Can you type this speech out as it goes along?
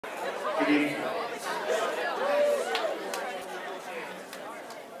Good evening.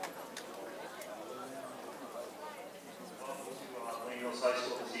 High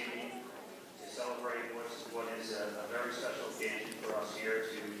School this evening to celebrate what is a very special occasion for us here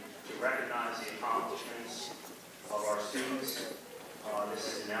to recognize the accomplishments of our students. This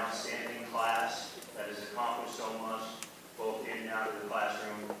is an outstanding class that has accomplished so much, both in and out of the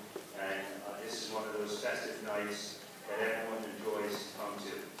classroom, and this is one of those festive nights that everyone enjoys to come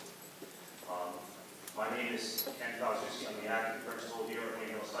to. My name is Ken Kowalski. I'm the acting principal here at Wayne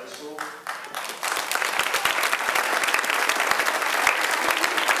Hills High School.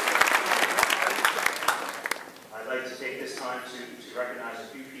 I'd like to take this time to recognize a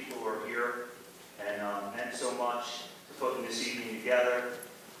few people who are here and meant so much to putting this evening together.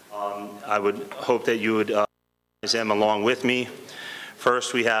 I would hope that you would recognize them along with me.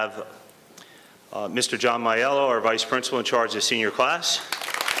 First, we have Mr. John Maiello, our Vice Principal in charge of the senior class.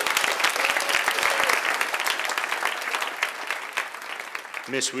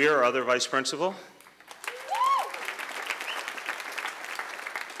 Ms. Weir, our other Vice Principal.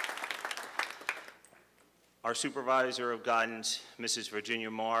 Our Supervisor of Guidance, Mrs.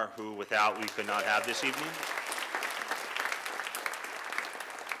 Virginia Marr, who without we could not have this evening.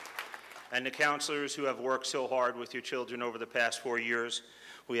 And the counselors who have worked so hard with your children over the past 4 years.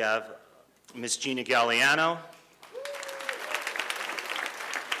 We have Ms. Gina Galliano,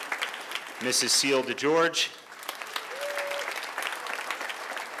 Mrs. Seal DeGeorge,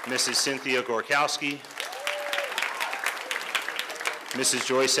 Mrs. Cynthia Gorkowski, Mrs.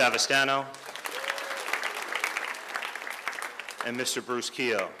 Joyce Savastano, and Mr. Bruce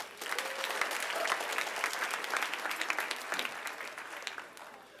Keogh.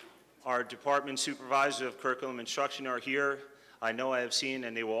 Our department supervisors of curriculum instruction are here. I know I have seen,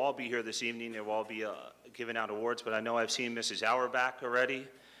 and they will all be here this evening, they will all be giving out awards, but I know I've seen Mrs. Auerbach already.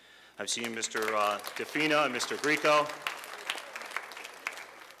 I've seen Mr. DeFina and Mr. Greco.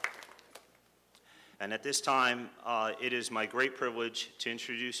 And at this time, it is my great privilege to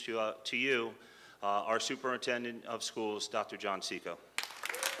introduce to you our Superintendent of Schools, Dr. John Seco.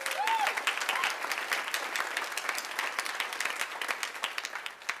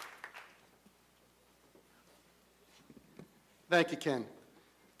 Thank you, Ken.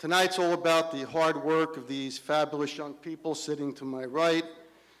 Tonight's all about the hard work of these fabulous young people sitting to my right,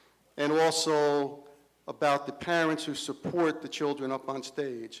 and also about the parents who support the children up on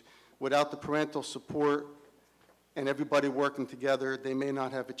stage. Without the parental support and everybody working together, they may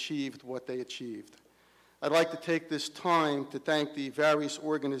not have achieved what they achieved. I'd like to take this time to thank the various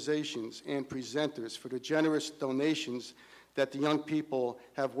organizations and presenters for the generous donations that the young people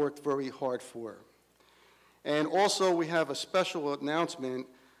have worked very hard for. And also, we have a special announcement.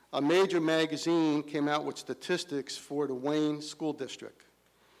 A major magazine came out with statistics for the Wayne School District.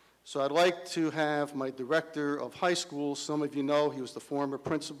 So I'd like to have my director of high school, some of you know he was the former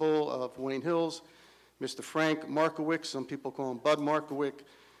principal of Wayne Hills, Mr. Frank Markowick, some people call him Bud Markowick,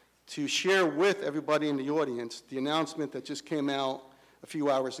 to share with everybody in the audience the announcement that just came out a few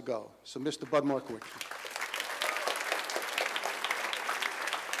hours ago. So Mr. Bud Markowick.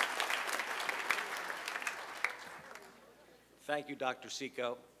 Thank you, Dr.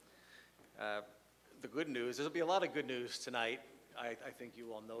 Seco. The good news, there'll be a lot of good news tonight. I think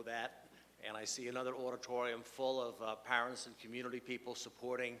you all know that. And I see another auditorium full of parents and community people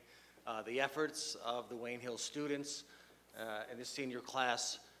supporting the efforts of the Wayne Hills students. And this senior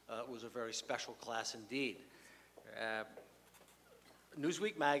class was a very special class indeed.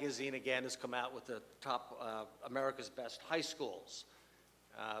 Newsweek magazine, again, has come out with the top America's Best High Schools.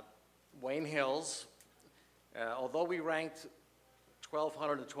 Wayne Hills, although we ranked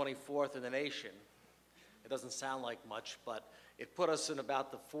 1,224th in the nation, it doesn't sound like much, but it put us in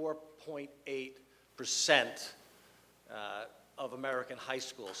about the 4.8% of American high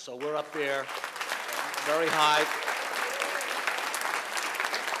schools. So we're up there very high.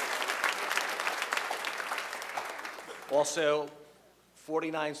 Also,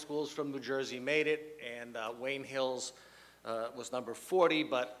 49 schools from New Jersey made it, and Wayne Hills was number 40,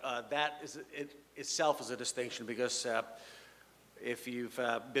 but that is, itself is a distinction because if you've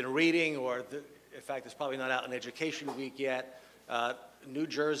been reading, or in fact, it's probably not out in Education Week yet, New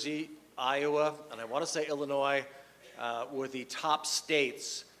Jersey, Iowa, and I want to say Illinois, were the top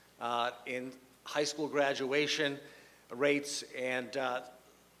states in high school graduation rates and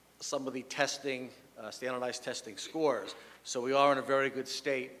some of the testing, standardized testing scores. So we are in a very good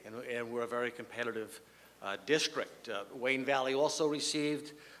state, and we're a very competitive district. Wayne Valley also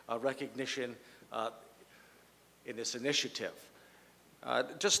received recognition in this initiative.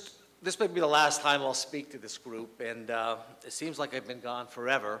 This may be the last time I'll speak to this group, and it seems like I've been gone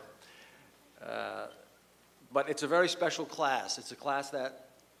forever. But it's a very special class. It's a class that,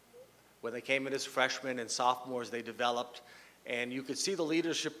 when they came in as freshmen and sophomores, they developed, and you could see the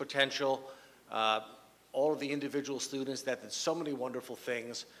leadership potential, all of the individual students that did so many wonderful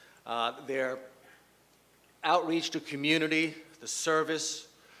things. Their outreach to community, the service,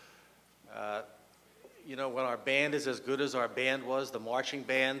 you know, when our band is as good as our band was, the marching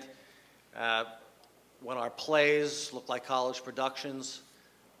band, when our plays look like college productions,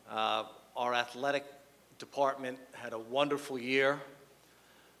 our athletic department had a wonderful year.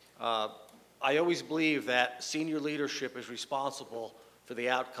 I always believe that senior leadership is responsible for the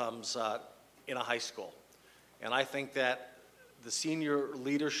outcomes in a high school. And I think that the senior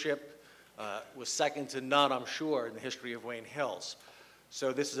leadership was second to none, I'm sure, in the history of Wayne Hills.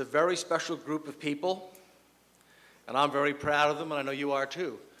 So this is a very special group of people, and I'm very proud of them, and I know you are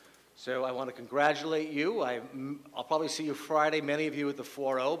too. So I want to congratulate you. I'll probably see you Friday, many of you at the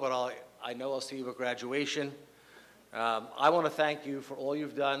 4-0, but I know I'll see you at graduation. I want to thank you for all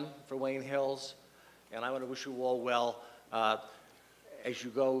you've done for Wayne Hills, and I want to wish you all well as you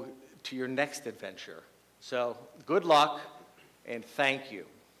go to your next adventure. So good luck, and thank you.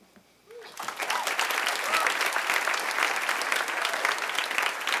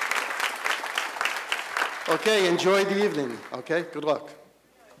 Okay, enjoy the evening. Okay, good luck.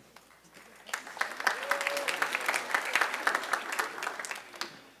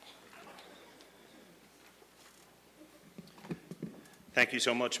 Thank you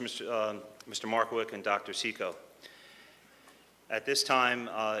so much, Mr. Markowicz and Dr. Seco. At this time,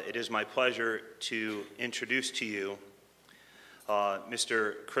 it is my pleasure to introduce to you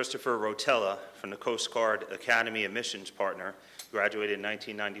Mr. Christopher Rotella from the Coast Guard Academy admissions partner, graduated in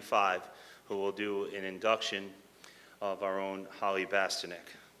 1995, who will do an induction of our own Holly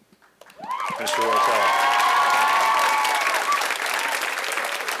Bastanek. Mr. Rotella.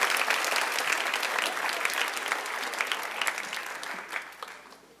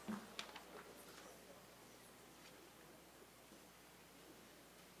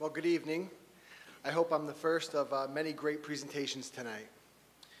 Well, good evening. I hope I'm the first of many great presentations tonight.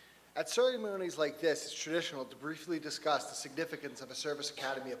 At ceremonies like this, it's traditional to briefly discuss the significance of a service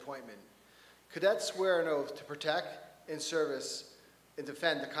academy appointment. Cadets swear an oath to protect, in service, and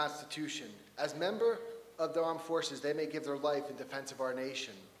defend the Constitution. As member of the armed forces, they may give their life in defense of our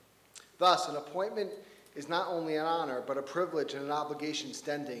nation. Thus, an appointment is not only an honor, but a privilege and an obligation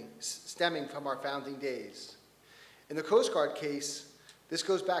stemming from our founding days. In the Coast Guard case, this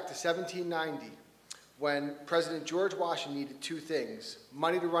goes back to 1790, when President George Washington needed two things: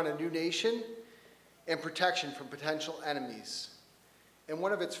 money to run a new nation and protection from potential enemies. In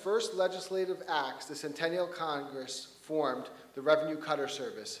one of its first legislative acts, the Centennial Congress formed the Revenue Cutter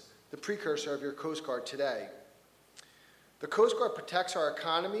Service, the precursor of your Coast Guard today. The Coast Guard protects our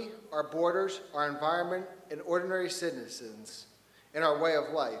economy, our borders, our environment, and ordinary citizens in our way of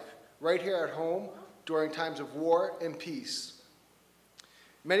life, right here at home during times of war and peace.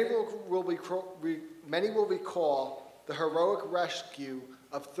 Many will recall the heroic rescue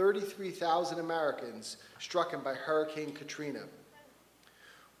of 33,000 Americans struck by Hurricane Katrina.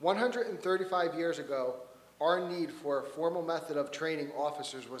 135 years ago, our need for a formal method of training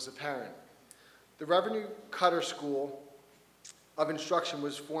officers was apparent. The Revenue Cutter School of Instruction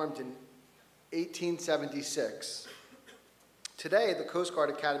was formed in 1876. Today, the Coast Guard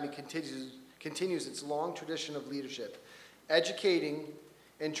Academy continues its long tradition of leadership, educating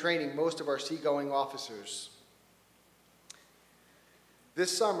and training most of our seagoing officers.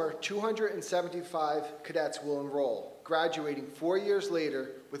 This summer, 275 cadets will enroll, graduating 4 years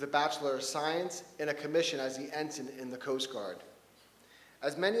later with a Bachelor of Science and a commission as the ensign in the Coast Guard.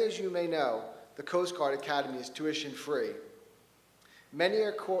 As many as you may know, the Coast Guard Academy is tuition-free. Many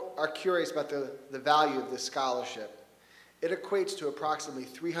are curious about the value of this scholarship. It equates to approximately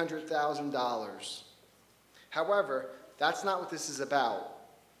 $300,000. However, that's not what this is about.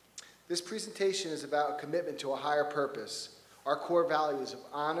 This presentation is about a commitment to a higher purpose, our core values of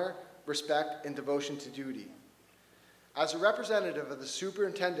honor, respect, and devotion to duty. As a representative of the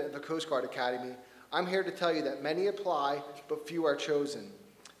superintendent of the Coast Guard Academy, I'm here to tell you that many apply, but few are chosen.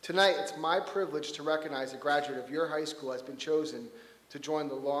 Tonight, it's my privilege to recognize a graduate of your high school has been chosen to join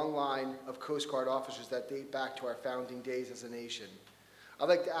the long line of Coast Guard officers that date back to our founding days as a nation. I'd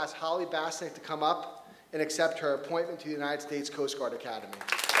like to ask Holly Bastanek to come up and accept her appointment to the United States Coast Guard Academy.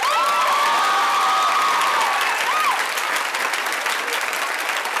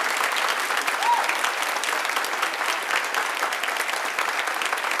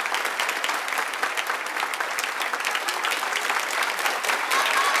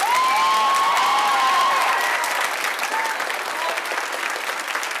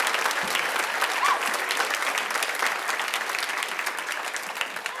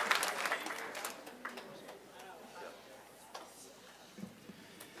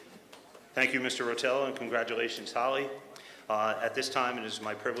 Thank you, Mr. Rotella, and congratulations, Holly. At this time, it is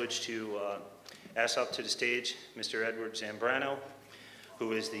my privilege to ask up to the stage Mr. Edward Zambrano,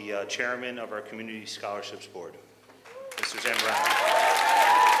 who is the chairman of our Community Scholarships Board. Mr. Zambrano.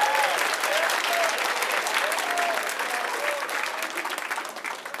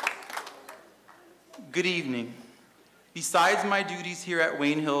 Good evening. Besides my duties here at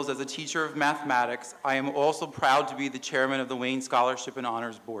Wayne Hills as a teacher of mathematics, I am also proud to be the chairman of the Wayne Scholarship and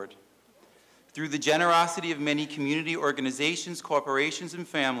Honors Board. Through the generosity of many community organizations, corporations, and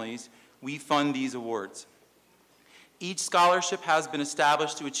families, we fund these awards. Each scholarship has been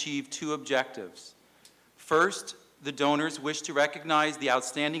established to achieve two objectives. First, the donors wish to recognize the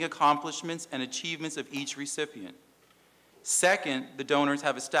outstanding accomplishments and achievements of each recipient. Second, the donors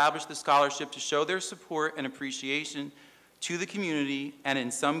have established the scholarship to show their support and appreciation to the community and,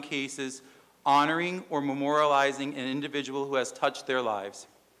 in some cases, honoring or memorializing an individual who has touched their lives.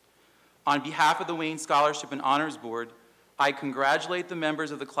 On behalf of the Wayne Scholarship and Honors Board, I congratulate the members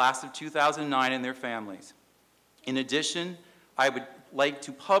of the class of 2009 and their families. In addition, I would like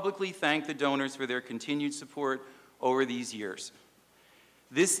to publicly thank the donors for their continued support over these years.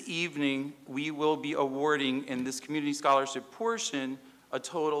 This evening, we will be awarding in this community scholarship portion a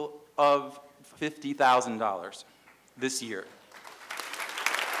total of $50,000 this year.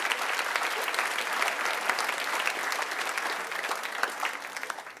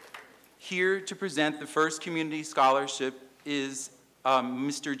 Here to present the first community scholarship is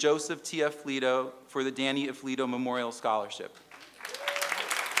Mr. Joseph T. Afflito for the Danny Afflito Memorial Scholarship.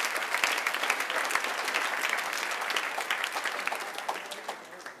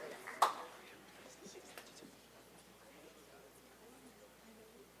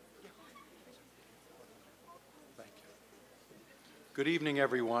 Good evening,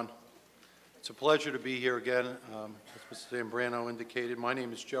 everyone. It's a pleasure to be here again. As Mr. Zambrano indicated, my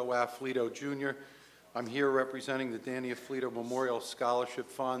name is Joe Afflito, Jr. I'm here representing the Danny Afflito Memorial Scholarship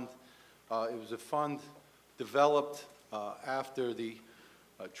Fund. It was a fund developed after the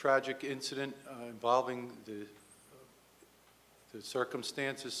tragic incident involving the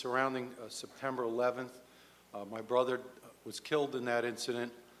circumstances surrounding September 11th. My brother was killed in that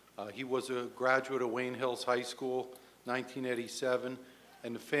incident. He was a graduate of Wayne Hills High School, 1987,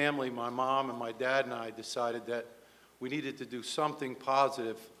 and the family, my mom and my dad and I, decided that we needed to do something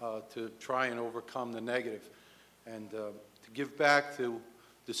positive to try and overcome the negative, and to give back to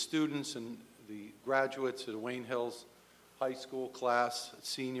the students and the graduates of the Wayne Hills High School class,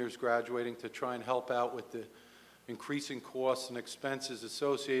 seniors graduating, to try and help out with the increasing costs and expenses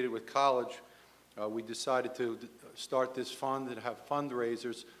associated with college. We decided to start this fund and have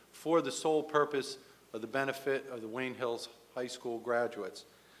fundraisers for the sole purpose of the benefit of the Wayne Hills High School graduates.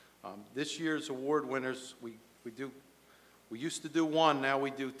 This year's award winners, we used to do one, now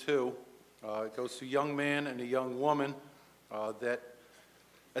we do two. It goes to a young man and a young woman that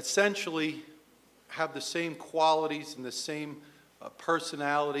essentially have the same qualities and the same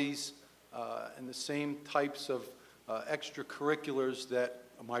personalities and the same types of extracurriculars that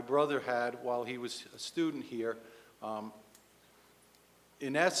my brother had while he was a student here.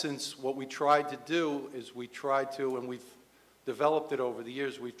 In essence, what we tried to do is we tried to, and we've developed it over the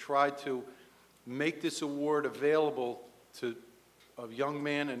years, we've tried to make this award available to a young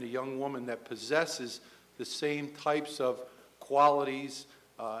man and a young woman that possesses the same types of qualities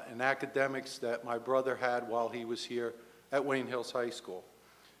and academics that my brother had while he was here at Wayne Hills High School.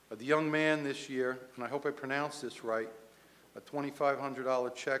 The young man this year, and I hope I pronounced this right, a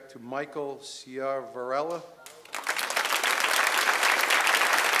 $2,500 check to Michael Ciavarella.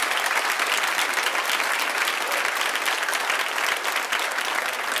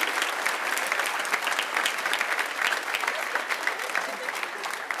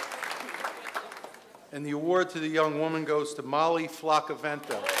 And the award to the young woman goes to Molly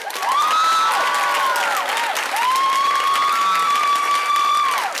Flacavento.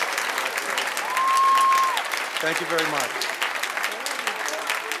 Thank you very much.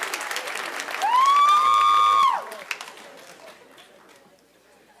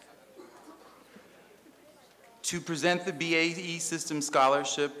 To present the BAE System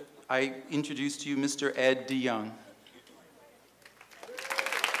Scholarship, I introduce to you Mr. Ed DeYoung.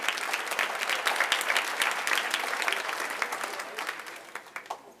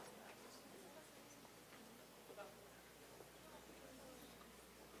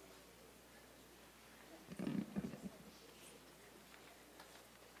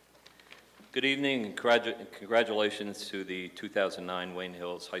 Good evening and congratulations to the 2009 Wayne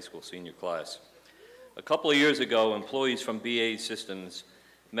Hills High School senior class. A couple of years ago, employees from BAE Systems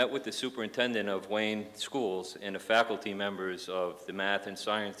met with the superintendent of Wayne Schools and the faculty members of the math and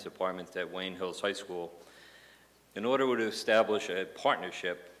science department at Wayne Hills High School in order to establish a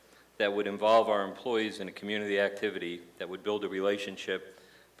partnership that would involve our employees in a community activity that would build a relationship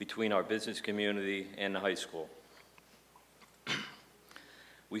between our business community and the high school.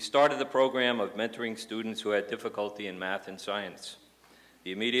 We started the program of mentoring students who had difficulty in math and science.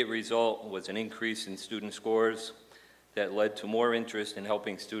 The immediate result was an increase in student scores that led to more interest in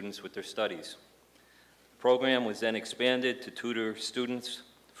helping students with their studies. The program was then expanded to tutor students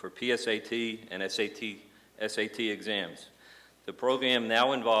for PSAT and SAT exams. The program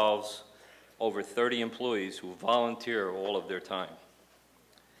now involves over 30 employees who volunteer all of their time.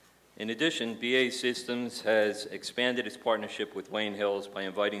 In addition, BAE Systems has expanded its partnership with Wayne Hills by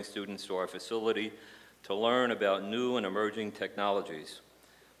inviting students to our facility to learn about new and emerging technologies.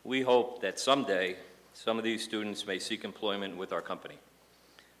 We hope that someday some of these students may seek employment with our company.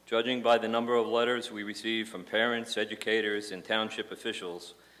 Judging by the number of letters we receive from parents, educators, and township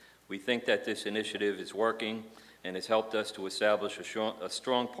officials, we think that this initiative is working and has helped us to establish a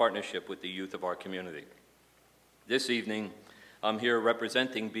strong partnership with the youth of our community. This evening, I'm here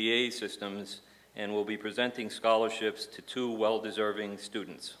representing BAE Systems and will be presenting scholarships to two well-deserving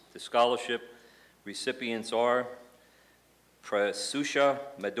students. The scholarship recipients are Prasusha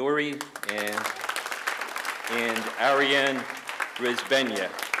Maduri and Ariane Rizbenya.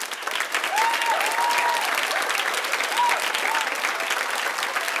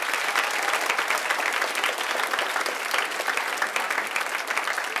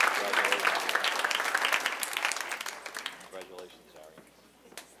 Congratulations, Ariane.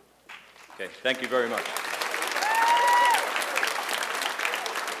 Okay, thank you very much.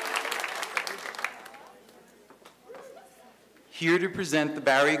 Here to present the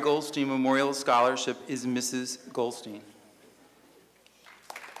Barry Goldstein Memorial Scholarship is Mrs. Goldstein.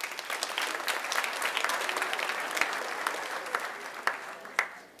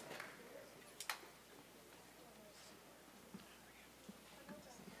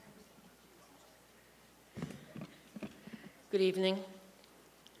 Good evening.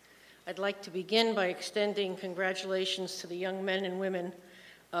 I'd like to begin by extending congratulations to the young men and women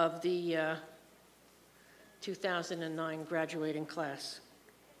of the 2009 graduating class.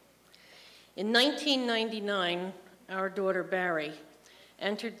 In 1999, our daughter Barry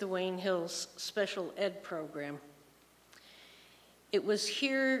entered the Wayne Hills Special Ed program. It was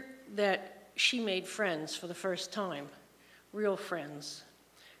here that she made friends for the first time, real friends,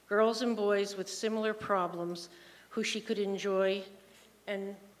 girls and boys with similar problems who she could enjoy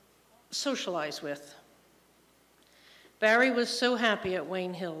and socialize with. Barry was so happy at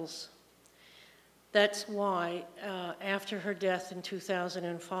Wayne Hills. That's why, after her death in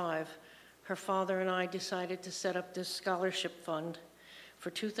 2005, her father and I decided to set up this scholarship fund for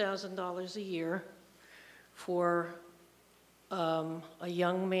 $2,000 a year for a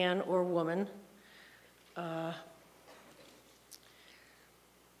young man or woman and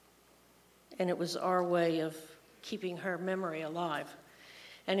it was our way of keeping her memory alive.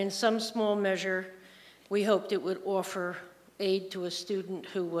 And in some small measure, we hoped it would offer aid to a student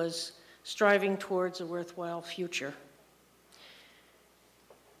who was striving towards a worthwhile future.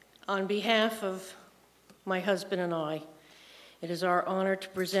 On behalf of my husband and I, it is our honor to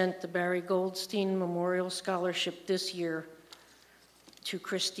present the Barry Goldstein Memorial Scholarship this year to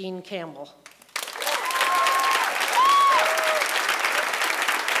Christine Campbell.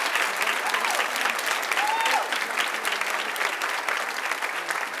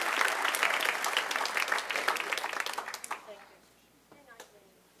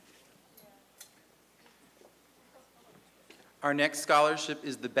 Our next scholarship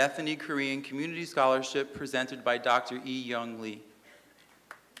is the Bethany Korean Community Scholarship presented by Dr. E. Young Lee.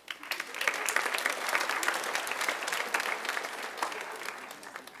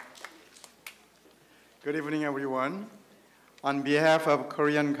 Good evening, everyone. On behalf of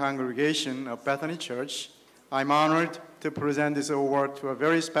Korean congregation of Bethany Church, I'm honored to present this award to a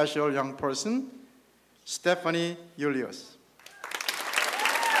very special young person, Stephanie Julius.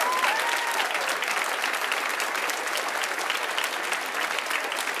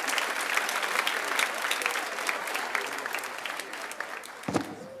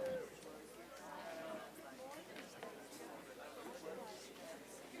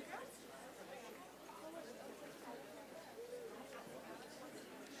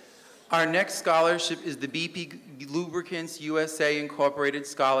 Our next scholarship is the BP Lubricants USA Incorporated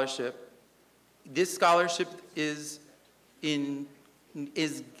Scholarship. This scholarship is given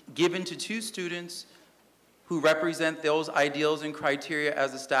to two students who represent those ideals and criteria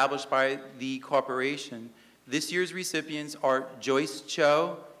as established by the corporation. This year's recipients are Joyce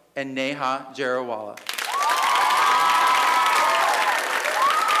Cho and Neha Jarawala.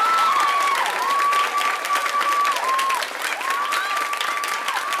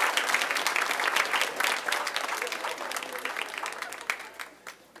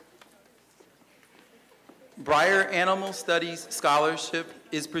 Breyer Animal Studies Scholarship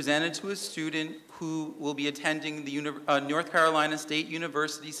is presented to a student who will be attending the North Carolina State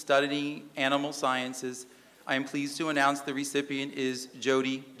University studying animal sciences. I am pleased to announce the recipient is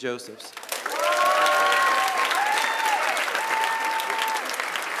Jody Josephs.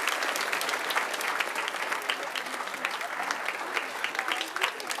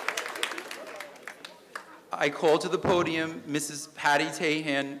 I call to the podium Mrs. Patty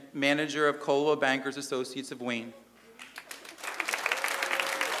Tahan, manager of Coldwell Bankers Associates of Wayne.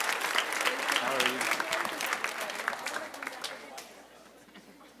 How are you?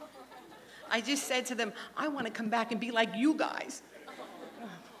 I just said to them, I want to come back and be like you guys.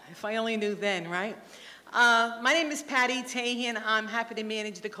 If I only knew then, right? My name is Patty Tahan. I'm happy to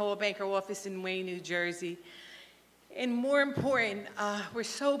manage the Coldwell Banker office in Wayne, New Jersey. And more important, we're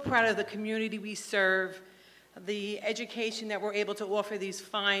so proud of the community we serve, the education that we're able to offer these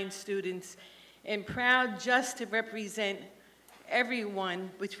fine students, and proud just to represent everyone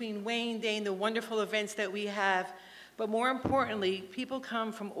between Wayne Day and the wonderful events that we have. But more importantly, people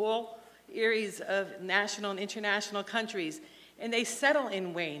come from all areas of national and international countries, and they settle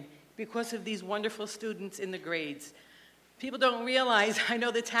in Wayne because of these wonderful students in the grades. People don't realize, I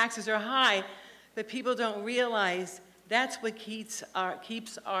know the taxes are high, but people don't realize that's what keeps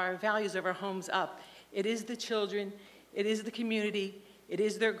our values of our homes up. It is the children, it is the community, it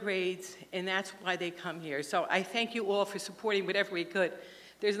is their grades, and that's why they come here. So I thank you all for supporting whatever we could.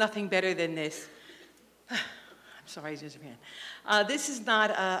 There's nothing better than this. I'm sorry, I just ran. This is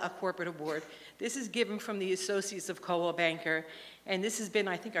not a corporate award. This is given from the Associates of Coldwell Banker, and this has been,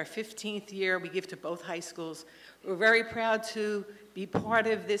 I think, our 15th year we give to both high schools. We're very proud to be part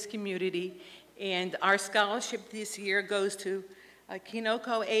of this community, and our scholarship this year goes to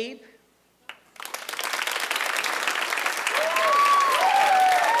Kinoko Abe.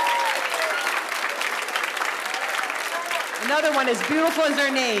 Another one, as beautiful as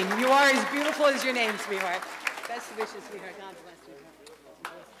her name. You are as beautiful as your name, sweetheart. Best wishes, sweetheart. God bless you.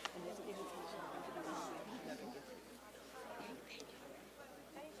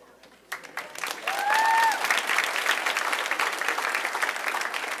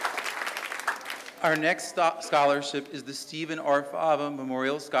 Our next scholarship is the Stephen R. Fava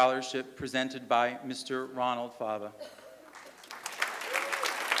Memorial Scholarship presented by Mr. Ronald Fava.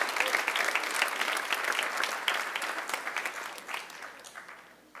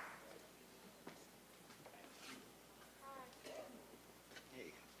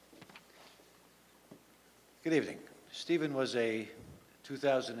 Good evening. Stephen was a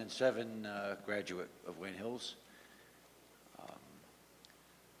 2007 graduate of Wayne Hills.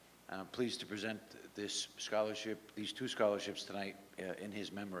 And I'm pleased to present this scholarship, these two scholarships tonight in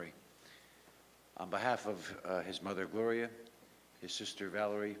his memory. On behalf of his mother, Gloria, his sister,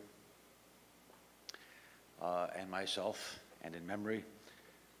 Valerie, and myself, and in memory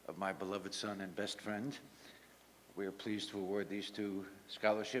of my beloved son and best friend, we are pleased to award these two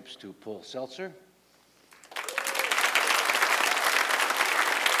scholarships to Paul Seltzer.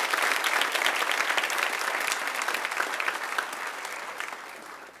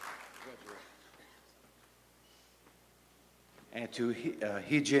 And to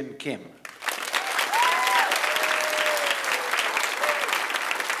Hee-Jin Kim.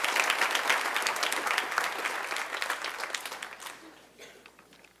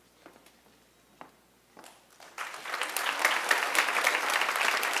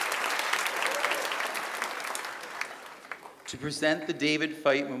 To present the David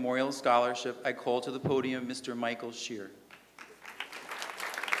Fite Memorial Scholarship, I call to the podium Mr. Michael Shear.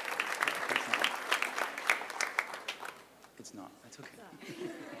 It's not. That's okay.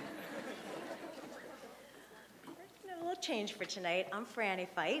 A little change for tonight. I'm Franny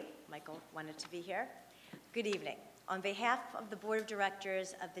Fite. Michael wanted to be here. Good evening. On behalf of the Board of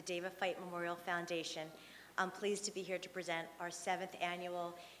Directors of the David Fite Memorial Foundation, I'm pleased to be here to present our 7th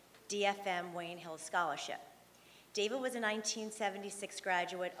annual DFM Wayne Hills Scholarship. David was a 1976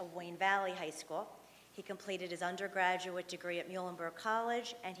 graduate of Wayne Valley High School. He completed his undergraduate degree at Muhlenberg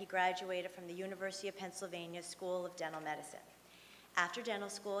College, and he graduated from the University of Pennsylvania School of Dental Medicine. After dental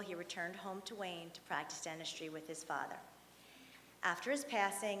school, he returned home to Wayne to practice dentistry with his father. After his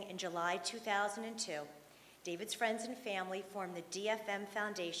passing in July 2002, David's friends and family formed the DFM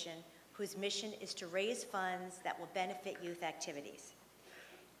Foundation, whose mission is to raise funds that will benefit youth activities.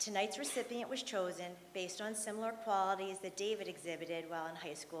 Tonight's recipient was chosen based on similar qualities that David exhibited while in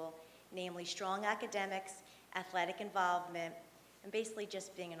high school, namely strong academics, athletic involvement, and basically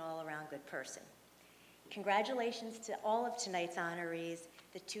just being an all-around good person. Congratulations to all of tonight's honorees.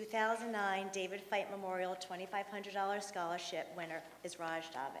 The 2009 David Fite Memorial $2,500 scholarship winner is Raj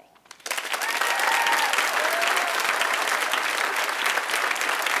Dave.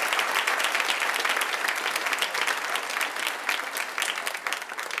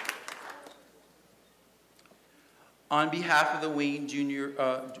 On behalf of the Wayne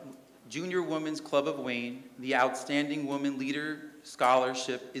Junior Women's Club of Wayne, the Outstanding Woman Leader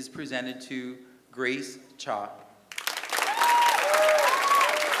Scholarship is presented to Grace Cha.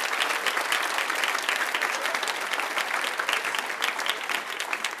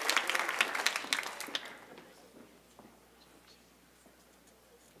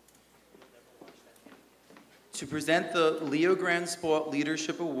 To present the Leo Grand Sport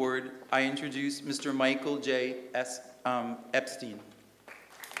Leadership Award, I introduce Mr. Michael J. Epstein.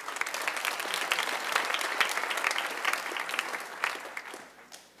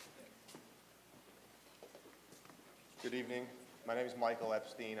 Good evening. My name is Michael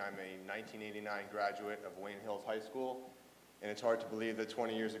Epstein. I'm a 1989 graduate of Wayne Hills High School, and it's hard to believe that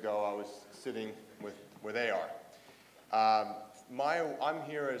 20 years ago I was sitting where they are. I'm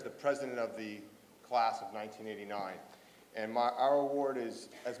here as the president of the class of 1989, and our award is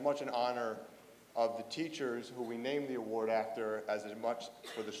as much an honor of the teachers who we named the award after as much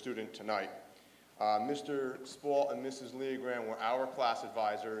for the student tonight. Mr. Spalt and Mrs. Leogran were our class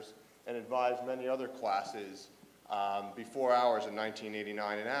advisors and advised many other classes before ours in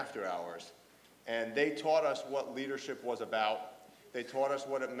 1989 and after ours. And they taught us what leadership was about. They taught us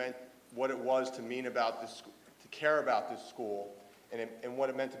what it meant, what it was to mean about this, to care about this school, and what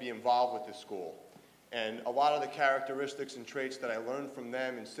it meant to be involved with this school. And a lot of the characteristics and traits that I learned from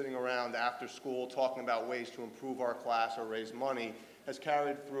them in sitting around after school talking about ways to improve our class or raise money has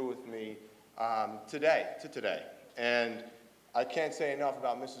carried through with me today. And I can't say enough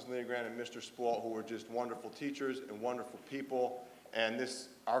about Mrs. Leogran and Mr. Spalt, who were just wonderful teachers and wonderful people. And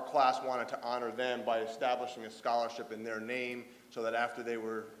our class wanted to honor them by establishing a scholarship in their name so that after they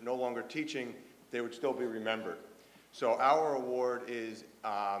were no longer teaching, they would still be remembered. So our award is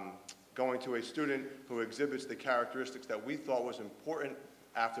going to a student who exhibits the characteristics that we thought was important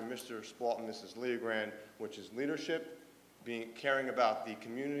after Mr. Spalt and Mrs. Leogran, which is leadership, caring about the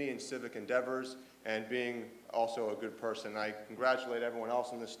community and civic endeavors, and being also a good person. I congratulate everyone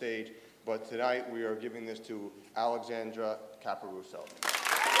else on the stage, but tonight we are giving this to Alexandra Caparuso.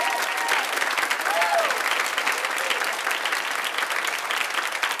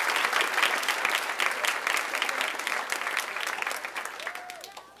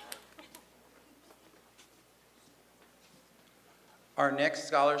 Our next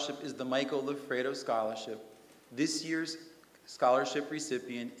scholarship is the Michael Lafredo Scholarship. This year's scholarship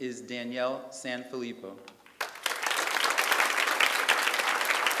recipient is Danielle Sanfilippo.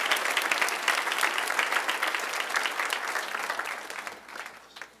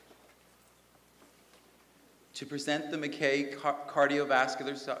 To present the McKay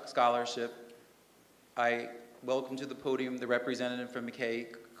Cardiovascular Scholarship, I welcome to the podium the representative from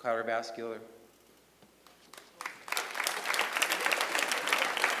McKay Cardiovascular.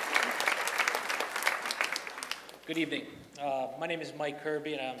 Good evening. My name is Mike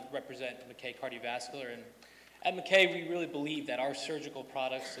Kirby, and I represent McKay Cardiovascular. And at McKay, we really believe that our surgical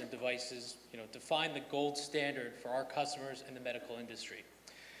products and devices, define the gold standard for our customers in the medical industry.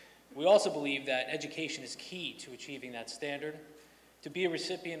 We also believe that education is key to achieving that standard. To be a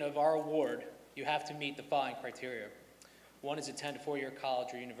recipient of our award, you have to meet the following criteria. One is attend a four-year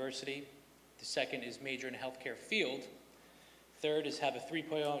college or university. The second is major in a healthcare field. Third is have a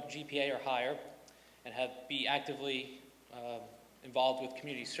 3.0 GPA or higher, and be actively involved with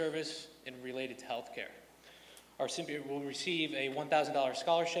community service and related to healthcare. Our recipient will receive a $1,000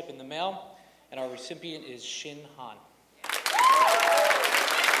 scholarship in the mail, and our recipient is Shin Han.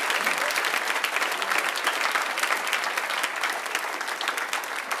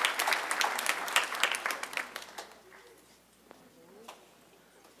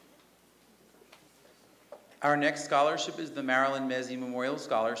 Our next scholarship is the Marilyn Mezzi Memorial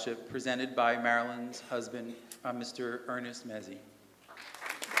Scholarship, presented by Marilyn's husband, Mr. Ernest Mezzi.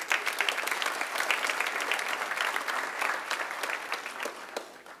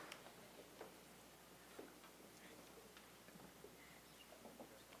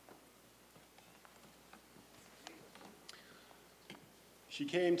 She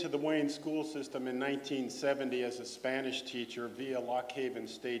came to the Wayne school system in 1970 as a Spanish teacher via Lock Haven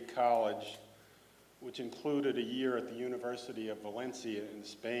State College. which included a year at the University of Valencia in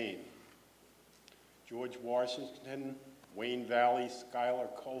Spain. George Washington, Wayne Valley, Schuyler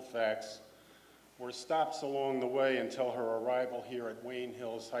Colfax were stops along the way until her arrival here at Wayne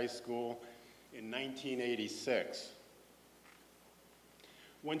Hills High School in 1986.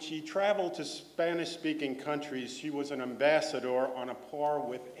 When she traveled to Spanish-speaking countries, she was an ambassador on a par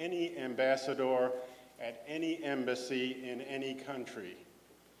with any ambassador at any embassy in any country.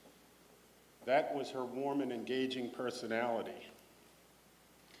 That was her warm and engaging personality.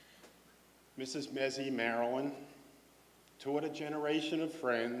 Mrs. Mezzi Marilyn taught a generation of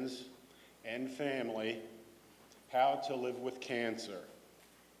friends and family how to live with cancer.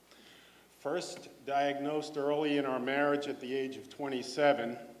 First diagnosed early in our marriage at the age of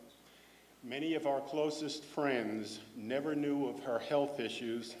 27, many of our closest friends never knew of her health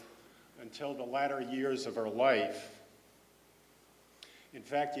issues until the latter years of her life. In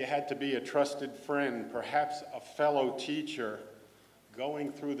fact, you had to be a trusted friend, perhaps a fellow teacher,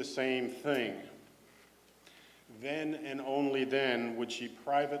 going through the same thing. Then and only then would she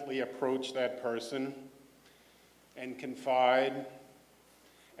privately approach that person and confide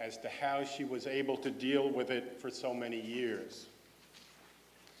as to how she was able to deal with it for so many years.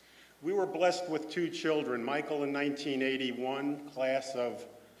 We were blessed with two children, Michael in 1981, class of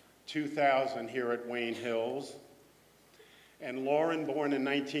 2000 here at Wayne Hills, and Lauren, born in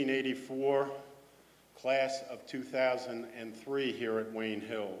 1984, class of 2003 here at Wayne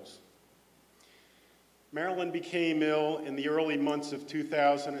Hills. Marilyn became ill in the early months of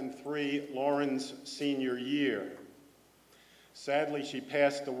 2003, Lauren's senior year. Sadly, she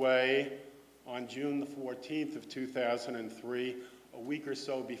passed away on June the 14th of 2003, a week or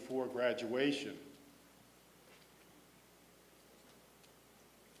so before graduation.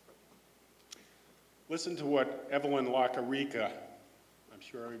 Listen to what Evelyn Lacarica, I'm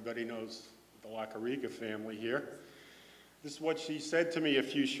sure everybody knows the Lacarica family here. This is what she said to me a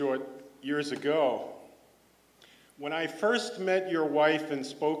few short years ago. When I first met your wife and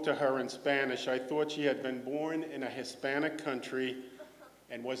spoke to her in Spanish, I thought she had been born in a Hispanic country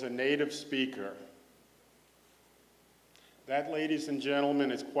and was a native speaker. That, ladies and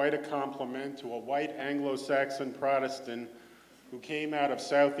gentlemen, is quite a compliment to a white Anglo-Saxon Protestant who came out of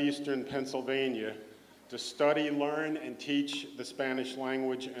southeastern Pennsylvania to study, learn, and teach the Spanish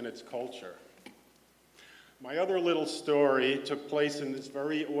language and its culture. My other little story took place in this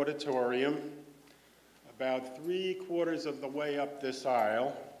very auditorium, about 3/4 of the way up this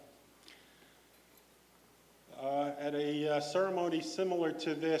aisle, at a ceremony similar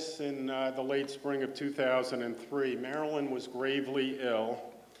to this in the late spring of 2003. Marilyn was gravely ill,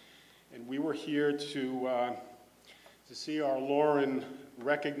 and we were here to see our Lauren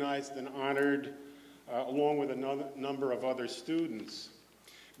recognized and honored, along with a number of other students.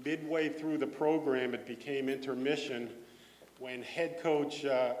 Midway through the program, it became intermission when head coach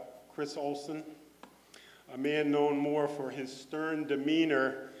Chris Olson, a man known more for his stern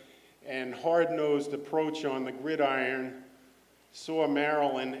demeanor and hard-nosed approach on the gridiron, saw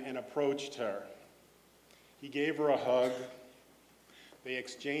Marilyn and approached her. He gave her a hug. They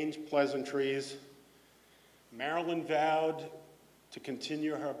exchanged pleasantries. Marilyn vowed to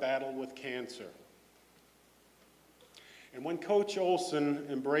continue her battle with cancer. And when Coach Olson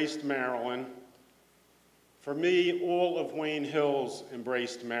embraced Marilyn, for me, all of Wayne Hills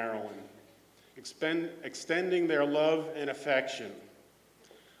embraced Marilyn, extending their love and affection.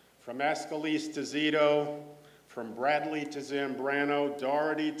 From Ascalise to Zito, from Bradley to Zambrano,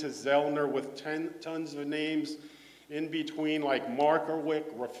 Doherty to Zellner, with tons of names in between like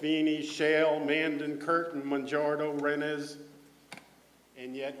Markerwick, Raffini, Shale, Mandan, Curtin, Manjardo, Rennes,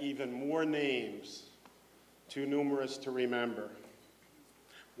 and yet even more names, too numerous to remember.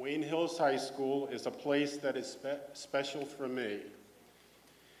 Wayne Hills High School is a place that is special for me.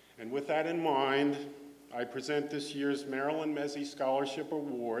 And with that in mind, I present this year's Marilyn Mezzi Scholarship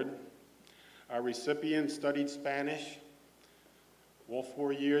Award. Our recipient studied Spanish all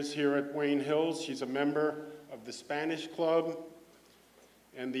 4 years here at Wayne Hills. She's a member of the Spanish Club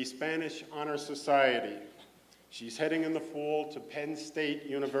and the Spanish Honor Society. She's heading in the fall to Penn State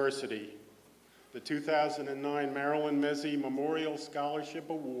University. The 2009 Marilyn Mezzi Memorial Scholarship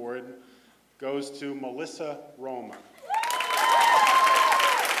Award goes to Melissa Roma.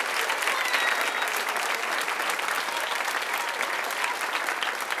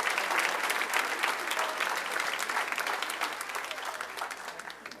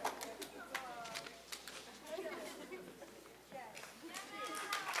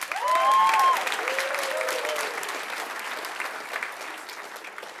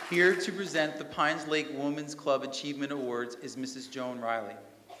 Here to present the Pines Lake Women's Club Achievement Awards is Mrs. Joan Riley.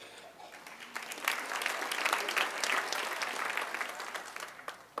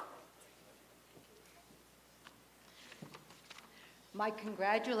 My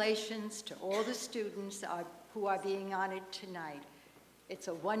congratulations to all the students who are being honored tonight. It's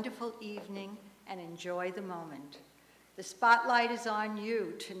a wonderful evening, and enjoy the moment. The spotlight is on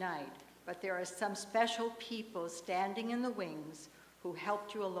you tonight, but there are some special people standing in the wings who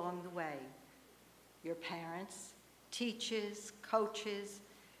helped you along the way. Your parents, teachers, coaches,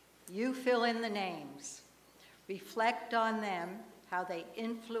 you fill in the names. Reflect on them, how they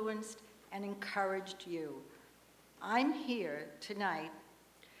influenced and encouraged you. I'm here tonight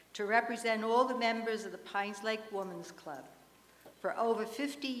to represent all the members of the Pines Lake Women's Club. For over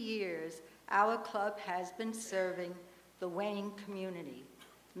 50 years, our club has been serving the Wayne community,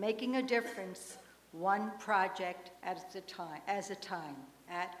 making a difference one project at a time.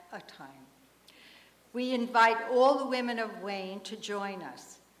 We invite all the women of Wayne to join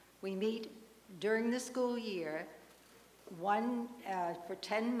us. We meet during the school year, for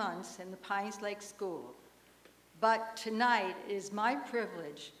 10 months in the Pines Lake School. But tonight it is my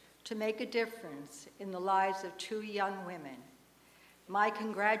privilege to make a difference in the lives of 2 young women. My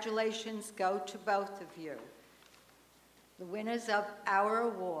congratulations go to both of you. The winners of our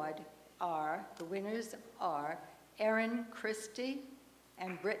award are, Erin Christie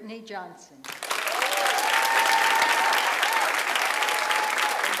and Brittany Johnson.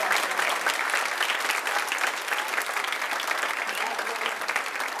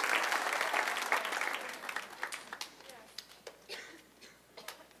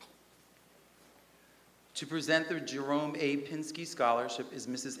 To present the Jerome A. Pinsky Scholarship is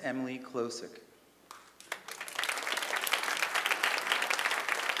Mrs. Emily Klosik.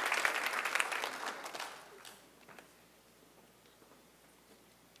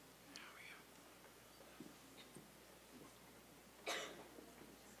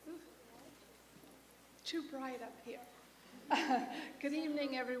 Too bright up here. Good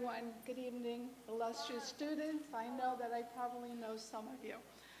evening, everyone. Good evening, illustrious students. I know that I probably know some of you.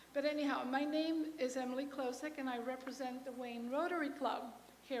 But anyhow, my name is Emily Klosik, and I represent the Wayne Rotary Club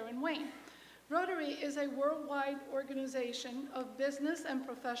here in Wayne. Rotary is a worldwide organization of business and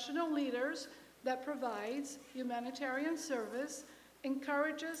professional leaders that provides humanitarian service,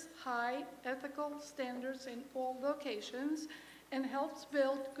 encourages high ethical standards in all locations, and helps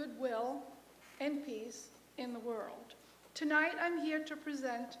build goodwill and peace in the world. Tonight, I'm here to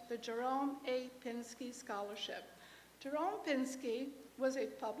present the Jerome A. Pinsky Scholarship. Jerome Pinsky was a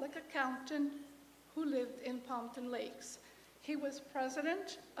public accountant who lived in Pompton Lakes. He was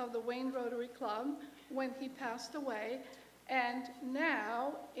president of the Wayne Rotary Club when he passed away, and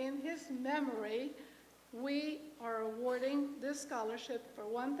now, in his memory, we are awarding this scholarship for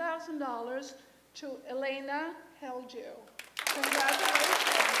 $1,000 to Elena Helju. Congratulations.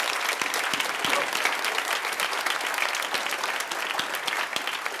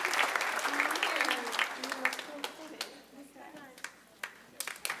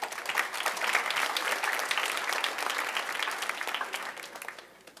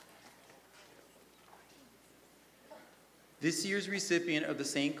 This year's recipient of the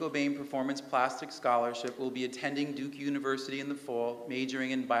St. Gobain Performance Plastic Scholarship will be attending Duke University in the fall,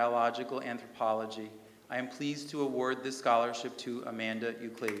 majoring in biological anthropology. I am pleased to award this scholarship to Amanda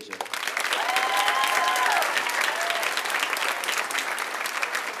Euclasia.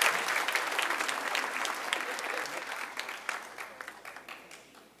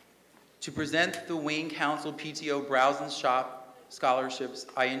 To present the Wayne Council PTO Browse and Shop Scholarships,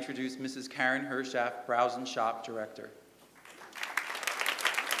 I introduce Mrs. Karen Hershaft, Browse and Shop Director.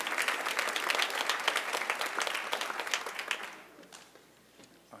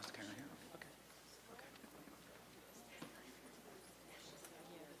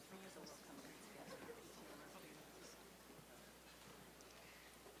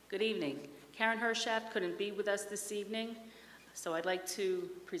 Good evening. Karen Hershaft couldn't be with us this evening, so I'd like to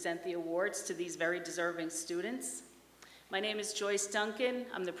present the awards to these very deserving students. My name is Joyce Duncan.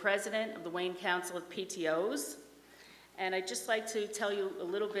 I'm the president of the Wayne Council of PTOs, and I'd just like to tell you a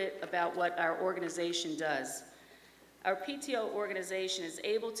little bit about what our organization does. Our PTO organization is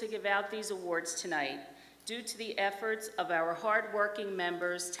able to give out these awards tonight due to the efforts of our hardworking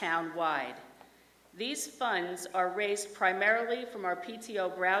members town-wide. These funds are raised primarily from our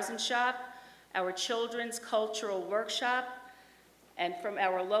PTO Browse and Shop, our Children's Cultural Workshop, and from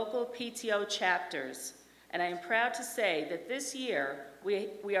our local PTO chapters. And I am proud to say that this year,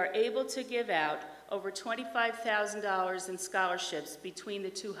 we are able to give out over $25,000 in scholarships between the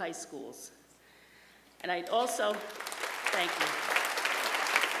 2 high schools. And I'd also, thank you.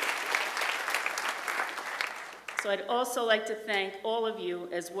 So I'd also like to thank all of you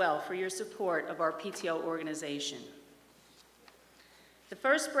as well for your support of our PTO organization. The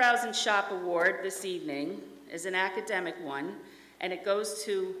first Browse and Shop Award this evening is an academic one, and it goes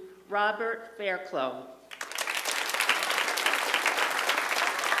to Robert Fairclough.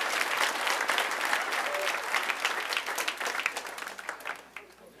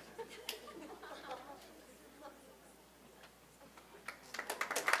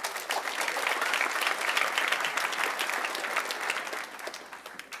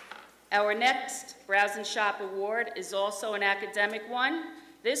 Our next Browse and Shop Award is also an academic one.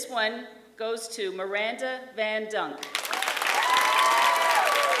 This one goes to Miranda Van Dunk.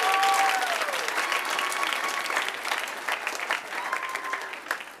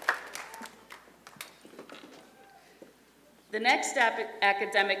 The next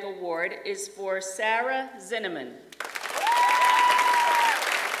academic award is for Sarah Zinneman.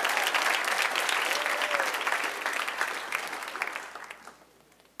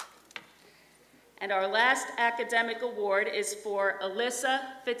 And our last academic award is for Alyssa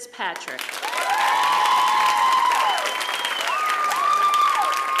Fitzpatrick.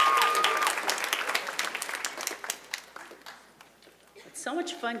 It's so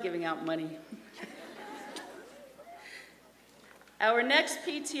much fun giving out money. Our next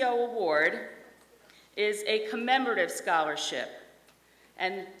PTO award is a commemorative scholarship,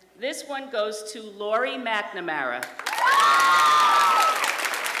 and this one goes to Lori McNamara.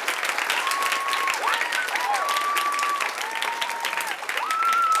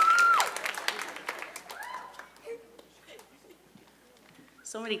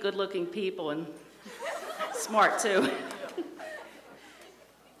 So many good-looking people and smart, too.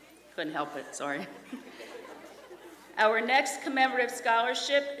 Couldn't help it, sorry. Our next commemorative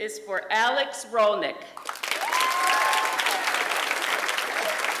scholarship is for Alex Rolnick.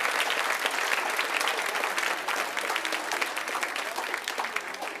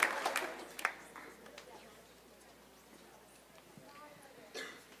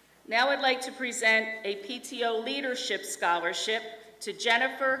 Now I'd like to present a PTO Leadership Scholarship to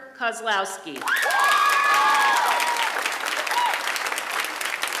Jennifer Kozlowski.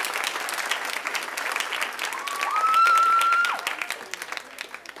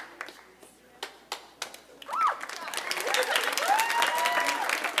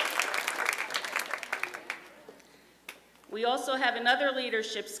 We also have another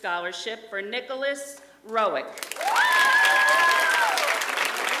leadership scholarship for Nicholas Rowick.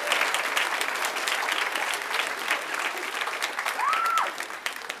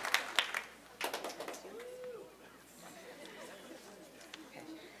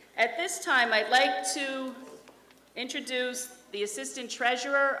 At this time, I'd like to introduce the Assistant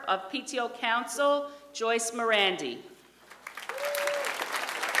Treasurer of PTO Council, Joyce Morandi.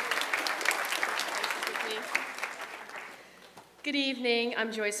 Good evening,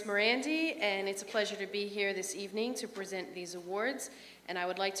 I'm Joyce Morandi, and it's a pleasure to be here this evening to present these awards, and I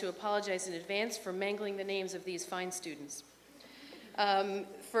would like to apologize in advance for mangling the names of these fine students.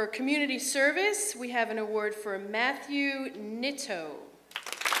 For community service, we have an award for Matthew Nitto.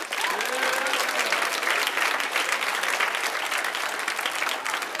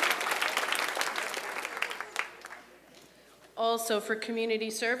 Also for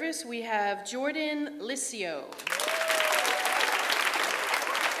community service, we have Jordan Licio.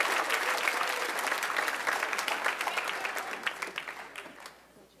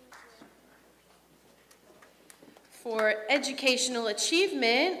 For educational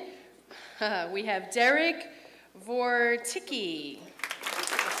achievement, we have Derek Vorticki.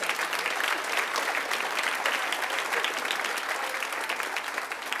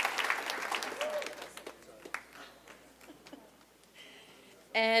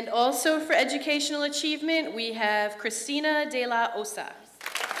 And also for educational achievement, we have Cristina de la Osa.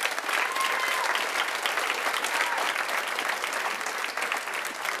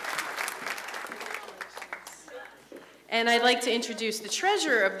 And I'd like to introduce the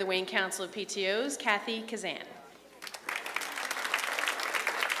treasurer of the Wayne Council of PTOs, Kathy Kazan.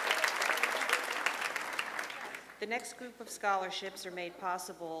 The next group of scholarships are made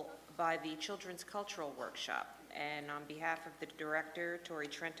possible by the Children's Cultural Workshop. And on behalf of the director, Tori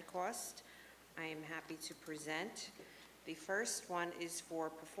Trentacost, I am happy to present. The first one is for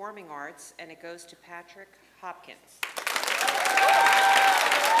performing arts, and it goes to Patrick Hopkins.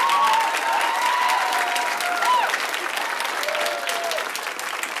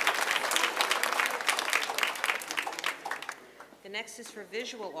 The next is for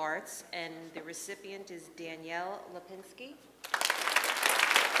visual arts, and the recipient is Danielle Lipinski.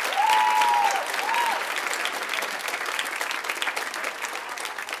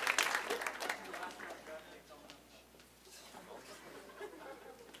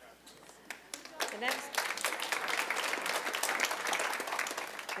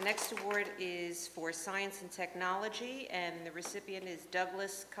 The next award is for Science and Technology, and the recipient is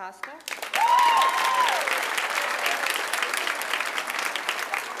Douglas Costa.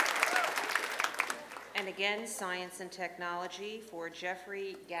 And again, Science and Technology for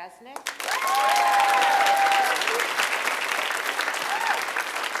Jeffrey Gasnick.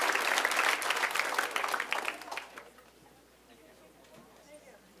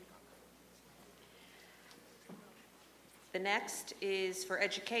 The next is for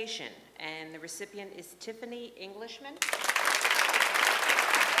Education, and the recipient is Tiffany Englishman.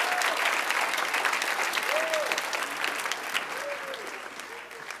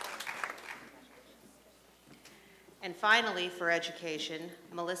 And finally, for Education,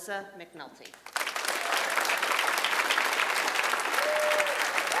 Melissa McNulty.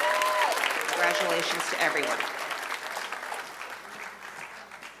 Congratulations to everyone.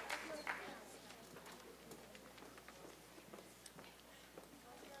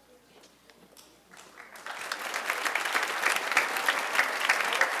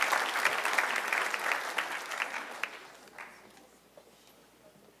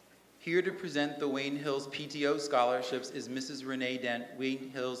 Here to present the Wayne Hills PTO scholarships is Mrs. Renee Dent, Wayne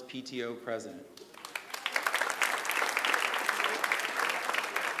Hills PTO President.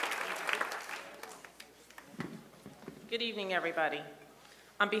 Good evening, everybody.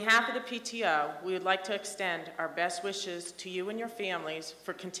 On behalf of the PTO, we would like to extend our best wishes to you and your families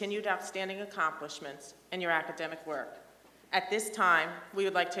for continued outstanding accomplishments in your academic work. At this time, we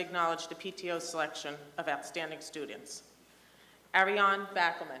would like to acknowledge the PTO's selection of outstanding students. Ariane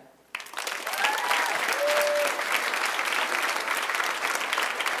Backelman.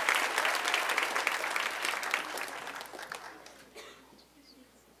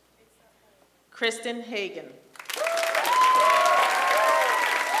 Kristen Hagan.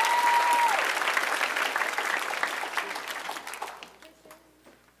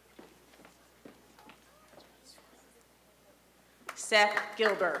 Seth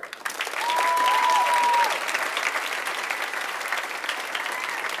Gilbert.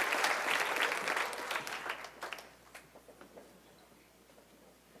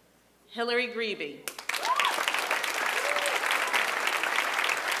 Hillary Grebe.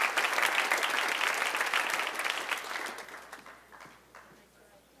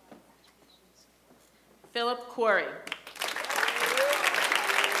 Philip Quarry.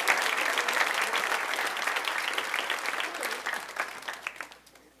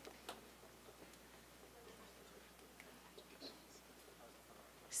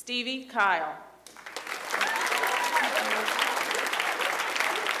 Stevie Kyle.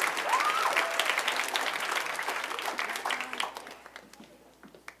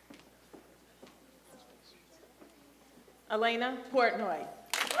 Elena Portnoy.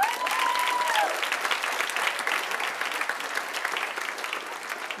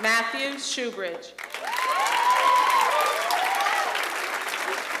 Matthew Shoebridge.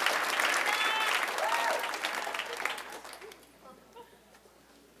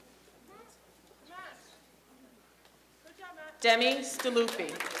 Demi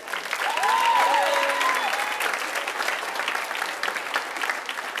Staluppi.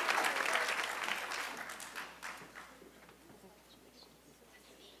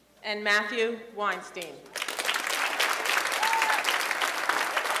 And Matthew Weinstein.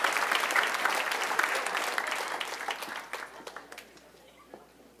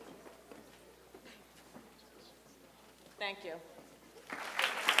 Thank you.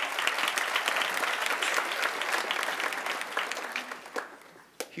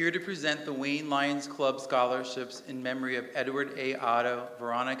 Here to present the Wayne Lions Club scholarships in memory of Edward A. Otto,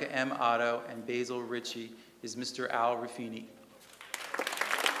 Veronica M. Otto, and Basil Ritchie is Mr. Al Raffini.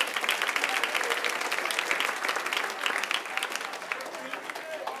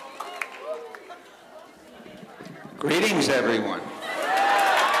 Greetings, everyone.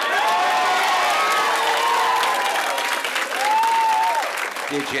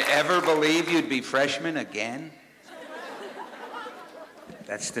 Did you ever believe you'd be freshmen again?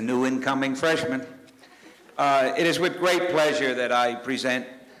 That's the new incoming freshman. It is with great pleasure that I present.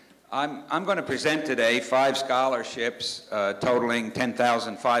 I'm going to present today 5 scholarships totaling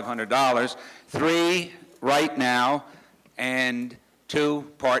 $10,500, 3 right now and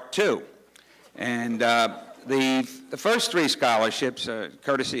 2 part 2. And the first 3 scholarships are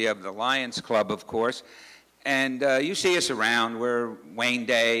courtesy of the Lions Club, of course. And you see us around. We're Wayne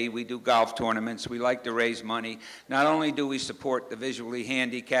Day. We do golf tournaments. We like to raise money. Not only do we support the visually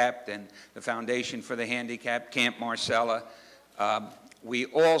handicapped and the Foundation for the Handicapped, Camp Marcella, we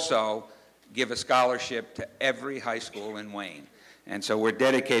also give a scholarship to every high school in Wayne. And so we're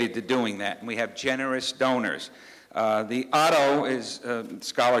dedicated to doing that. And we have generous donors. The Otto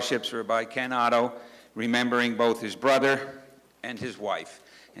scholarships are by Ken Otto, remembering both his brother and his wife.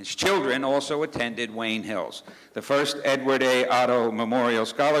 His children also attended Wayne Hills. The first Edward A. Otto Memorial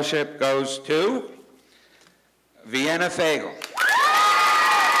Scholarship goes to Vienna Fagel.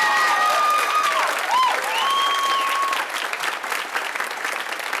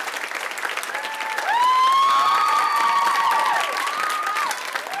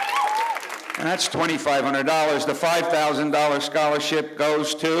 And that's $2,500. The $5,000 scholarship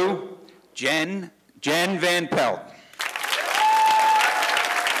goes to Jen Van Pelt.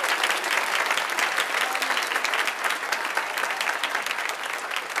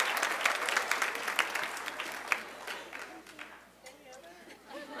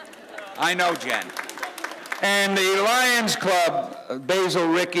 I know Jen. And the Lions Club, Basil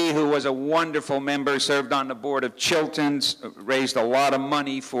Rickey, who was a wonderful member, served on the board of Chilton's, raised a lot of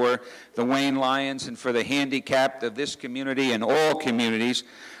money for the Wayne Lions and for the handicapped of this community and all communities.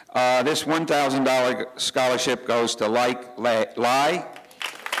 This $1,000 scholarship goes to Lai.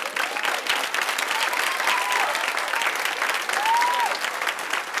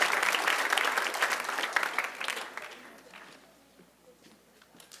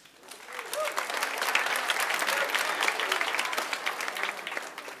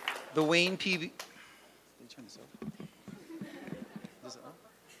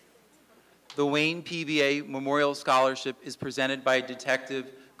 The Wayne PBA Memorial Scholarship is presented by Detective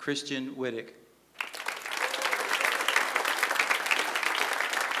Christian Wittig.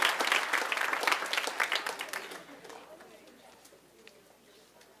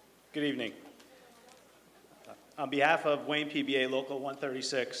 Good evening. On behalf of Wayne PBA Local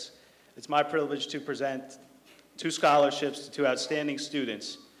 136, it's my privilege to present 2 scholarships to 2 outstanding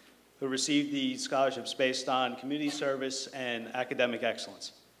students who received the scholarships based on community service and academic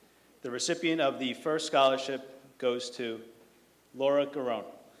excellence. The recipient of the first scholarship goes to Laura Garone.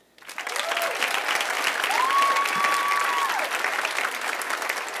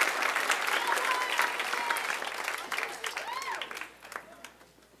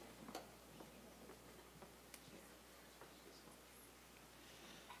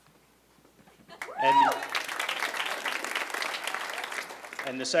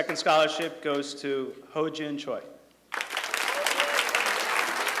 And the second scholarship goes to Ho Jin Choi.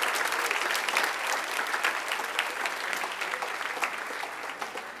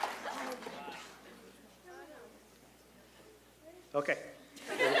 Okay,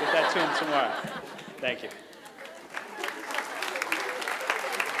 we'll get that to him tomorrow. Thank you.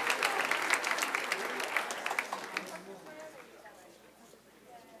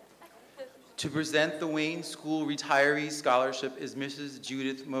 To present the Wayne School Retirees Scholarship is Mrs.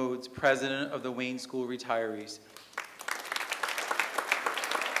 Judith Modes, President of the Wayne School Retirees.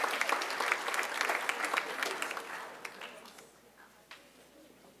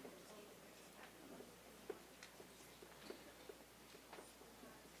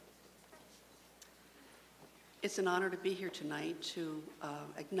 It's an honor to be here tonight to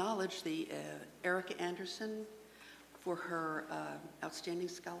acknowledge the Erica Anderson for her outstanding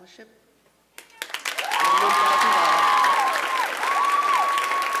scholarship.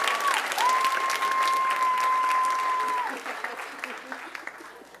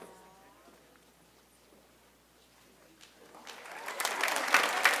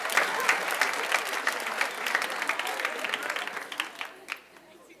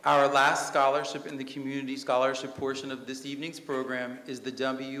 Our last scholarship in the community scholarship portion of this evening's program is the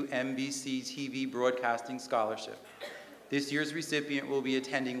WNBC TV Broadcasting Scholarship. This year's recipient will be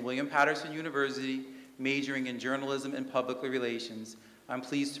attending William Patterson University, majoring in journalism and public relations. I'm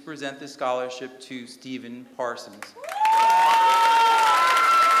pleased to present this scholarship to Stephen Parsons.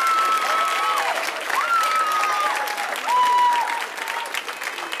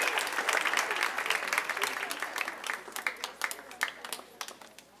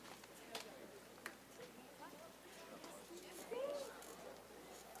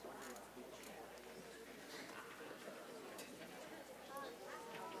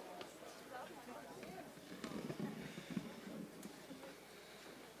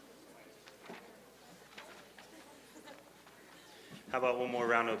 How about one more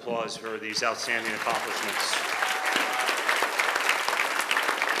round of applause for these outstanding accomplishments?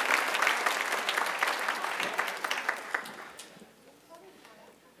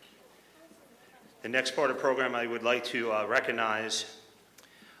 The next part of the program, I would like to recognize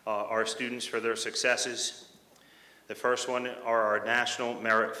our students for their successes. The first one are our National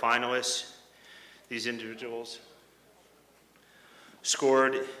Merit Finalists. These individuals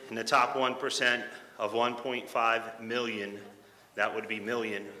scored in the top 1% of 1.5 million, that would be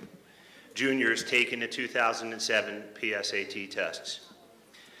million, juniors taking the 2007 PSAT tests.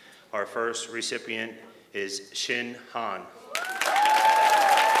 Our first recipient is Shin Han.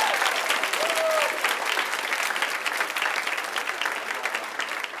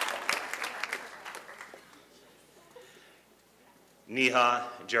 Neha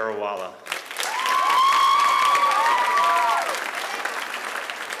Jarawala.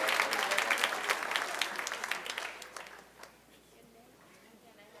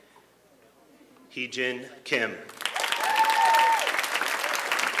 Heejin Kim.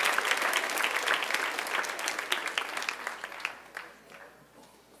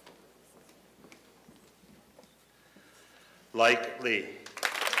 Like Lee.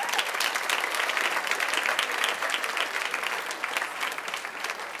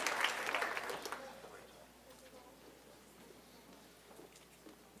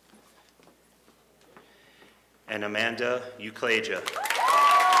 And Amanda Euclasia.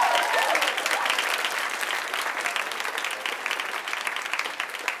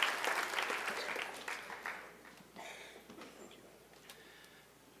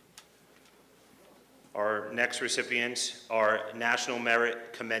 Our next recipients are National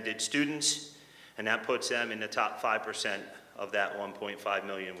Merit Commended students, and that puts them in the top 5% of that 1.5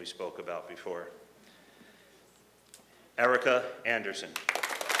 million we spoke about before. Erica Anderson.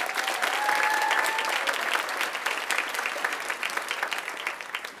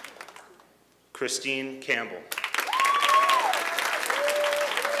 Christine Campbell.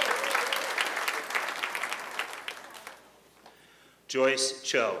 Joyce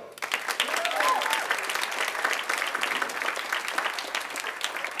Cho.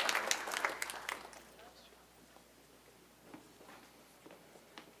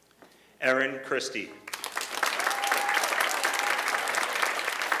 Erin Christie.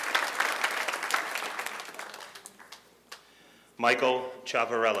 Michael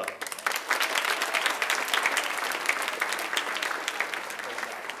Chavarella.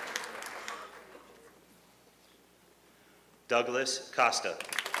 Douglas Costa.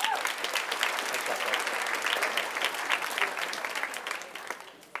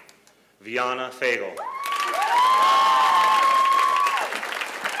 Viana Fagel.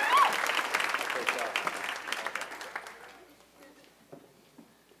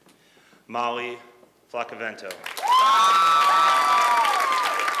 Molly Flacavento.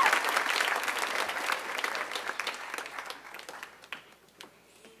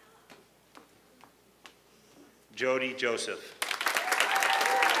 Jody Joseph.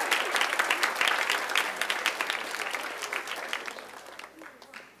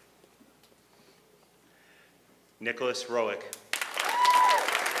 Nicholas Rowick.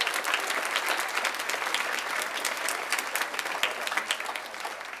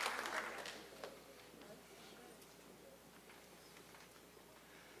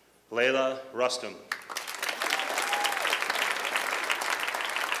 Layla Rustum.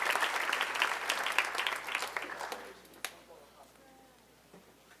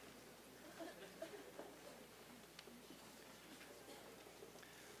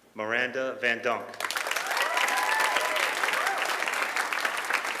 Miranda Van Dunk.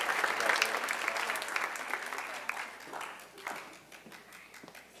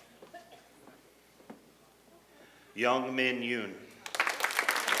 Young Min Yoon.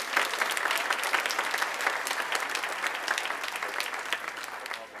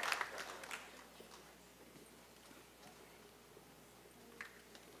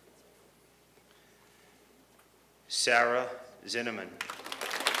 Sarah Zinneman.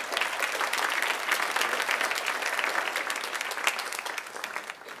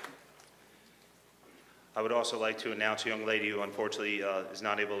 I would also like to announce a young lady who unfortunately is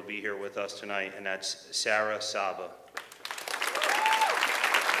not able to be here with us tonight, and that's Sarah Saba.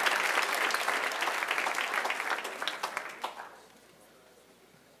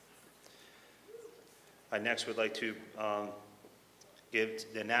 I next would like to give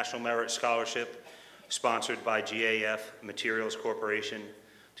the National Merit Scholarship sponsored by GAF Materials Corporation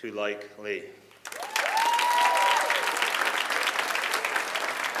to Like Lee.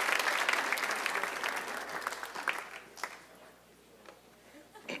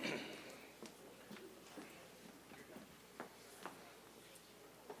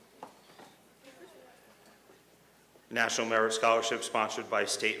 National Merit Scholarship sponsored by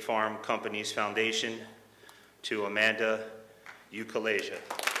State Farm Companies Foundation to Amanda Eucalasia.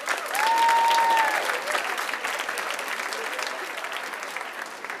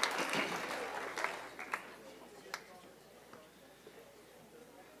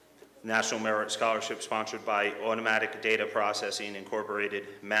 National Merit Scholarship sponsored by Automatic Data Processing Incorporated,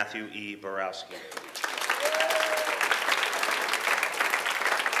 Matthew E. Borowski.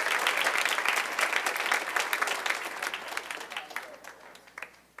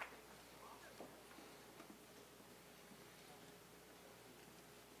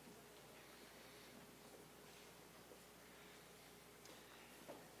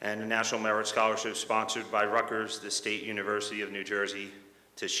 and a National Merit Scholarship sponsored by Rutgers, the State University of New Jersey,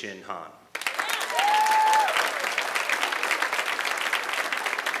 to Shin Han.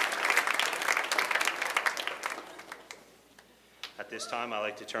 At this time, I'd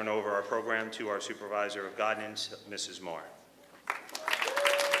like to turn over our program to our Supervisor of Guidance, Mrs. Marr.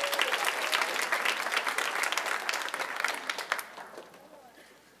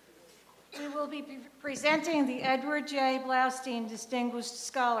 We will be presenting the Edward J. Blaustein Distinguished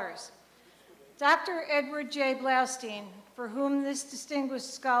Scholars. Dr. Edward J. Blaustein, for whom this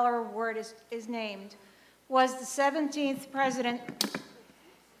Distinguished Scholar Award is named, was the 17th president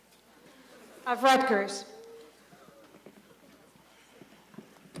of Rutgers.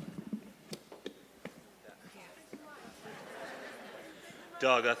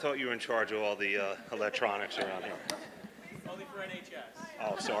 Doug, I thought you were in charge of all the electronics around here. Only for NHS.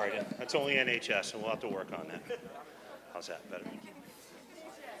 Oh, sorry. That's only NHS, and we'll have to work on that. How's that? Better?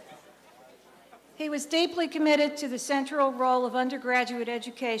 He was deeply committed to the central role of undergraduate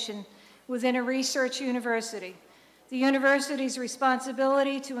education within a research university, the university's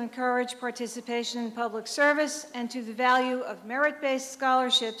responsibility to encourage participation in public service, and to the value of merit-based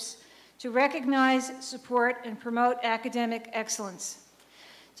scholarships to recognize, support, and promote academic excellence.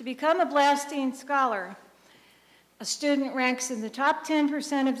 To become a Blaustein Scholar, a student ranks in the top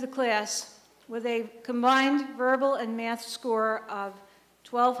 10% of the class with a combined verbal and math score of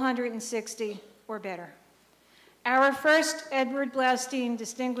 1,260 or better. Our first Edward Blaustein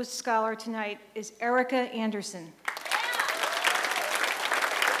Distinguished Scholar tonight is Erica Anderson.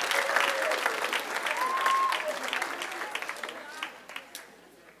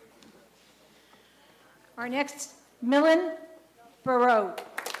 Our next, Millen Barreau.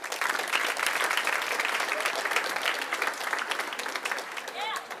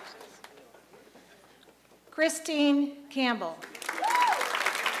 Christine Campbell.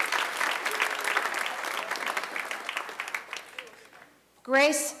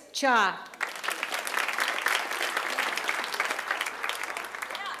 Grace Cha.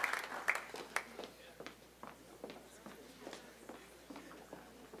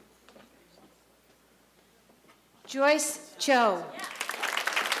 Joyce Cho.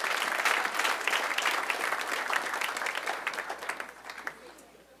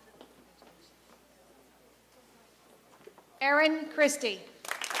 Erin Christie.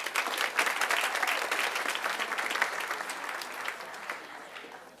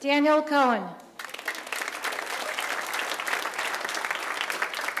 Daniel Cohen.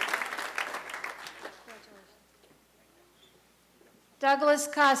 Douglas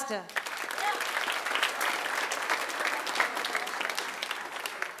Costa.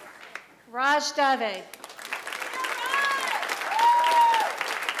 Raj Dave.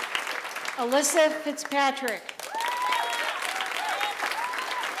 Alyssa Fitzpatrick.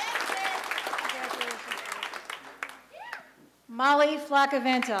 Molly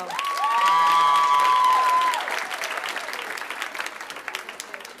Flacavento.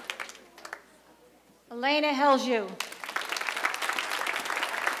 Elena Helju.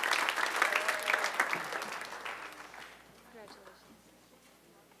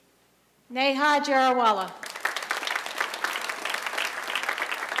 Neha Jarawala.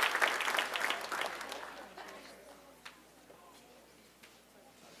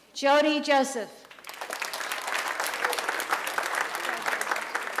 Jody Joseph.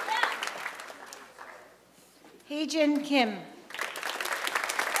 Heejin Kim.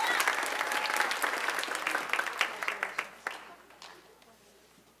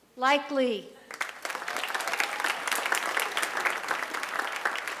 Like Lee.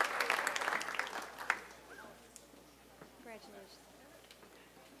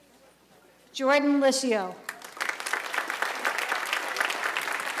 Jordan Licio.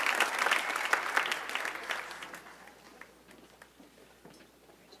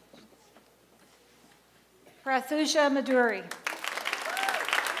 Prathusha Maduri.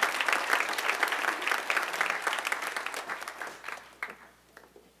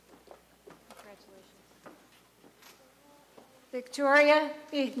 Victoria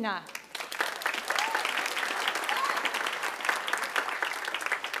Igna.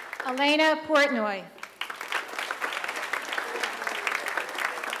 Elena Portnoy.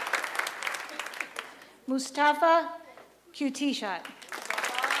 Mustafa Kutishat.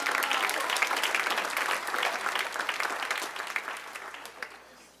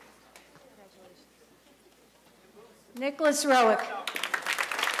 Nicholas Rowick.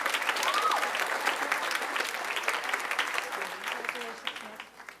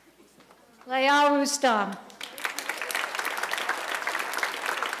 Layal Rustam.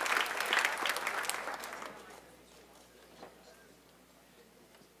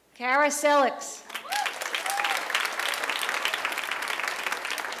 Tara Selix.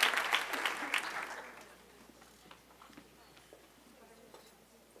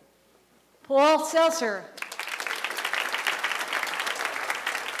 Paul Seltzer.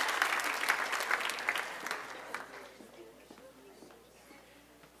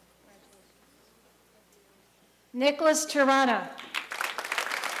 Nicholas Tirana.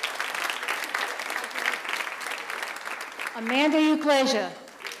 Amanda Euclasia.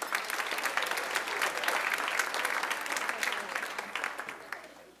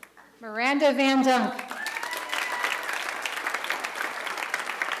 Miranda Van Dunk.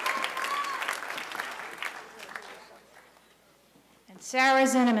 And Sarah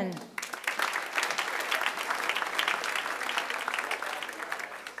Zinneman.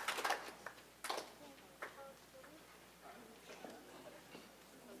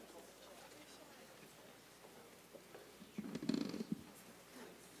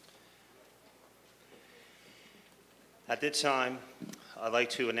 At this time, I'd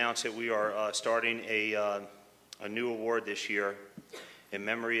like to announce that we are starting a new award this year in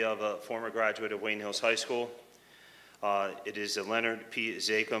memory of a former graduate of Wayne Hills High School. It is the Leonard P.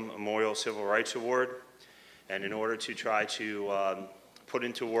 Zakem Memorial Civil Rights Award. And in order to try to put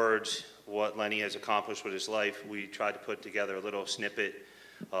into words what Lenny has accomplished with his life, we tried to put together a little snippet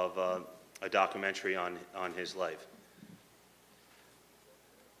of a documentary on his life.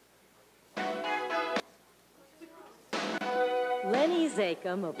 Lenny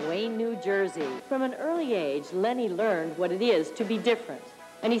Zakem of Wayne, New Jersey. From an early age, Lenny learned what it is to be different,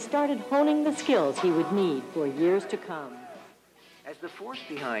 and he started honing the skills he would need for years to come. As the force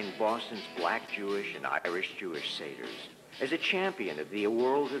behind Boston's Black Jewish and Irish Jewish Seder's, as a champion of the A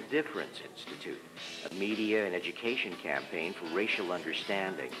World of Difference Institute, a media and education campaign for racial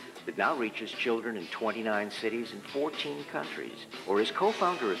understanding that now reaches children in 29 cities and 14 countries, or as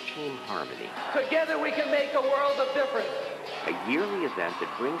co-founder of Team Harmony. Together we can make a world of difference. A yearly event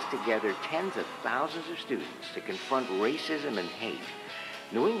that brings together tens of thousands of students to confront racism and hate.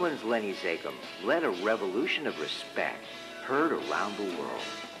 New England's Lenny Zakem led a revolution of respect heard around the world.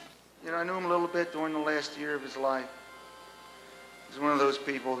 You know, I knew him a little bit during the last year of his life. He's one of those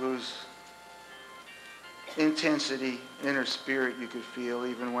people whose intensity, inner spirit you could feel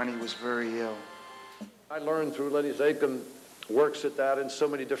even when he was very ill. I learned through Lenny Zakem works at that in so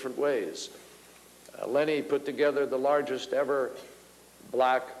many different ways. Lenny put together the largest ever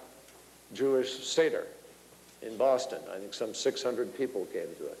Black Jewish Seder in Boston. I think some 600 people came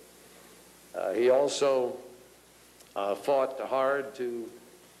to it. He also fought hard to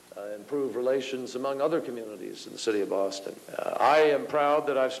improve relations among other communities in the city of Boston. I am proud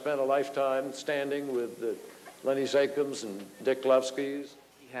that I've spent a lifetime standing with the Lenny Zakems and Dick Levskys.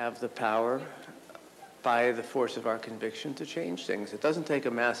 We have the power, by the force of our conviction, to change things. It doesn't take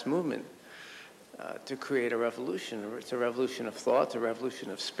a mass movement to create a revolution. It's a revolution of thought, it's a revolution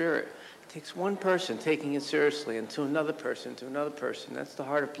of spirit. It takes one person taking it seriously, and to another person, to another person. That's the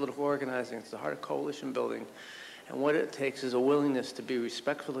heart of political organizing. It's the heart of coalition building. And what it takes is a willingness to be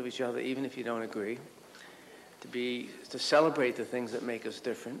respectful of each other, even if you don't agree, to celebrate the things that make us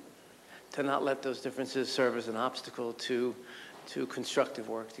different, to not let those differences serve as an obstacle to constructive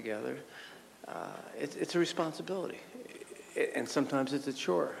work together. It's a responsibility, and sometimes it's a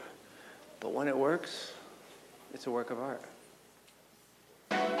chore. But when it works, it's a work of art.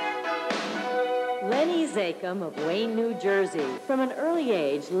 Lenny Zakem of Wayne, New Jersey. From an early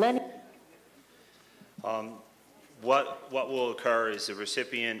age, Lenny... What will occur is the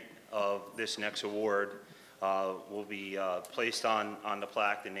recipient of this next award will be placed on the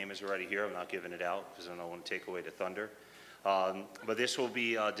plaque. The name is already here. I'm not giving it out because I don't want to take away the thunder. But this will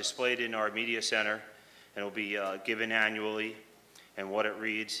be displayed in our media center, and it will be given annually. And what it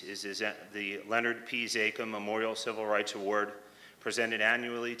reads is the Leonard P. Zakem Memorial Civil Rights Award, presented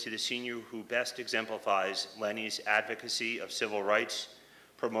annually to the senior who best exemplifies Lenny's advocacy of civil rights,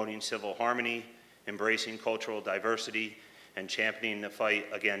 promoting civil harmony, embracing cultural diversity, and championing the fight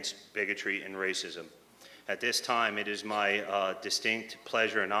against bigotry and racism. At this time, it is my distinct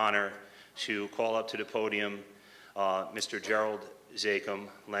pleasure and honor to call up to the podium Mr. Gerald Zakem,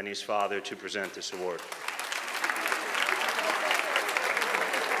 Lenny's father, to present this award.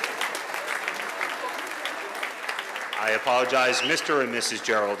 I apologize, Mr. and Mrs.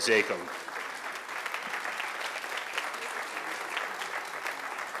 Gerald Zakem.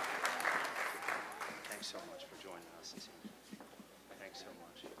 Thanks so much for joining us this evening. Thanks so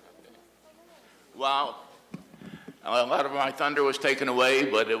much. Wow. A lot of my thunder was taken away,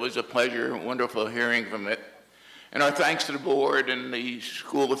 but it was a pleasure, wonderful hearing from it. And our thanks to the board and the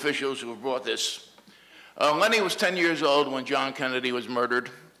school officials who have brought this. Lenny was 10 years old when John Kennedy was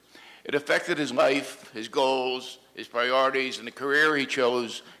murdered. It affected his life, his goals, his priorities, and the career he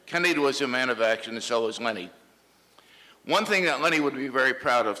chose. Kennedy was a man of action, and so was Lenny. One thing that Lenny would be very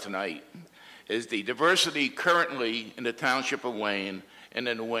proud of tonight is the diversity currently in the township of Wayne and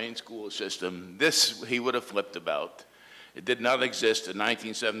in the Wayne school system. This he would have flipped about. It did not exist in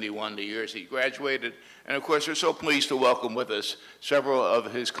 1971, the years he graduated. And of course, we're so pleased to welcome with us several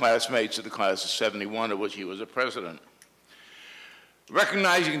of his classmates of the class of 71, of which he was a president.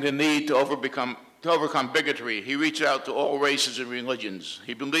 Recognizing the need to overcome bigotry, he reached out to all races and religions.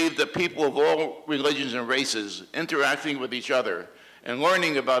 He believed that people of all religions and races interacting with each other and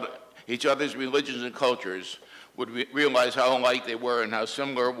learning about each other's religions and cultures would realize how alike they were and how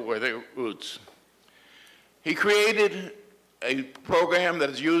similar were their roots. He created a program that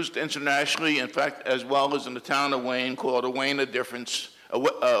is used internationally, in fact, as well as in the town of Wayne, called A Wayne of Difference, a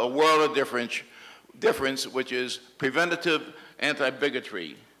World of Difference, which is preventative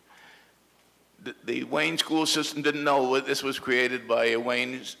anti-bigotry. The Wayne school system didn't know this was created by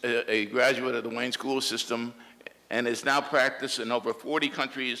a graduate of the Wayne school system, and is now practiced in over 40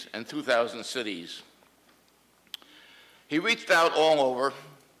 countries and 2,000 cities. He reached out all over,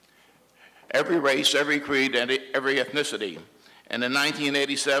 every race, every creed, and every ethnicity. And in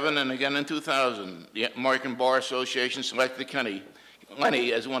 1987 and again in 2000, the American Bar Association selected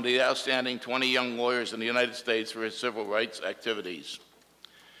Lenny as one of the outstanding 20 young lawyers in the United States for his civil rights activities.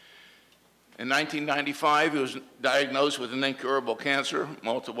 In 1995, he was diagnosed with an incurable cancer,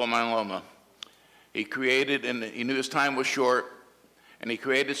 multiple myeloma. He created, and he knew his time was short, and he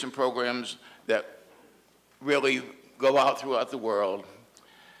created some programs that really go out throughout the world.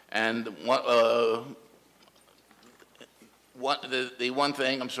 And the one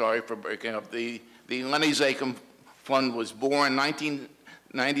thing, I'm sorry for breaking up, the Lenny Zakem Fund was born in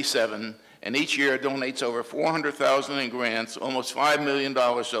 1997, and each year donates over $400,000 in grants, almost $5 million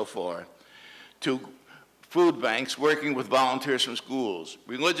so far, to food banks working with volunteers from schools,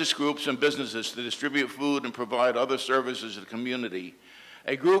 religious groups, and businesses to distribute food and provide other services to the community.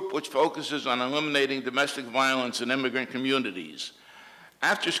 A group which focuses on eliminating domestic violence in immigrant communities.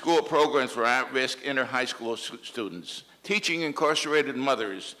 After-school programs for at-risk inter-high school students, teaching incarcerated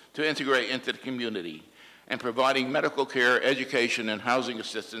mothers to integrate into the community, and providing medical care, education, and housing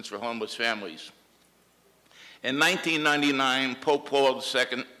assistance for homeless families. In 1999, Pope Paul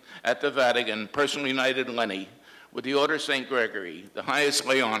II at the Vatican personally knighted Lenny with the Order of St. Gregory, the highest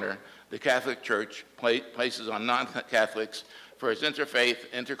lay honor the Catholic Church places on non-Catholics for his interfaith,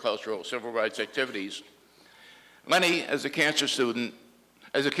 intercultural, civil rights activities. Lenny, as a cancer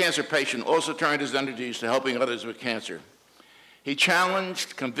patient, also turned his energies to helping others with cancer. He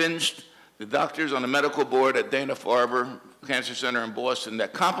convinced the doctors on the medical board at Dana-Farber Cancer Center in Boston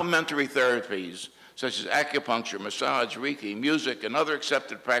that complementary therapies such as acupuncture, massage, Reiki, music, and other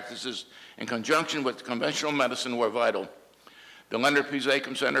accepted practices in conjunction with conventional medicine were vital. The Leonard P.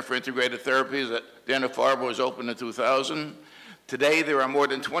 Zakem Center for Integrated Therapies at Dana-Farber was opened in 2000. Today, there are more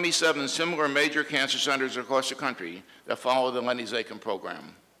than 27 similar major cancer centers across the country that follow the Lenny Zakem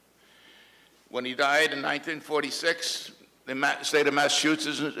program. When he died in 1946, the state of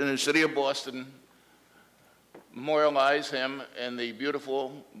Massachusetts and the city of Boston memorialized him in the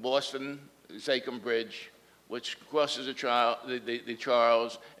beautiful Boston Zakem Bridge, which crosses the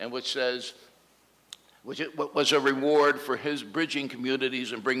Charles, and which was a reward for his bridging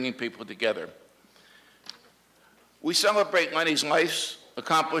communities and bringing people together. We celebrate Lenny's life's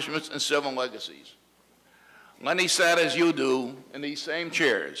accomplishments and civil legacies. Lenny sat as you do in these same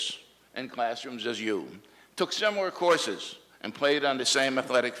chairs and classrooms as you, took similar courses, and played on the same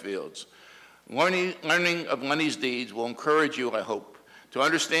athletic fields. Learning of Lenny's deeds will encourage you, I hope, to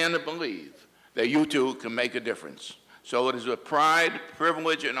understand and believe that you too can make a difference. So it is with pride,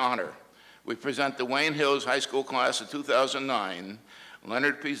 privilege, and honor we present the Wayne Hills High School class of 2009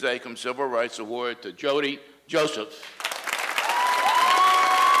 Leonard P. Zakem Civil Rights Award to Jody Joseph.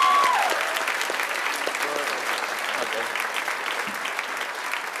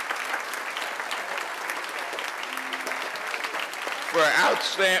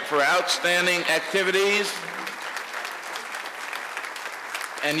 For outstanding activities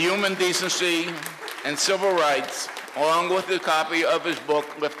and human decency and civil rights, along with a copy of his book,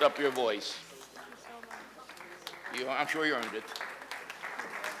 Lift Up Your Voice. I'm sure you earned it.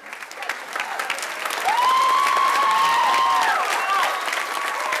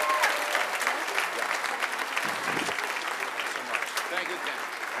 Thank you, Ken.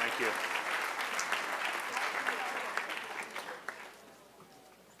 Thank you.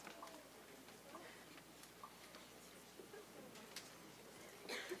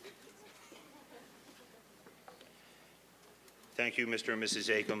 Thank you, Mr. and Mrs.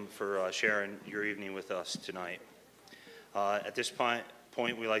 Acom, for sharing your evening with us tonight. At this point,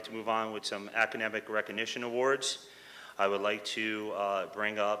 we'd like to move on with some academic recognition awards. I would like to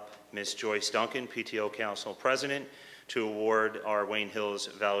bring up Ms. Joyce Duncan, PTO Council President, to award our Wayne Hills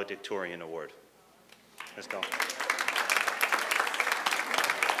Valedictorian Award. Let's go.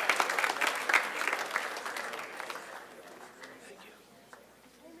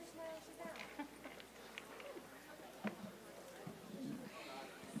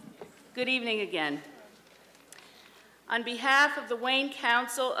 Good evening again. On behalf of the Wayne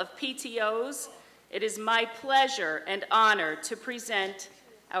Council of PTOs, it is my pleasure and honor to present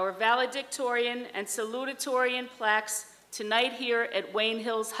our valedictorian and salutatorian plaques tonight here at Wayne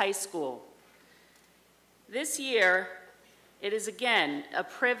Hills High School. This year, it is again a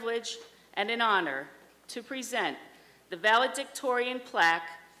privilege and an honor to present the valedictorian plaque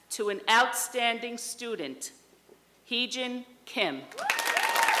to an outstanding student, Heejin Kim.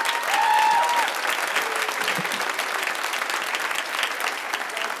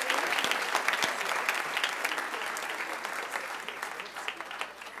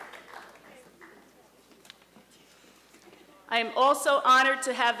 I am also honored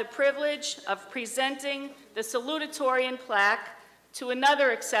to have the privilege of presenting the salutatorian plaque to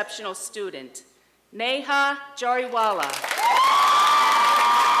another exceptional student, Neha Jariwala.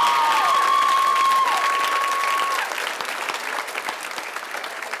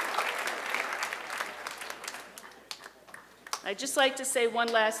 I'd just like to say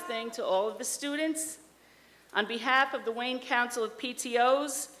one last thing to all of the students. On behalf of the Wayne Council of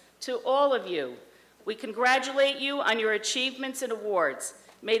PTOs, to all of you, we congratulate you on your achievements and awards.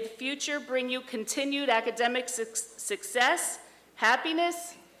 May the future bring you continued academic success,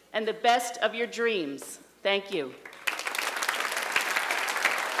 happiness, and the best of your dreams. Thank you.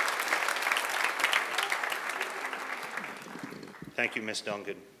 Thank you, Ms.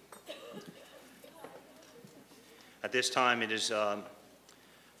 Duncan. At this time, it is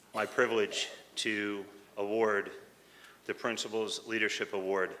my privilege to award the Principal's Leadership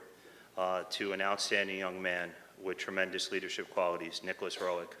Award to an outstanding young man with tremendous leadership qualities, Nicholas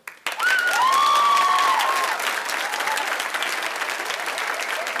Rowick.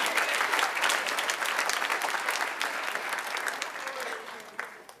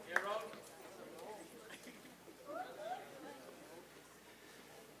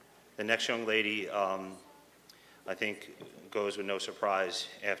 The next young lady, I think, goes with no surprise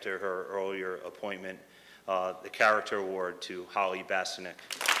after her earlier appointment, the Character Award to Holly Bastanek.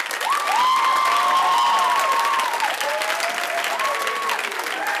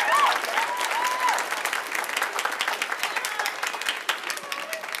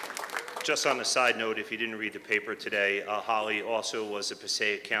 Just on a side note, if you didn't read the paper today, Holly also was the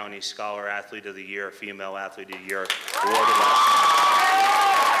Passaic County Scholar Athlete of the Year, Female Athlete of the Year awarded last night.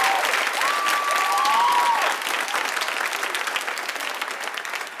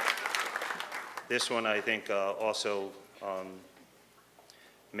 This one, I think, also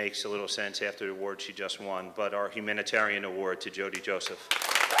makes a little sense after the award she just won, but our Humanitarian Award to Jody Joseph.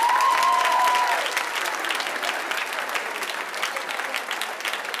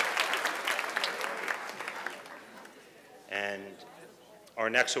 And our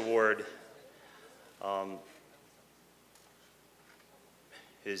next award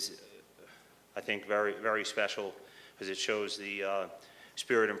is, I think, very, very special because it shows the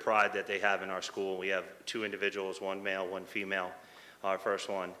spirit and pride that they have in our school. We have two individuals, one male, one female. Our first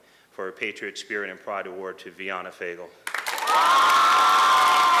one for a Patriot Spirit and Pride Award to Vianna Fagel.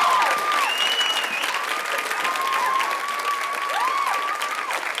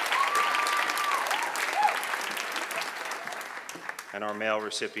 And our male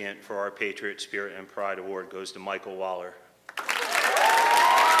recipient for our Patriot Spirit and Pride Award goes to Michael Waller.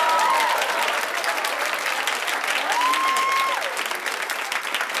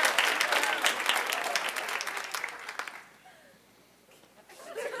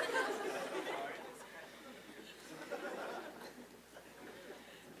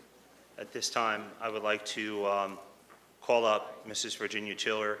 At this time, I would like to call up Mrs. Virginia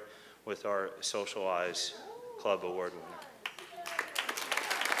Chiller with our Socialize Club Award winner.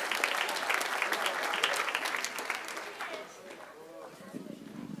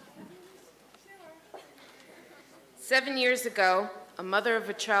 7 years ago, a mother of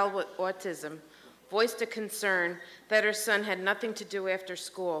a child with autism voiced a concern that her son had nothing to do after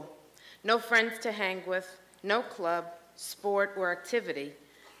school, no friends to hang with, no club, sport, or activity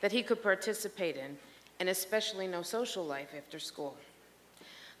that he could participate in, and especially no social life after school.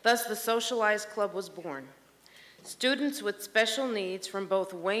 Thus, the Socialize Club was born. Students with special needs from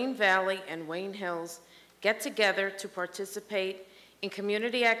both Wayne Valley and Wayne Hills get together to participate in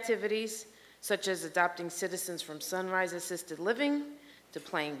community activities such as adopting citizens from Sunrise Assisted Living, to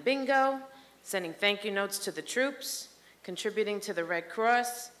playing bingo, sending thank you notes to the troops, contributing to the Red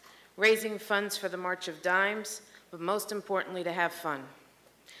Cross, raising funds for the March of Dimes, but most importantly, to have fun.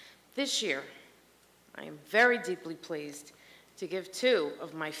 This year, I am very deeply pleased to give two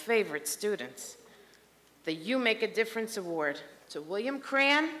of my favorite students the You Make a Difference Award to William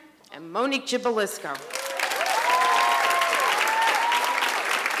Cran and Monique Gibalisco.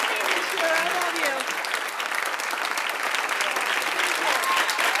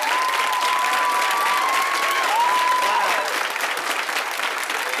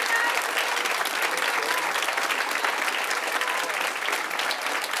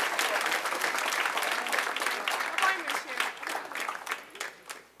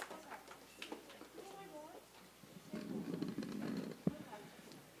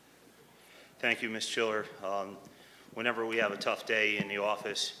 Thank you, Ms. Chiller. Whenever we have a tough day in the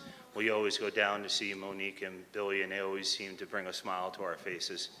office, we always go down to see Monique and Billy, and they always seem to bring a smile to our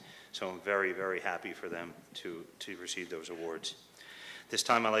faces. So I'm very, very happy for them to receive those awards. This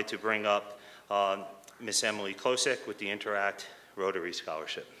time I'd like to bring up Miss Emily Klosek with the Interact Rotary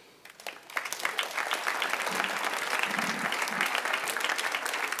Scholarship.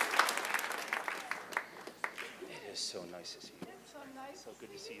 It is so nice to see you. So nice. So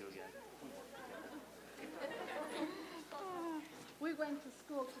good to see you again. We went to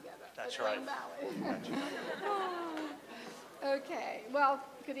school together. That's at right. Wayne Valley. Okay, well,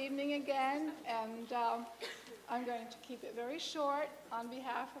 good evening again, and I'm going to keep it very short. On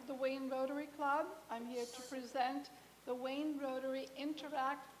behalf of the Wayne Rotary Club, I'm here to present the Wayne Rotary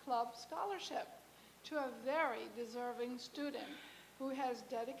Interact Club Scholarship to a very deserving student who has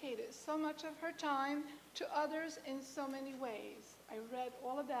dedicated so much of her time to others in so many ways. I read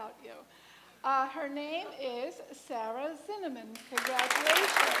all about you. Her name is Sarah Zinneman.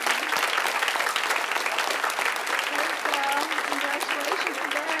 Congratulations. Hey, Sarah. Congratulations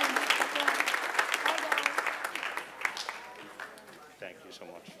again. Hi, guys. Thank you so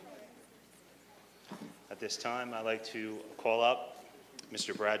much. At this time, I'd like to call up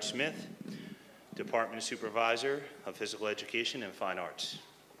Mr. Brad Smith, Department Supervisor of Physical Education and Fine Arts.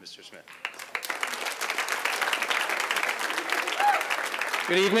 Mr. Smith.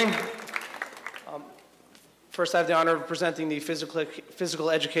 Good evening. First, I have the honor of presenting the Physical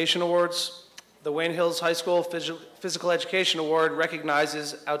Education Awards. The Wayne Hills High School Physical Education Award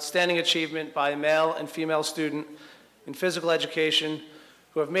recognizes outstanding achievement by a male and female student in physical education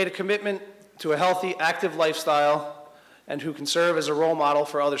who have made a commitment to a healthy, active lifestyle and who can serve as a role model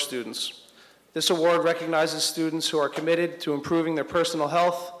for other students. This award recognizes students who are committed to improving their personal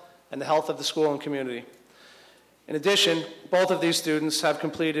health and the health of the school and community. In addition, both of these students have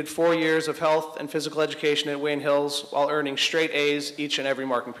completed 4 years of health and physical education at Wayne Hills while earning straight A's each and every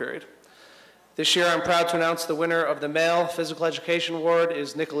marking period. This year, I'm proud to announce the winner of the Male Physical Education Award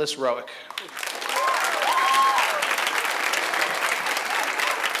is Nicholas Rowick.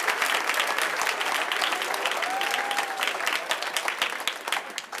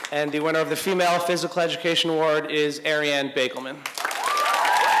 And the winner of the Female Physical Education Award is Ariane Bakelman.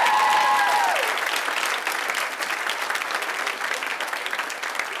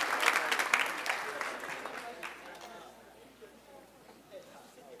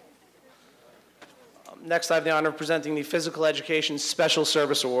 Next, I have the honor of presenting the Physical Education Special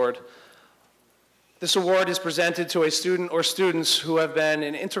Service Award. This award is presented to a student or students who have been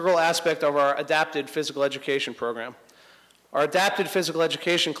an integral aspect of our adapted physical education program. Our adapted physical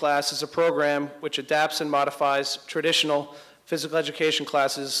education class is a program which adapts and modifies traditional physical education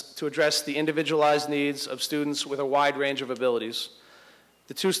classes to address the individualized needs of students with a wide range of abilities.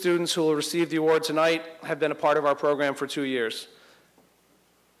 The two students who will receive the award tonight have been a part of our program for 2 years.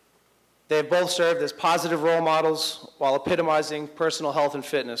 They have both served as positive role models while epitomizing personal health and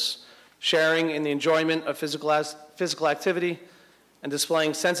fitness, sharing in the enjoyment of physical activity, and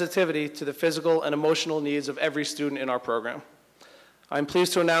displaying sensitivity to the physical and emotional needs of every student in our program. I'm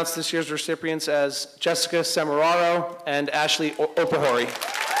pleased to announce this year's recipients as Jessica Semeraro and Ashley Opahori.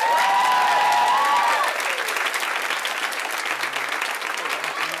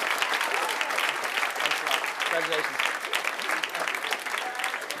 Congratulations.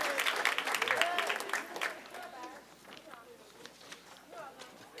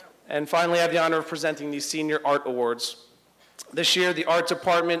 And finally, I have the honor of presenting the Senior Art Awards. This year, the Art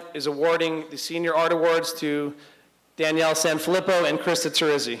Department is awarding the Senior Art Awards to Danielle Sanfilippo and Krista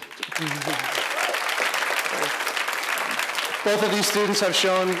Terizzi. Both of these students have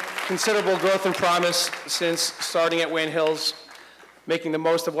shown considerable growth and promise since starting at Wayne Hills. making the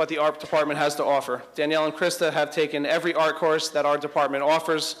most of what the art department has to offer. Danielle and Krista have taken every art course that our department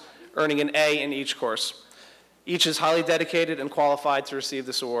offers, earning an A in each course. Each is highly dedicated and qualified to receive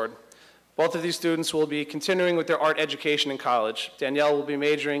this award. Both of these students will be continuing with their art education in college. Danielle will be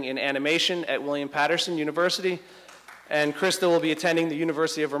majoring in animation at William Patterson University, and Krista will be attending the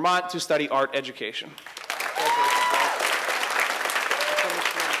University of Vermont to study art education.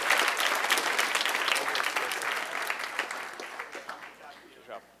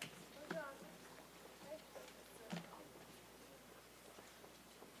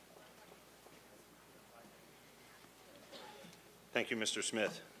 Thank you, Mr.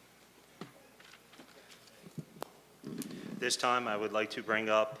 Smith. This time, I would like to bring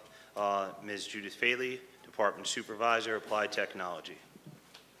up Ms. Judith Faley, Department Supervisor, Applied Technology.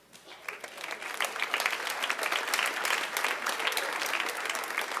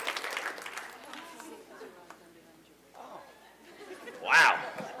 Wow.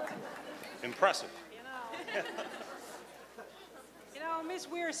 Impressive. You know, Ms.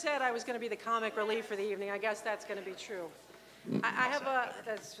 Weir said I was going to be the comic relief for the evening. I guess that's going to be true.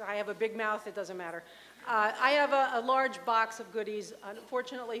 I have a big mouth. It doesn't matter. I have a large box of goodies.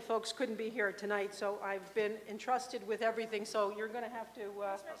 Unfortunately, folks couldn't be here tonight, so I've been entrusted with everything. So you're going to have to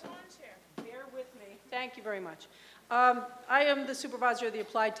bear with me. Thank you very much. I am the supervisor of the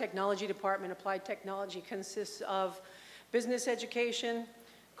Applied Technology Department. Applied Technology consists of business education,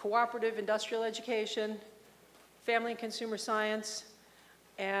 cooperative industrial education, family and consumer science,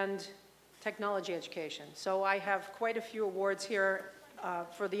 and technology education. So I have quite a few awards here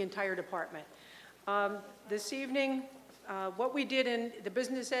for the entire department. This evening, what we did in the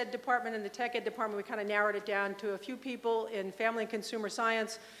business ed department and the tech ed department, we kind of narrowed it down to a few people in family and consumer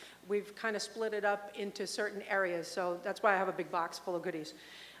science. We've kind of split it up into certain areas, so that's why I have a big box full of goodies.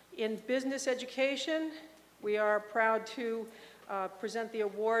 In business education, we are proud to present the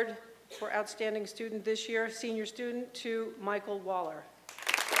award for outstanding student this year, senior student, to Michael Waller.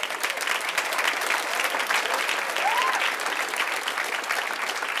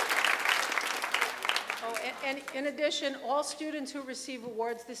 And in addition, all students who receive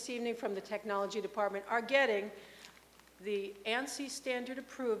awards this evening from the Technology Department are getting the ANSI standard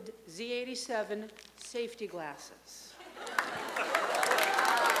approved Z87 safety glasses.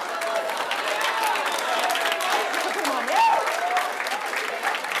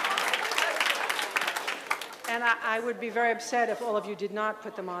 And I would be very upset if all of you did not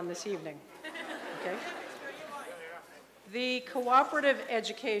put them on this evening. Okay? The Cooperative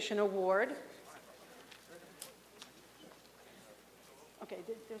Education Award. Okay,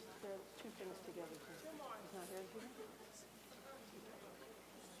 there are two things together. He's not here, is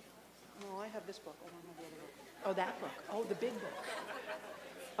he? No, I have this book. I don't have the other book. Oh, that book. Oh, the big book.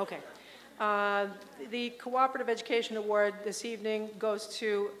 Okay. The Cooperative Education Award this evening goes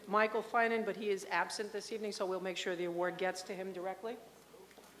to Michael Finan, but he is absent this evening, so we'll make sure the award gets to him directly.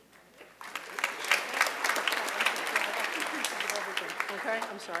 Okay,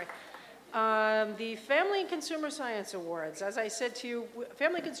 I'm sorry. The Family and Consumer Science Awards. As I said to you,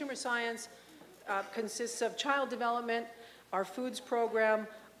 Family and Consumer Science consists of child development, our foods program,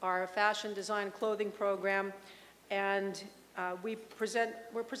 our fashion design clothing program, and we're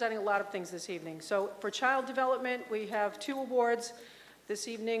presenting a lot of things this evening. So for child development, we have 2 awards. This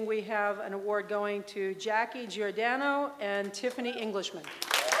evening we have an award going to Jackie Giordano and Tiffany Englishman.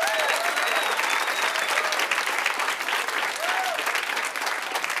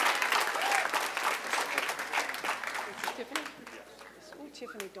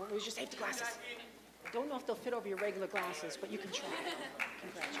 Tiffany, don't lose your safety glasses. I don't know if they'll fit over your regular glasses, but you can try.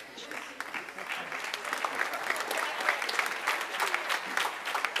 Congratulations.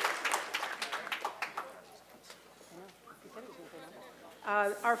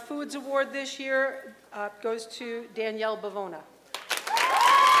 Our Foods Award this year goes to Danielle Bavona.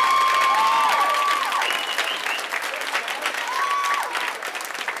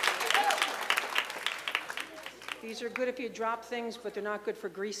 These are good if you drop things, but they're not good for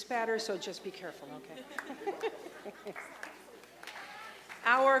grease spatter, so just be careful, okay?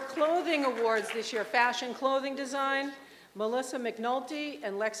 Our clothing awards this year, fashion clothing design, Melissa McNulty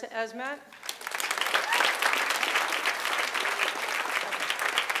and Lexa Esmat.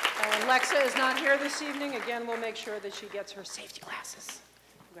 And Lexa is not here this evening. Again, we'll make sure that she gets her safety glasses.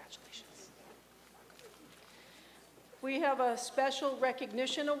 Congratulations. We have a special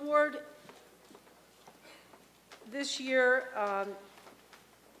recognition award. This year,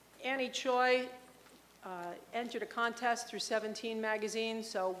 Annie Choi entered a contest through 17 magazine,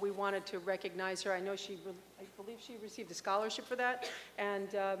 so we wanted to recognize her. I know I believe she received a scholarship for that, and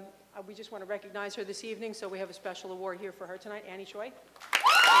we just want to recognize her this evening, so we have a special award here for her tonight. Annie Choi.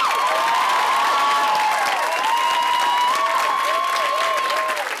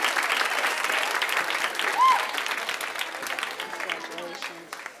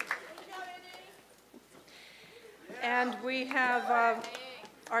 And we have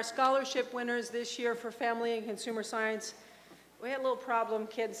our scholarship winners this year for Family and Consumer Science. We had a little problem,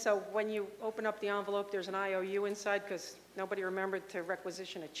 kids, so when you open up the envelope, there's an IOU inside because nobody remembered to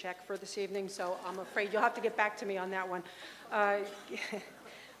requisition a check for this evening, so I'm afraid you'll have to get back to me on that one.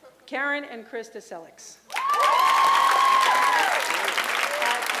 Karen and Krista Selix. Put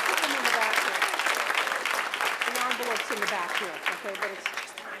them in the back here. The envelope's in the back here, okay, but it's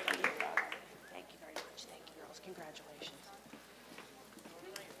just an IOU. Thank you very much. Thank you, girls. Congratulations.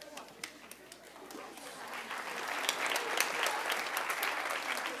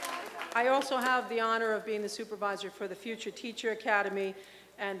 I also have the honor of being the supervisor for the Future Teacher Academy,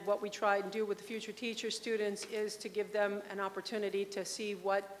 and what we try and do with the Future Teacher students is to give them an opportunity to see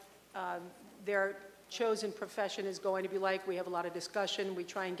what their chosen profession is going to be like. We have a lot of discussion. We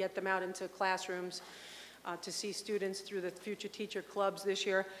try and get them out into classrooms to see students through the Future Teacher Clubs this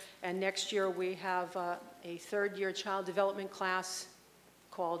year, and next year we have a third-year child development class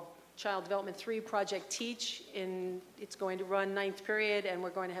called Child Development 3 Project Teach. It's going to run 9th period, and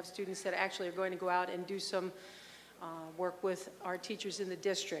we're going to have students that actually are going to go out and do some work with our teachers in the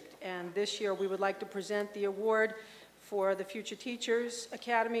district. And this year we would like to present the award for the Future Teachers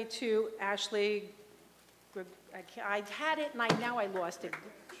Academy to Ashley, I had it and now I lost it,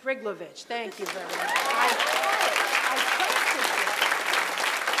 Griglovich. Thank you very much. I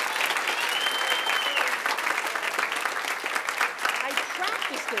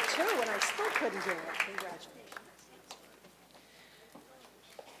practiced it. Practiced it too, and I still couldn't do it. Congratulations.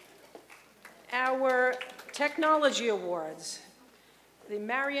 Our technology awards. The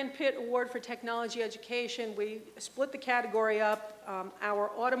Marion Pitt Award for Technology Education, we split the category up. Our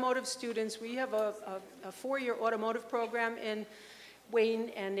automotive students, we have a four-year automotive program in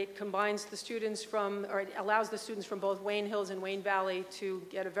Wayne, and it combines the students from, or it allows the students from both Wayne Hills and Wayne Valley to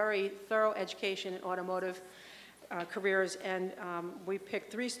get a very thorough education in automotive careers, and we picked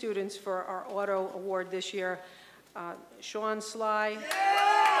 3 students for our auto award this year. Sean Sly,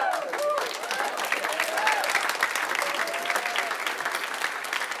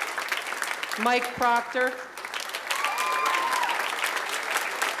 Mike Proctor,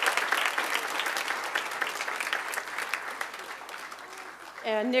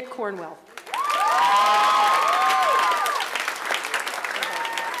 and Nick Cornwell.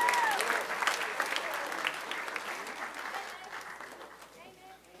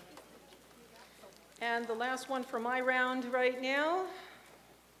 And the last one for my round right now,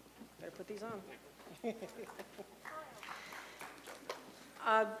 better put these on.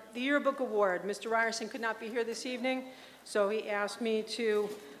 The Yearbook Award. Mr. Ryerson could not be here this evening, so he asked me to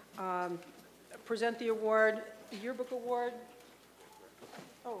present the award, the Yearbook Award.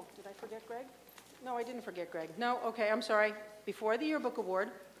 Oh, did I forget Greg? No, I didn't forget Greg. No, okay, I'm sorry. Before the Yearbook Award,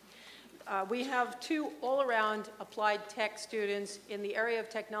 we have 2 all-around applied tech students in the area of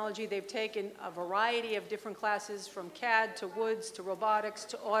technology. They've taken a variety of different classes from CAD to Woods to robotics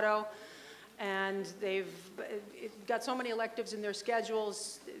to auto, and they've got so many electives in their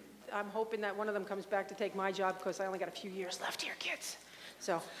schedules. I'm hoping that one of them comes back to take my job because I only got a few years left here, kids.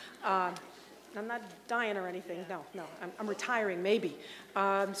 So I'm not dying or anything. No, I'm retiring, maybe.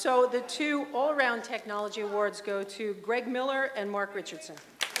 So the 2 all-around technology awards go to Greg Miller and Mark Richardson.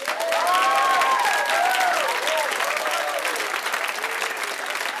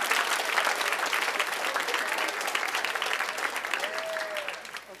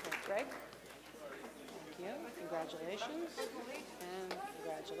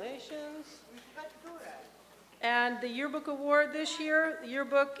 And the Yearbook Award this year, the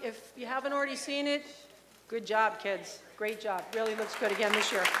yearbook, if you haven't already seen it, good job, kids. Great job. Really looks good again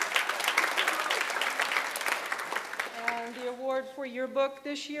this year. And the award for yearbook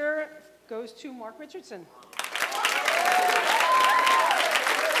this year goes to Mark Richardson.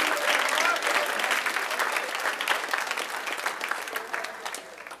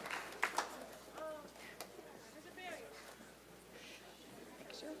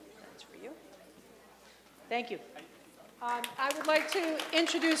 Thank you. I would like to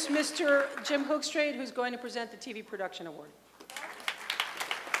introduce Mr. Jim Hookstraight, who's going to present the TV Production Award.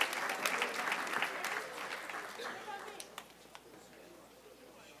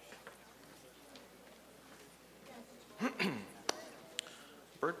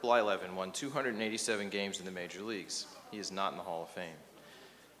 Bert Blyleven won 287 games in the major leagues. He is not in the Hall of Fame.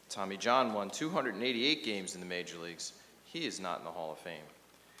 Tommy John won 288 games in the major leagues. He is not in the Hall of Fame.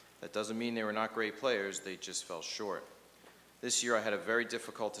 That doesn't mean they were not great players, they just fell short. This year I had a very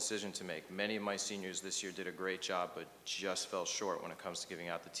difficult decision to make. Many of my seniors this year did a great job, but just fell short when it comes to giving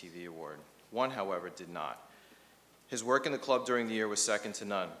out the TV award. One, however, did not. His work in the club during the year was second to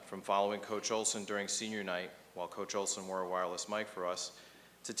none, from following Coach Olson during senior night, while Coach Olson wore a wireless mic for us,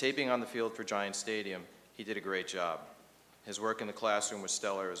 to taping on the field for Giant Stadium. He did a great job. His work in the classroom was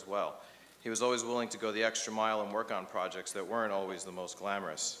stellar as well. He was always willing to go the extra mile and work on projects that weren't always the most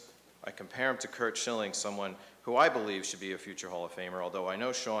glamorous. I compare him to Curt Schilling, someone who I believe should be a future Hall of Famer, although I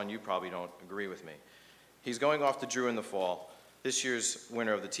know, Sean, you probably don't agree with me. He's going off to Drew in the fall. This year's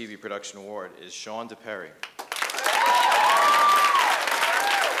winner of the TV Production Award is Sean DePerry.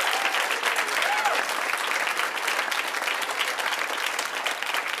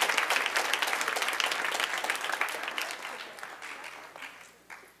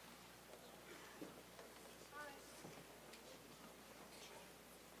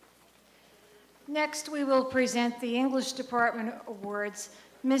 Next, we will present the English Department Awards.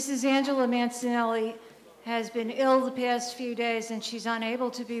 Mrs. Angela Mancinelli has been ill the past few days, and she's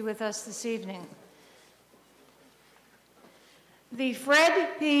unable to be with us this evening. The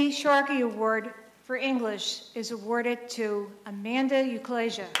Fred P. Sharkey Award for English is awarded to Amanda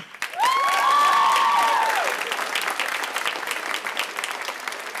Euclasia.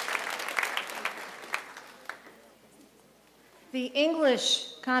 The English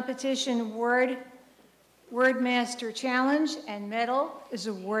Competition Wordmaster Challenge and Medal is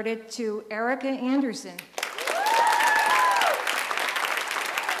awarded to Erica Anderson.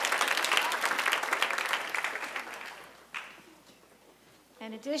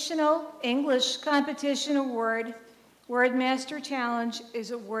 An additional English Competition Award Wordmaster Challenge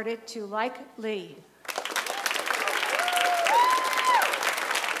is awarded to Like Lee.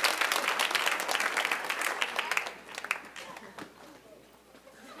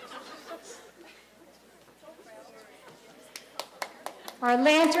 Our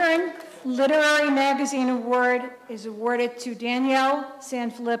Lantern Literary Magazine Award is awarded to Danielle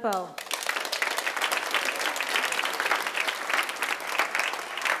Sanfilippo.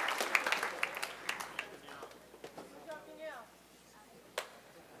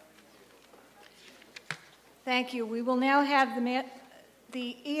 Thank you. We will now have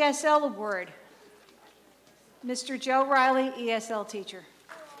the ESL Award. Mr. Joe Riley, ESL teacher.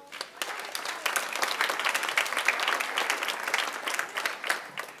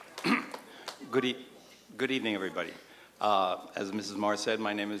 Good evening, everybody. As Mrs. Marr said,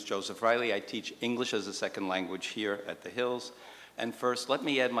 my name is Joseph Riley. I teach English as a second language here at the Hills. And first, let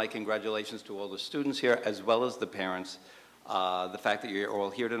me add my congratulations to all the students here, as well as the parents. The fact that you're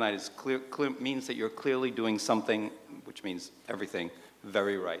all here tonight is means that you're clearly doing something, which means everything,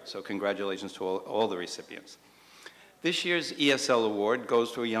 very right. So congratulations to all the recipients. This year's ESL Award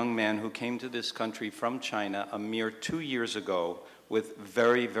goes to a young man who came to this country from China a mere 2 years ago with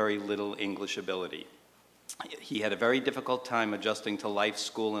very, very little English ability. He had a very difficult time adjusting to life,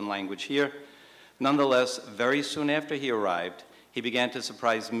 school, and language here. Nonetheless, very soon after he arrived, he began to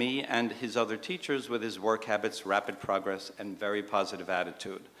surprise me and his other teachers with his work habits, rapid progress, and very positive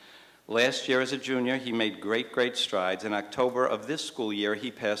attitude. Last year as a junior, he made great strides. In October of this school year,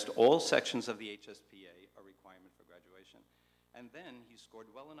 he passed all sections of the HSPA, a requirement for graduation. And then he scored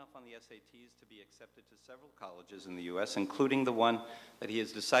well enough on the SATs to be accepted to several colleges in the U.S., including the one that he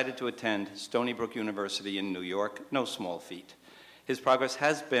has decided to attend, Stony Brook University in New York. No small feat. His progress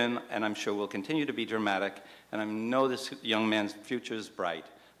has been, and I'm sure will continue to be, dramatic, and I know this young man's future is bright.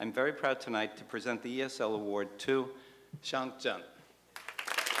 I'm very proud tonight to present the ESL Award to Shang Zhen.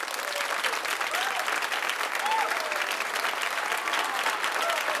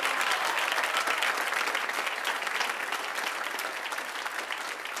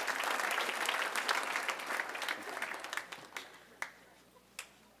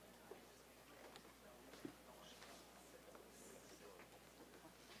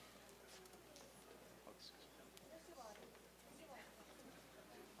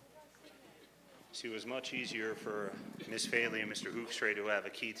 See, it was much easier for Ms. Faley and Mr. Hoekstra to have a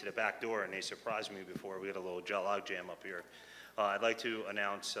key to the back door, and they surprised me before. We had a little log jam up here. I'd like to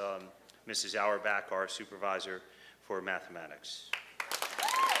announce Mrs. Auerbach, our supervisor for mathematics.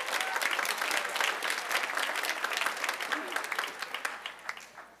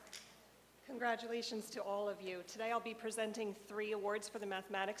 Congratulations to all of you. Today I'll be presenting 3 awards for the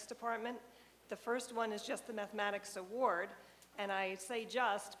mathematics department. The first one is just the mathematics award. And I say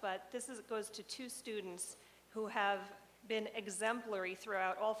just, but this goes to 2 students who have been exemplary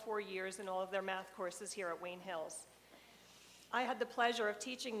throughout all 4 years in all of their math courses here at Wayne Hills. I had the pleasure of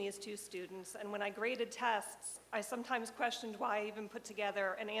teaching these two students, and when I graded tests, I sometimes questioned why I even put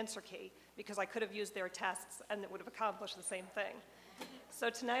together an answer key, because I could have used their tests and it would have accomplished the same thing. So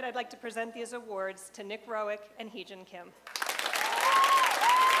tonight I'd like to present these awards to Nick Rowick and Heejin Kim.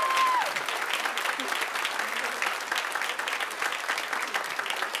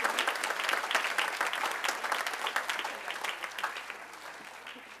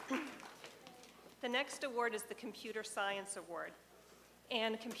 The next award is the Computer Science Award.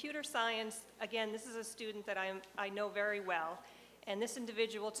 And computer science, again, this is a student that I know very well, and this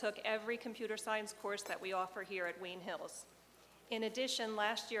individual took every computer science course that we offer here at Wayne Hills. In addition,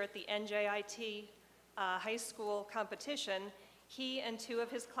 last year at the NJIT high school competition, he and two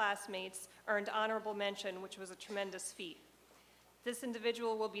of his classmates earned honorable mention, which was a tremendous feat. This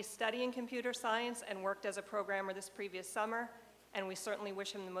individual will be studying computer science and worked as a programmer this previous summer, and we certainly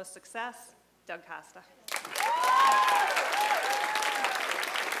wish him the most success. Doug Costa.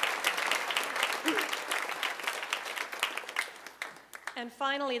 And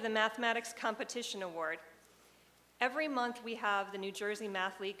finally, the Mathematics Competition Award. Every month we have the New Jersey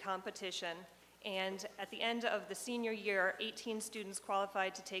Math League competition, and at the end of the senior year, 18 students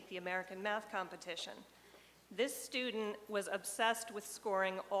qualified to take the American Math Competition. This student was obsessed with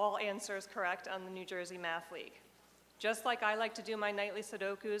scoring all answers correct on the New Jersey Math League. Just like I like to do my nightly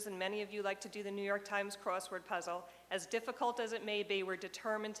Sudokus, and many of you like to do the New York Times crossword puzzle, as difficult as it may be, we're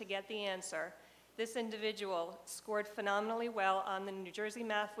determined to get the answer. This individual scored phenomenally well on the New Jersey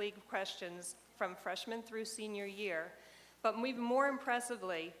Math League questions from freshman through senior year, but even more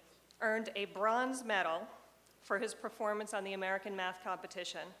impressively, earned a bronze medal for his performance on the American Math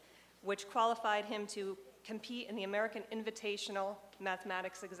Competition, which qualified him to compete in the American Invitational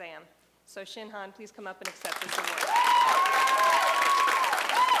Mathematics exam. So Shin Han, please come up and accept this award.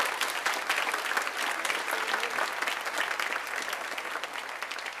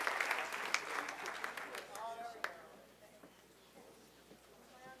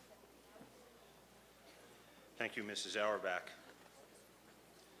 Thank you, Mrs. Auerbach.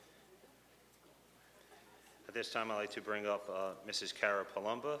 At this time, I'd like to bring up Mrs. Cara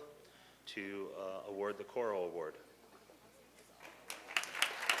Palumba to award the Choral Award.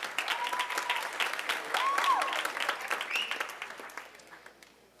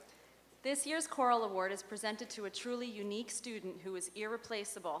 This year's Choral Award is presented to a truly unique student who is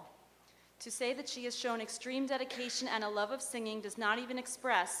irreplaceable. To say that she has shown extreme dedication and a love of singing does not even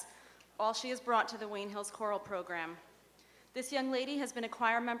express all she has brought to the Wayne Hills Choral program. This young lady has been a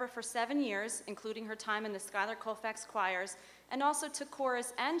choir member for 7 years, including her time in the Schuyler Colfax choirs, and also took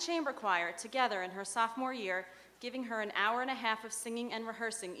chorus and chamber choir together in her sophomore year, giving her an hour and a half of singing and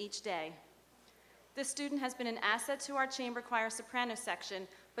rehearsing each day. This student has been an asset to our chamber choir soprano section,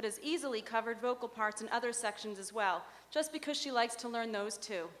 but has easily covered vocal parts in other sections as well, just because she likes to learn those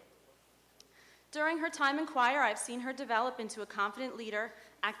too. During her time in choir, I've seen her develop into a confident leader,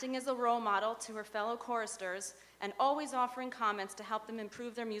 acting as a role model to her fellow choristers, and always offering comments to help them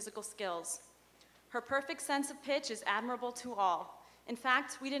improve their musical skills. Her perfect sense of pitch is admirable to all. In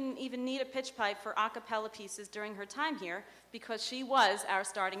fact, we didn't even need a pitch pipe for a cappella pieces during her time here because she was our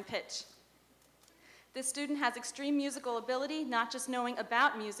starting pitch. This student has extreme musical ability, not just knowing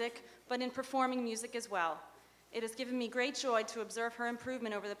about music, but in performing music as well. It has given me great joy to observe her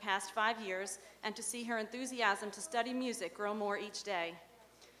improvement over the past 5 years and to see her enthusiasm to study music grow more each day.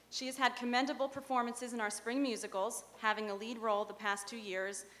 She has had commendable performances in our spring musicals, having a lead role the past 2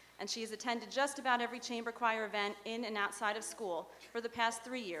 years, and she has attended just about every chamber choir event in and outside of school for the past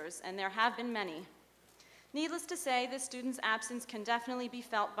 3 years, and there have been many. Needless to say, this student's absence can definitely be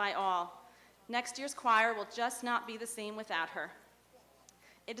felt by all. Next year's choir will just not be the same without her.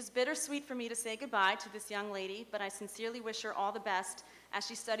 It is bittersweet for me to say goodbye to this young lady, but I sincerely wish her all the best as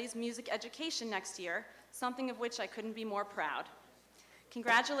she studies music education next year, something of which I couldn't be more proud.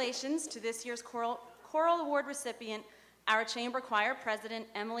 Congratulations to this year's Choral Award recipient, our Chamber Choir President,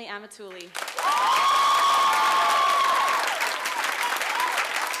 Emily Amatuli.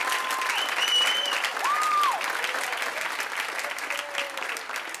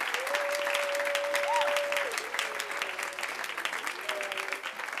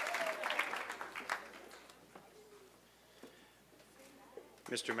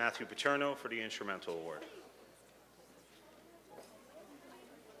 Mr. Matthew Paterno for the Instrumental Award.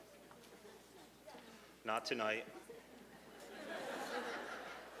 Not tonight.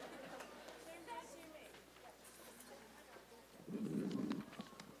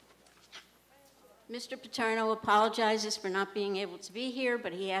 Mr. Paterno apologizes for not being able to be here,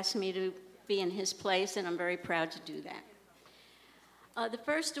 but he asked me to be in his place, and I'm very proud to do that. The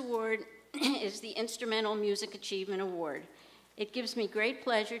first award is the Instrumental Music Achievement Award. It gives me great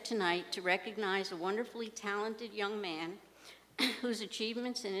pleasure tonight to recognize a wonderfully talented young man whose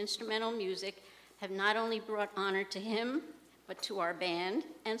achievements in instrumental music have not only brought honor to him, but to our band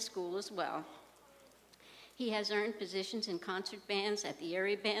and school as well. He has earned positions in concert bands at the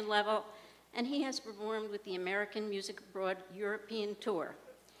area band level, and he has performed with the American Music Abroad European Tour.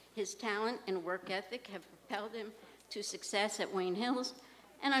 His talent and work ethic have propelled him to success at Wayne Hills,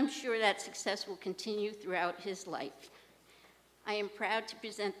 and I'm sure that success will continue throughout his life. I am proud to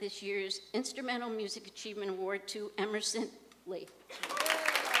present this year's Instrumental Music Achievement Award to Emerson Lee.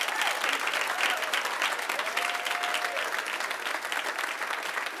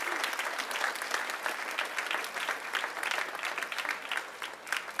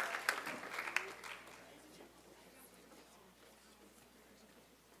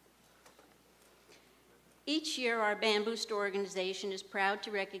 Each year, our Band Booster organization is proud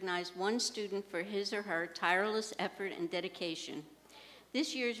to recognize one student for his or her tireless effort and dedication.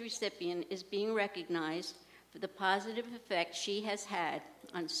 This year's recipient is being recognized for the positive effect she has had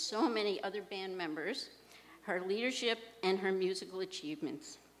on so many other band members, her leadership, and her musical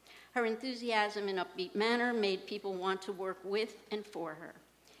achievements. Her enthusiasm and upbeat manner made people want to work with and for her.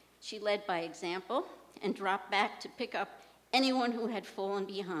 She led by example and dropped back to pick up anyone who had fallen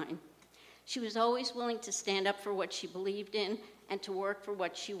behind. She was always willing to stand up for what she believed in and to work for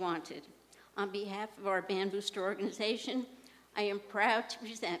what she wanted. On behalf of our Band Booster organization, I am proud to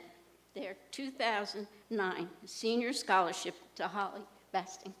present their 2009 Senior Scholarship to Holly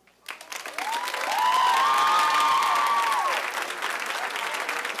Basting.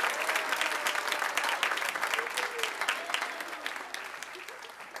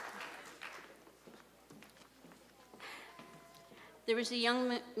 There is a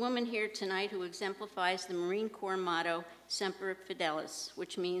young woman here tonight who exemplifies the Marine Corps motto, Semper Fidelis,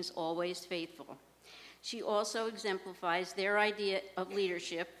 which means always faithful. She also exemplifies their idea of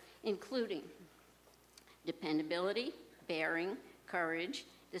leadership, including dependability, bearing, courage,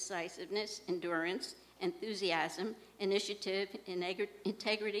 decisiveness, endurance, enthusiasm, initiative,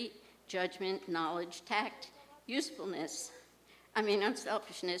 integrity, judgment, knowledge, tact,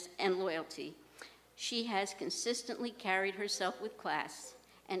 unselfishness, and loyalty. She has consistently carried herself with class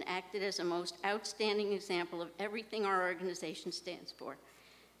and acted as a most outstanding example of everything our organization stands for.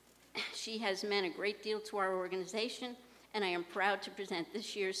 She has meant a great deal to our organization, and I am proud to present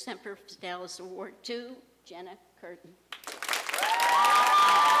this year's Semper Fidelis Award to Jenna Curtin.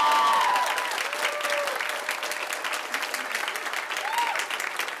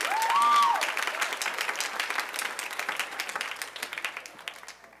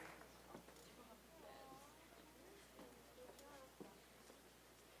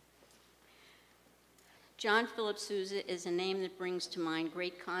 John Philip Sousa is a name that brings to mind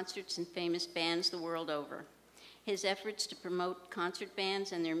great concerts and famous bands the world over. His efforts to promote concert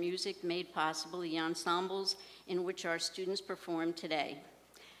bands and their music made possible the ensembles in which our students perform today.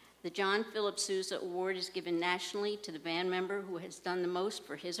 The John Philip Sousa Award is given nationally to the band member who has done the most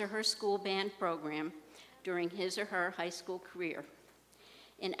for his or her school band program during his or her high school career.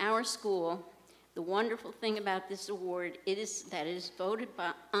 In our school, the wonderful thing about this award is that it is voted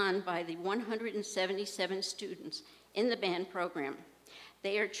on by the 177 students in the band program.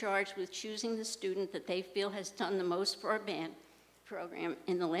 They are charged with choosing the student that they feel has done the most for our band program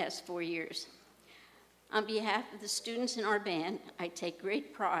in the last 4 years. On behalf of the students in our band, I take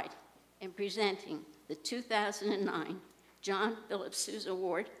great pride in presenting the 2009 John Philip Sousa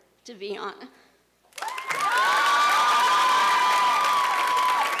Award to Vianna.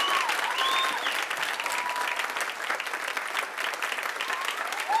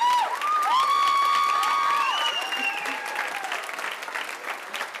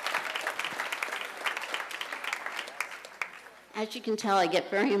 As you can tell, I get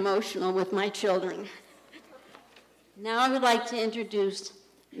very emotional with my children. Now I would like to introduce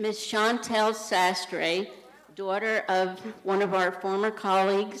Ms. Chantel Sastre, daughter of one of our former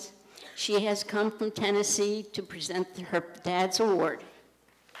colleagues. She has come from Tennessee to present her dad's award.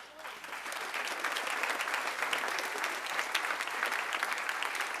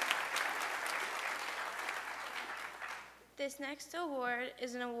 This next award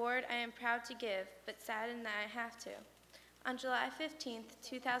is an award I am proud to give, but saddened that I have to. On July 15th,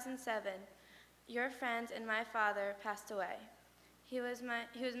 2007, your friend and my father passed away. He was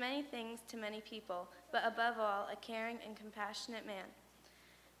many things to many people, but above all, a caring and compassionate man.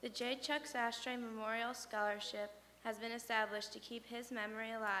 The J. Chuck Sastre Memorial Scholarship has been established to keep his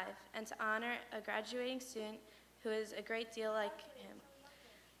memory alive and to honor a graduating student who is a great deal like him.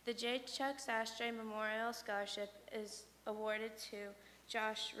 The J. Chuck Sastre Memorial Scholarship is awarded to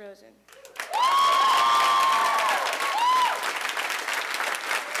Josh Rosen.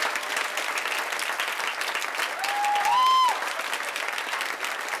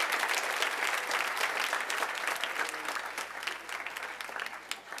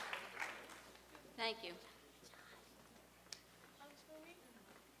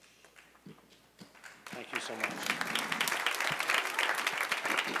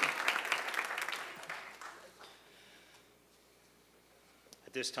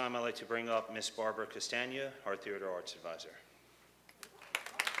 this time, I'd like to bring up Miss Barbara Castagna, our Theater Arts Advisor.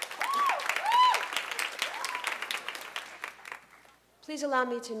 Please allow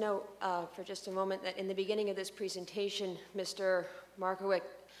me to note for just a moment that in the beginning of this presentation, Mr. Markowick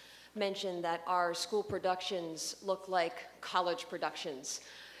mentioned that our school productions look like college productions.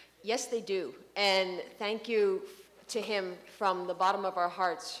 Yes, they do. And thank you to him from the bottom of our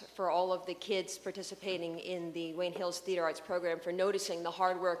hearts for all of the kids participating in the Wayne Hills Theater Arts program for noticing the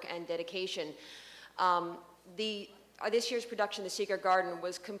hard work and dedication. This year's production, The Secret Garden,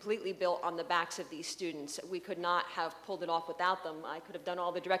 was completely built on the backs of these students. We could not have pulled it off without them. I could have done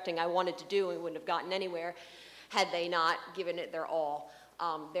all the directing I wanted to do and we wouldn't have gotten anywhere had they not given it their all.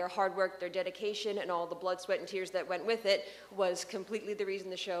 Their hard work, their dedication, and all the blood, sweat, and tears that went with it was completely the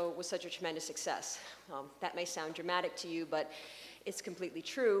reason the show was such a tremendous success. That may sound dramatic to you, but it's completely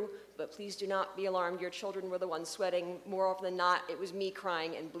true. But please do not be alarmed. Your children were the ones sweating. More often than not, it was me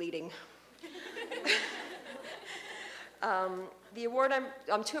crying and bleeding. The award,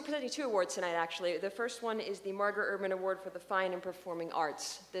 I'm presenting two awards tonight, actually. The first one is the Margaret Erdman Award for the Fine and Performing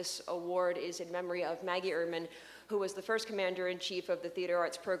Arts. This award is in memory of Maggie Erdman, who was the first commander-in-chief of the theater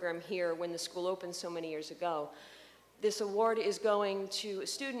arts program here when the school opened so many years ago. This award is going to a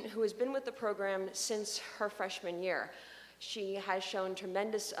student who has been with the program since her freshman year. She has shown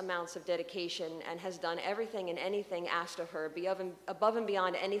tremendous amounts of dedication and has done everything and anything asked of her, above and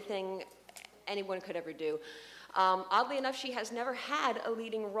beyond anything anyone could ever do. Oddly enough, she has never had a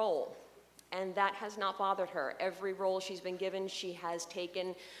leading role, and that has not bothered her. Every role she's been given, she has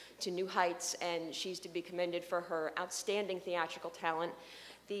taken to new heights, and she's to be commended for her outstanding theatrical talent.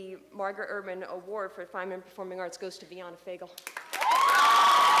 The Margaret Erdman Award for Fine and Performing Arts goes to Bianna Fagel.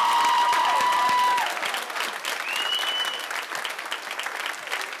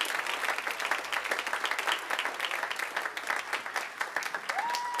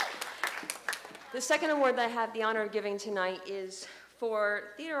 The second award that I have the honor of giving tonight is for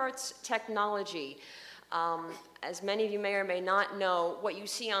theater arts technology. As many of you may or may not know, what you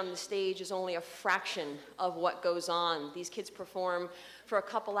see on the stage is only a fraction of what goes on. These kids perform for a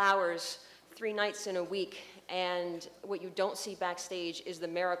couple hours, 3 nights in a week, and what you don't see backstage is the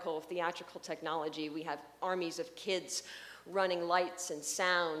miracle of theatrical technology. We have armies of kids running lights and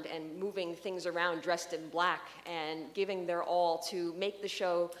sound and moving things around dressed in black and giving their all to make the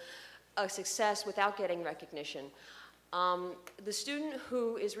show a success without getting recognition. The student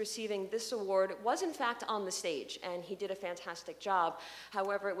who is receiving this award was in fact on the stage, and he did a fantastic job.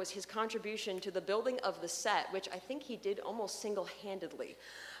 However, it was his contribution to the building of the set, which I think he did almost single-handedly,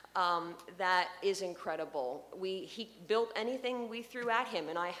 that is incredible. He built anything we threw at him,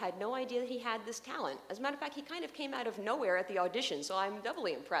 and I had no idea that he had this talent. As a matter of fact, he kind of came out of nowhere at the audition, so I'm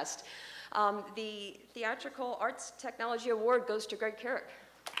doubly impressed. The Theatrical Arts Technology Award goes to Greg Carrick.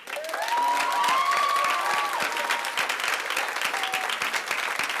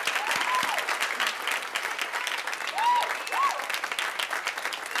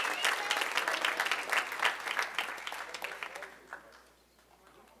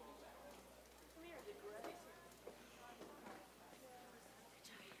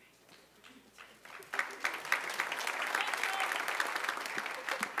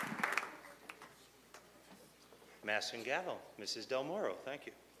 Mask and gavel, Mrs. Del Moro, thank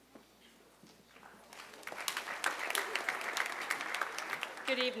you.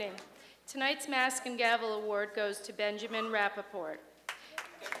 Good evening. Tonight's Mask and Gavel Award goes to Benjamin Rappaport.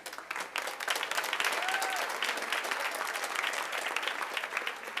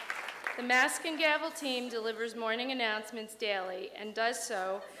 The Mask and Gavel team delivers morning announcements daily and does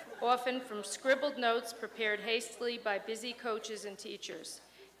so often from scribbled notes prepared hastily by busy coaches and teachers.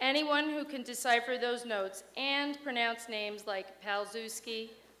 Anyone who can decipher those notes and pronounce names like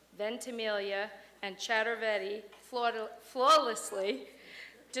Palzewski, Ventimiglia, and Chattervetti flawlessly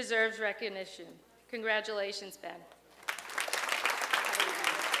deserves recognition. Congratulations, Ben.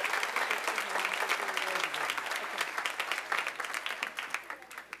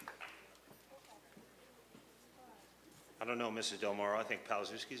 I don't know, Mrs. Del Moro, I think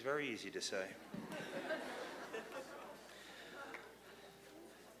Palzewski is very easy to say.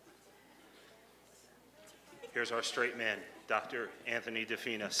 Here's our straight man, Dr. Anthony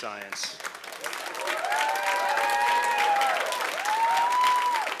DeFina, Science.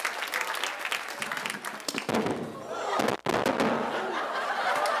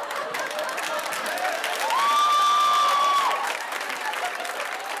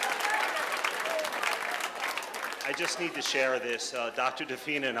 I just need to share this. Dr.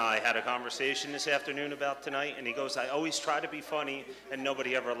 DeFina and I had a conversation this afternoon about tonight, and he goes, I always try to be funny, and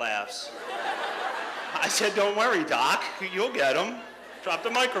nobody ever laughs. I said, don't worry, Doc, you'll get them. Drop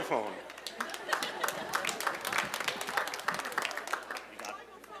the microphone.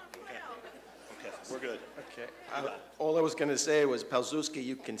 Okay, we're good. Okay. All I was going to say was Palzewski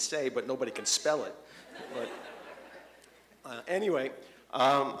you can say, but nobody can spell it. But anyway,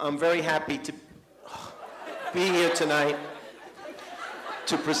 I'm very happy to be here tonight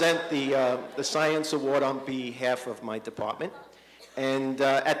to present the Science Award on behalf of my department. And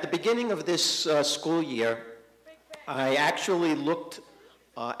at the beginning of this school year, I actually looked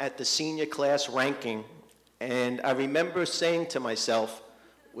at the senior class ranking, and I remember saying to myself,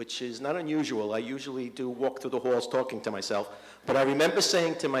 which is not unusual, I usually do walk through the halls talking to myself, but I remember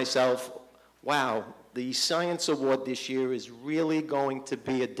saying to myself, wow, the Science Award this year is really going to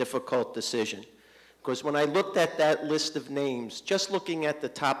be a difficult decision. Because when I looked at that list of names, just looking at the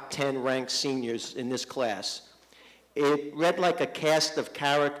top 10 ranked seniors in this class, it read like a cast of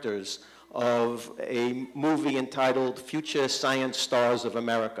characters of a movie entitled Future Science Stars of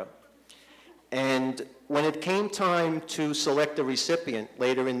America. And when it came time to select a recipient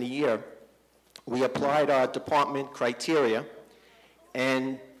later in the year, we applied our department criteria,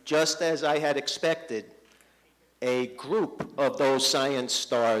 and just as I had expected, a group of those science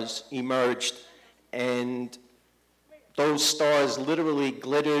stars emerged, and those stars literally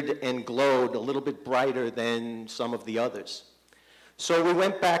glittered and glowed a little bit brighter than some of the others. So we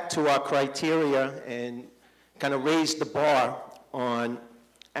went back to our criteria and kind of raised the bar on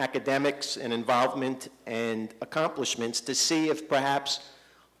academics and involvement and accomplishments to see if perhaps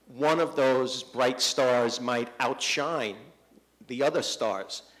one of those bright stars might outshine the other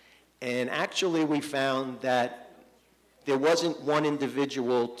stars. And actually we found that there wasn't one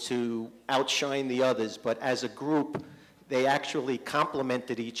individual to outshine the others, but as a group, they actually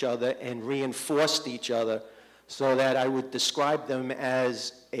complemented each other and reinforced each other, so that I would describe them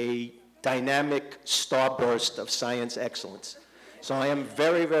as a dynamic starburst of science excellence. So I am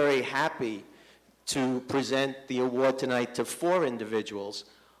very, very happy to present the award tonight to 4 individuals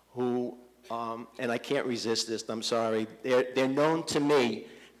who, and I can't resist this, I'm sorry, they're known to me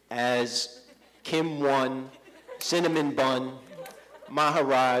as Kim 1, Cinnamon Bun,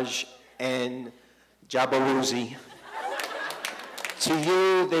 Maharaj, and Jabaruzi. To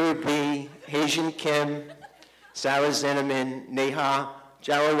you, they would be Hajian Kim, Sarah Zinneman, Neha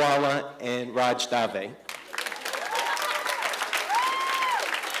Jarawala, and Raj Dave.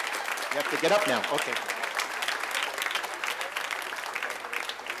 You have to get up now. Okay.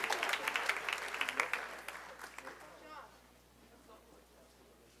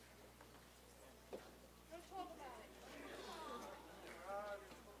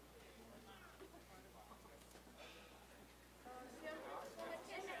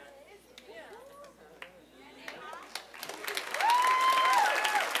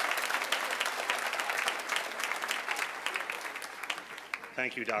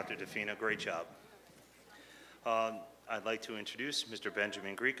 Thank you, Dr. DeFina. Great job. I'd like to introduce Mr.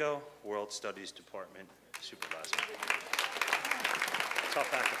 Benjamin Greco, World Studies Department Supervisor.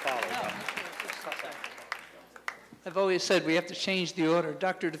 Tough act to follow. I've always said we have to change the order.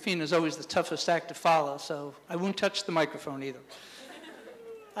 Dr. DeFina is always the toughest act to follow, so I won't touch the microphone either.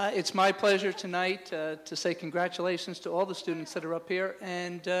 It's my pleasure tonight to say congratulations to all the students that are up here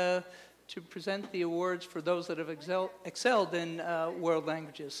and to present the awards for those that have excelled in world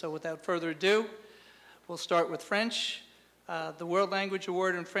languages. So without further ado, we'll start with French. The World Language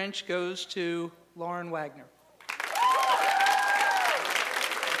Award in French goes to Lauren Wagner.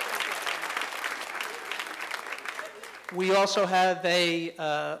 We also have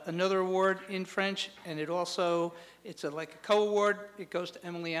another award in French, and it's like a co-award. It goes to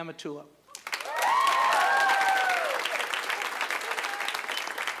Emily Amatula.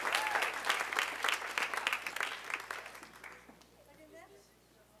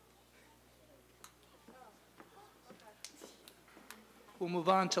 We'll move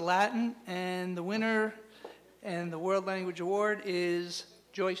on to Latin, and the winner and the World Language Award is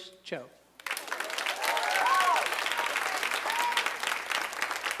Joyce Cho.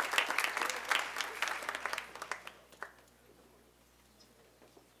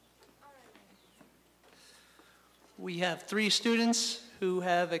 We have 3 students who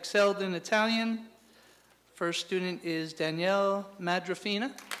have excelled in Italian. First student is Danielle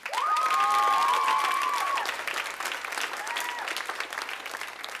Madrafina.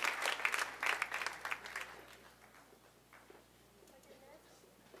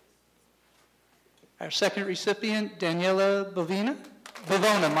 Our second recipient, Daniela Bovona,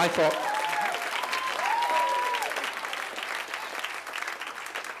 my fault.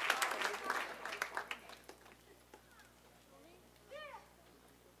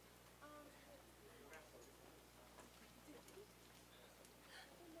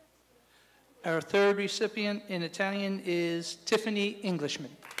 Our third recipient in Italian is Tiffany Englishman.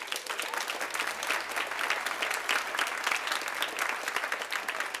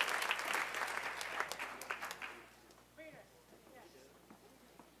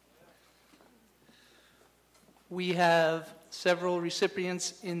 We have several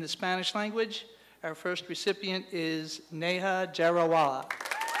recipients in the Spanish language. Our first recipient is Neha Jarawala.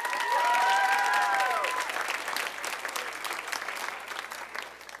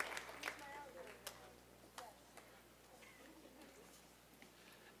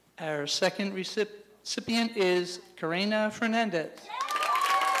 Our second recipient is Karina Fernandez.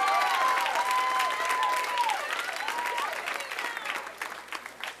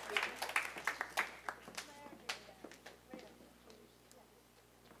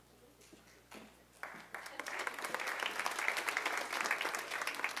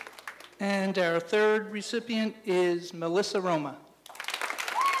 And our third recipient is Melissa Roma.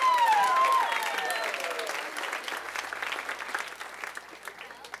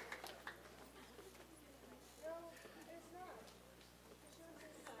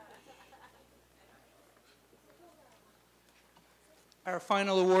 Our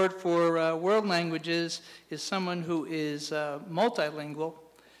final award for world languages is someone who is multilingual.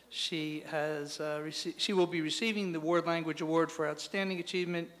 She will be receiving the World Language Award for Outstanding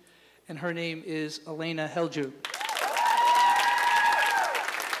Achievement, and her name is Elena Helju.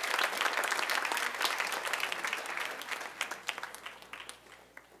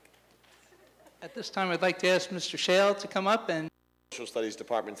 At this time, I'd like to ask Mr. Shale to come up and... Social Studies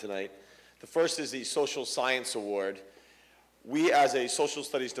Department tonight. The first is the Social Science Award. We, as a Social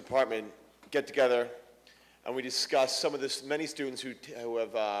Studies Department, get together and we discuss some of this, many students who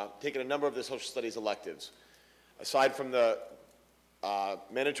have taken a number of the social studies electives. Aside from the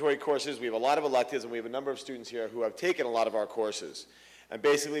mandatory courses, we have a lot of electives, and we have a number of students here who have taken a lot of our courses. And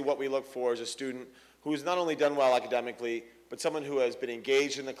basically what we look for is a student who's not only done well academically, but someone who has been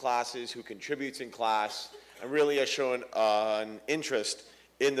engaged in the classes, who contributes in class, and really has shown an interest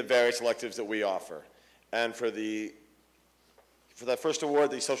in the various electives that we offer. And for that first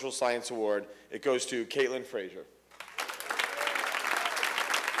award, the Social Science Award, it goes to Caitlin Frazier.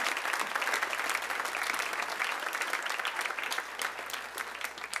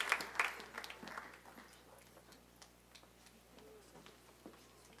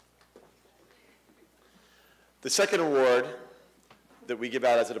 The second award that we give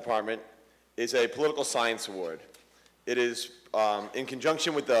out as a department is a Political Science Award. It is in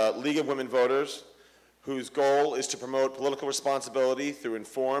conjunction with the League of Women Voters, whose goal is to promote political responsibility through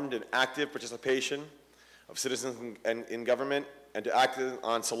informed and active participation of citizens in government and to act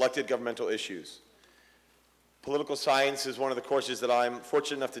on selected governmental issues. Political science is one of the courses that I'm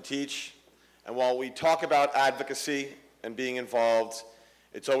fortunate enough to teach, and while we talk about advocacy and being involved,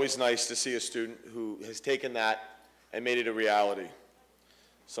 it's always nice to see a student who has taken that and made it a reality.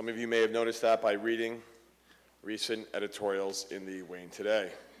 Some of you may have noticed that by reading recent editorials in the Wayne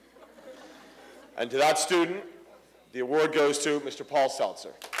Today. And to that student, the award goes to Mr. Paul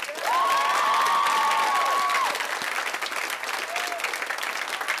Seltzer.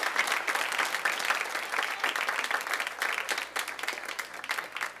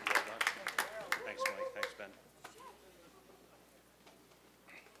 Thanks, Mike. Thanks, Ben.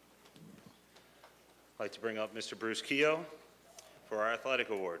 I'd like to bring up Mr. Bruce Keogh for our athletic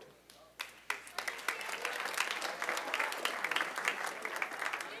award.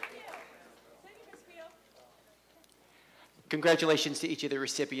 Congratulations to each of the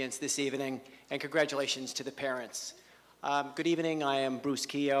recipients this evening, and congratulations to the parents. Good evening, I am Bruce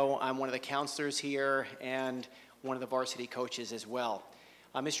Keogh. I'm one of the counselors here and one of the varsity coaches as well.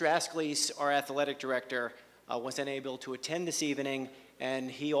 Mr. Ascalise, our athletic director, was unable to attend this evening, and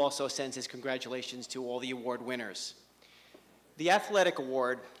he also sends his congratulations to all the award winners. The athletic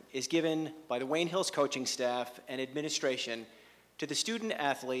award is given by the Wayne Hills coaching staff and administration to the student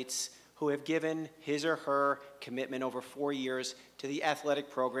athletes who have given his or her commitment over 4 years to the athletic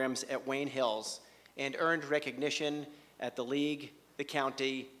programs at Wayne Hills and earned recognition at the league, the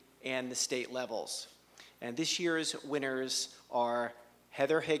county, and the state levels. And this year's winners are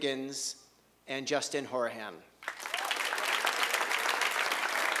Heather Higgins and Justin Horahan.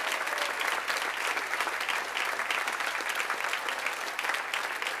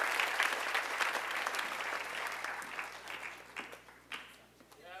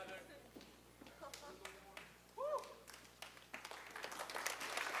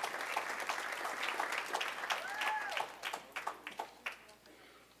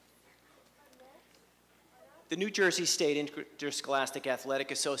 The New Jersey State Interscholastic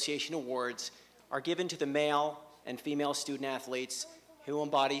Athletic Association Awards are given to the male and female student athletes who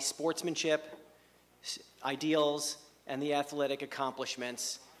embody sportsmanship, ideals, and the athletic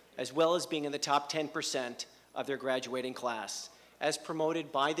accomplishments, as well as being in the top 10% of their graduating class, as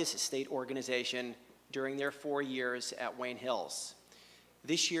promoted by this state organization during their 4 years at Wayne Hills.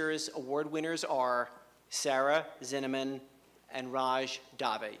 This year's award winners are Sarah Zinneman and Raj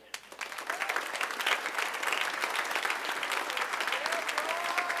Dave.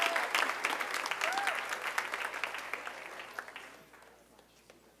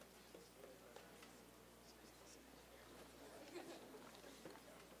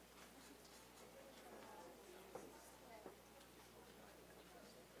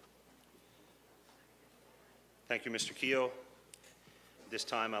 Thank you, Mr. Keogh. This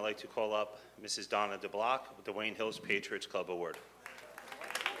time, I'd like to call up Mrs. Donna DeBlock with the Wayne Hills Patriots Club Award.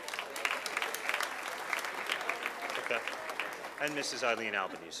 Okay. And Mrs. Eileen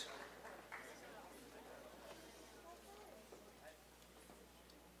Albanese.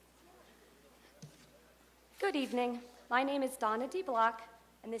 Good evening. My name is Donna D. Block,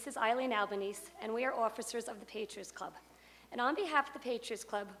 and this is Eileen Albanese, and we are officers of the Patriots Club. And on behalf of the Patriots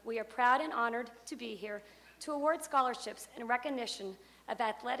Club, we are proud and honored to be here to award scholarships in recognition of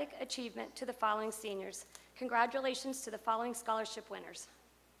athletic achievement to the following seniors. Congratulations to the following scholarship winners.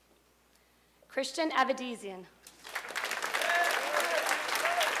 Christian Avedizian.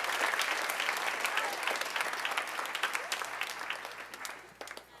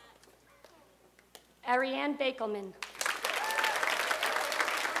 Ariane Bakelman.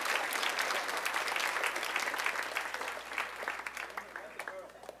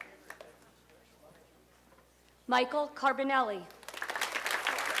 Michael Carbonelli.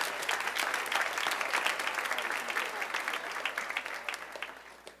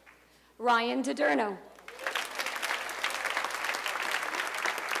 Ryan DiDerno.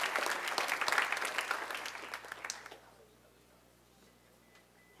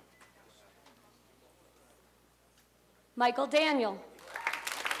 Michael Daniel.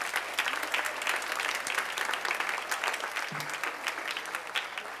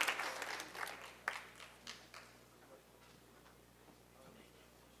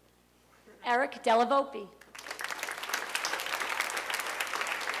 Eric Delavopi.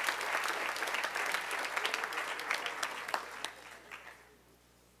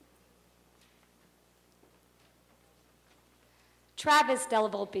 Travis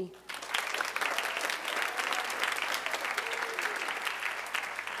Delavopi.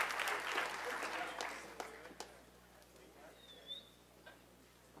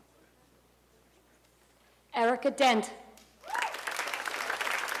 Erica Dent.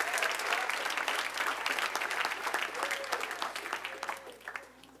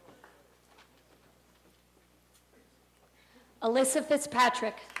 Alyssa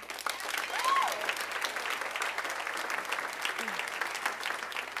Fitzpatrick.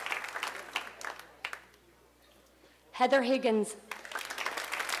 Heather Higgins.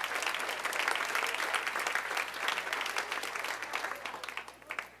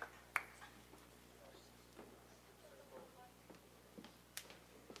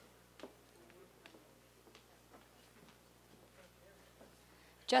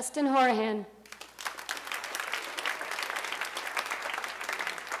 Justin Horahan.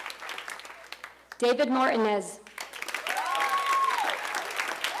 David Martinez.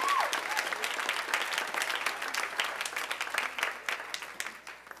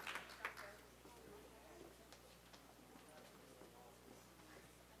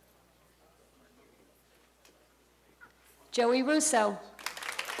 Joey Russo.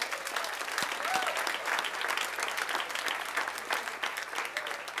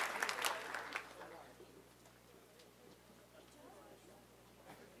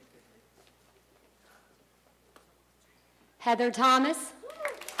 Heather Thomas.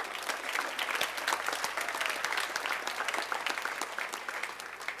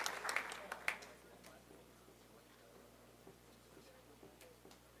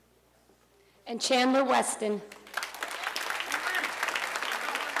 And Chandler Weston.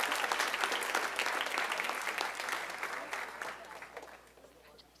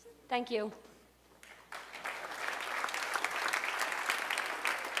 Thank you.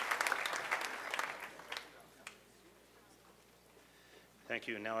 Thank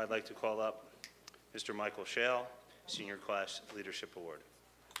you. Now I'd like to call up Mr. Michael Shale, Senior Class Leadership Award.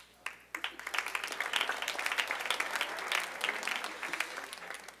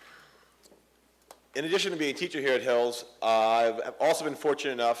 In addition to being a teacher here at Hills, I've also been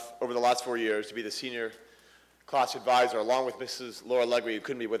fortunate enough over the last 4 years to be the senior class advisor, along with Mrs. Laura Legre, who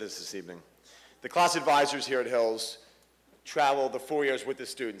couldn't be with us this evening. The class advisors here at Hills travel the 4 years with the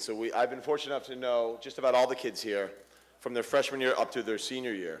students, so I've been fortunate enough to know just about all the kids here from their freshman year up to their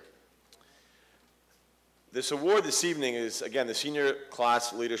senior year. This award this evening is, again, the Senior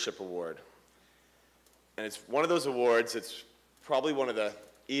Class Leadership Award. And it's one of those awards, it's probably one of the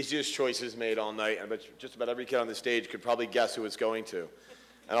easiest choices made all night. I bet just about every kid on the stage could probably guess who it's going to.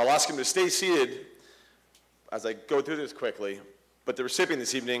 And I'll ask him to stay seated as I go through this quickly. But the recipient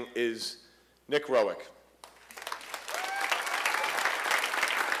this evening is Nick Rowick.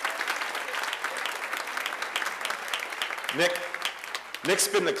 Nick's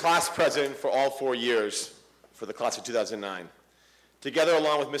been the class president for all 4 years for the class of 2009. Together,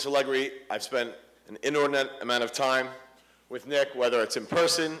 along with Miss Allegri, I've spent an inordinate amount of time with Nick, whether it's in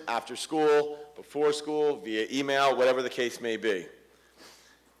person, after school, before school, via email, whatever the case may be.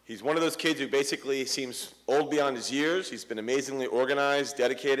 He's one of those kids who basically seems old beyond his years. He's been amazingly organized,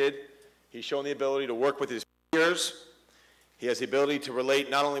 dedicated. He's shown the ability to work with his peers. He has the ability to relate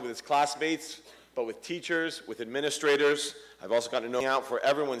not only with his classmates, but with teachers, with administrators. I've also gotten to know him out for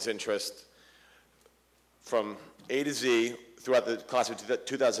everyone's interest from A to Z throughout the class of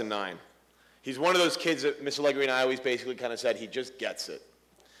 2009. He's one of those kids that Miss Allegri and I always basically kind of said, he just gets it.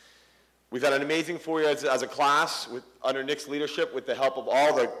 We've had an amazing 4 years as a class under Nick's leadership with the help of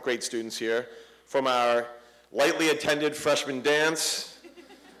all the great students here, from our lightly attended freshman dance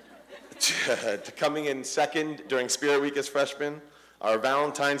to coming in second during Spirit Week as freshmen, our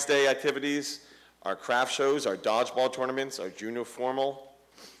Valentine's Day activities, our craft shows, our dodgeball tournaments, our junior formal,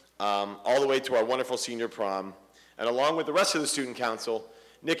 all the way to our wonderful senior prom. And along with the rest of the student council,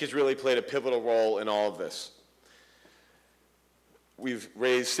 Nick has really played a pivotal role in all of this. We've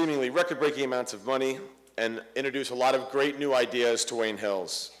raised seemingly record-breaking amounts of money and introduced a lot of great new ideas to Wayne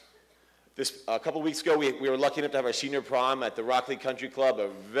Hills. A couple weeks ago, we were lucky enough to have our senior prom at the Rockley Country Club, a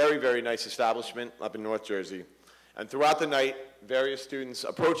very, very nice establishment up in North Jersey. And throughout the night, various students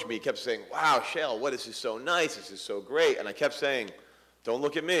approached me, kept saying, wow, Shale, what, this is so nice, this is so great. And I kept saying, don't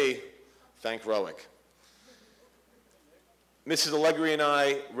look at me, thank Rowick. Mrs. Allegri and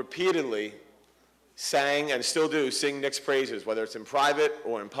I repeatedly sang and still do sing Nick's praises, whether it's in private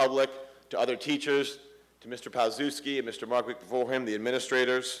or in public, to other teachers, to Mr. Pawzewski and Mr. Markwick before him, the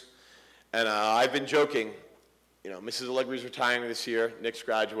administrators. And I've been joking, you know, Mrs. Allegri's retiring this year, Nick's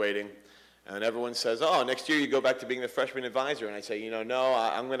graduating, and everyone says, oh, next year you go back to being the freshman advisor. And I say, you know, no,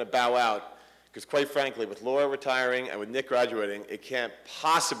 I'm going to bow out, because quite frankly, with Laura retiring and with Nick graduating, it can't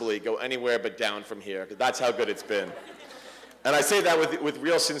possibly go anywhere but down from here, because that's how good it's been. And I say that with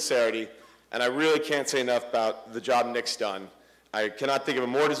real sincerity, and I really can't say enough about the job Nick's done. I cannot think of a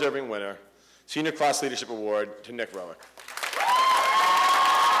more deserving winner. Senior Class Leadership Award to Nick Rowick.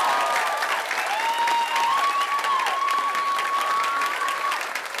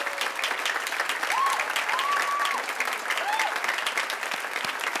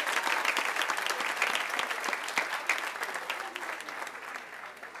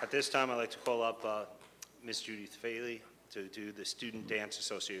 At this time, I'd like to call up Ms. Judith Faley to do the Student Dance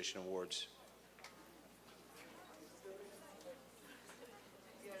Association Awards.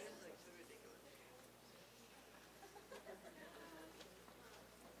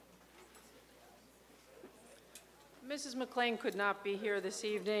 Mrs. McLean could not be here this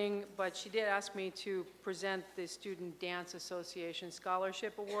evening, but she did ask me to present the Student Dance Association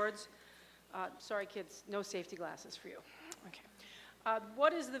Scholarship Awards. Sorry, kids, no safety glasses for you. Okay.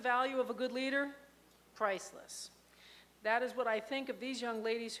 What is the value of a good leader? Priceless. That is what I think of these young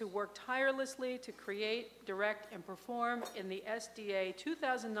ladies who worked tirelessly to create, direct, and perform in the SDA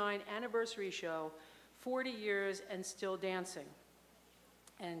 2009 anniversary show, 40 years and still dancing.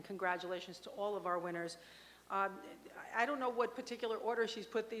 And congratulations to all of our winners. I don't know what particular order she's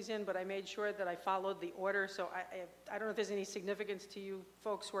put these in, but I made sure that I followed the order, so I don't know if there's any significance to you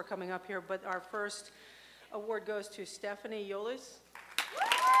folks who are coming up here, but our first award goes to Stephanie Yolis.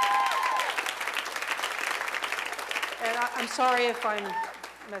 And I'm sorry if I'm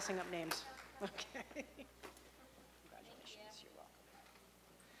messing up names. Okay. Congratulations, you're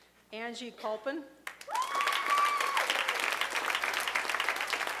welcome. Angie Culpin.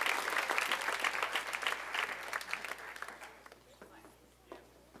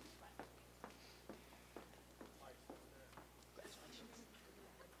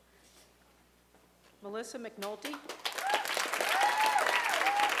 Melissa McNulty.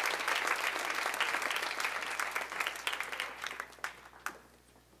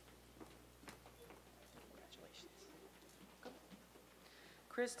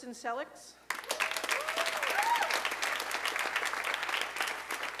 Kristen Selix.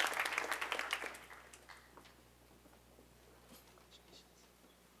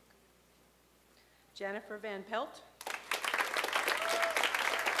 Jennifer Van Pelt.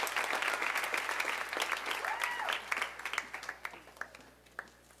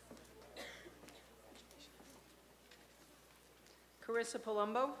 Marissa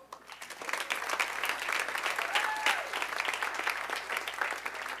Palumbo.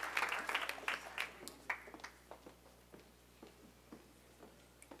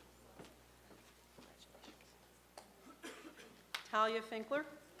 Talia Finkler.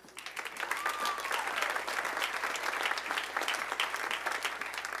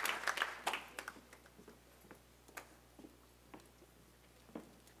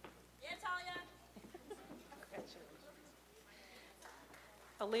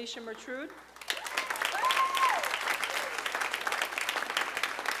 Alicia Mertrude.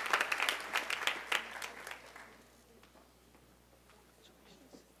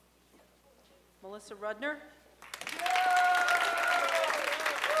 Melissa Rudner.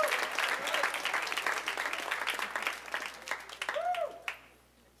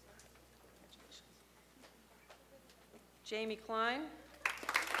 Jamie Klein.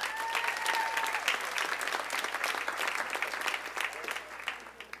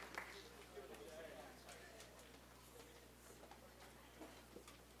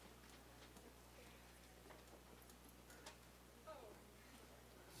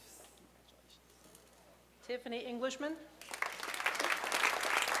 Tiffany Englishman.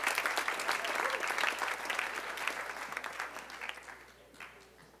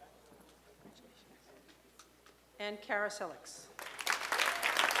 And Kara Selix.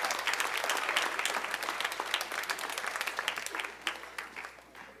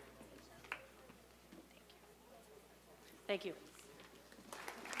 Thank you.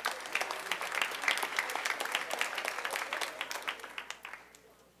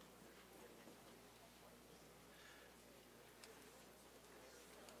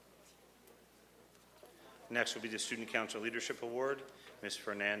 Next will be the Student Council Leadership Award, Ms.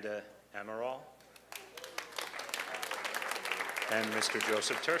 Fernanda Amaral and Mr.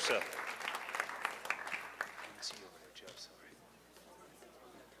 Joseph Tersa.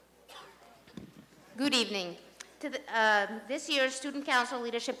 Good evening. This year's Student Council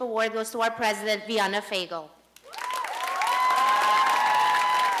Leadership Award goes to our president, Vianna Fagel.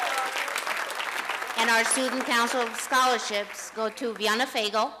 And our Student Council scholarships go to Vianna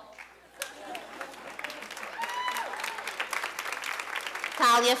Fagel,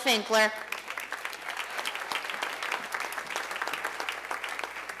 Talia Finkler,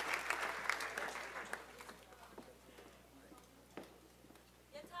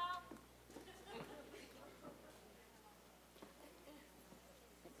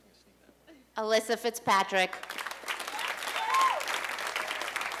 Alyssa Fitzpatrick,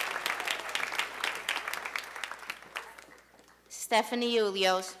 Stephanie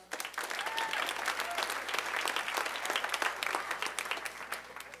Ulios,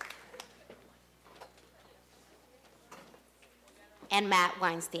 and Matt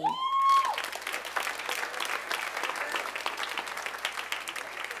Weinstein.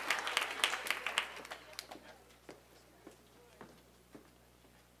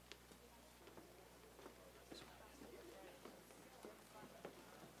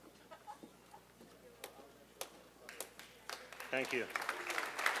 Thank you.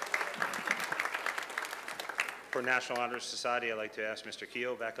 For National Honor Society, I'd like to ask Mr.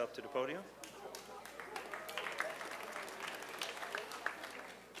 Keogh back up to the podium.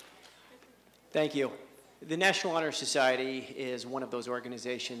 Thank you. The National Honor Society is one of those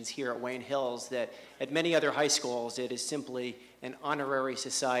organizations here at Wayne Hills that at many other high schools it is simply an honorary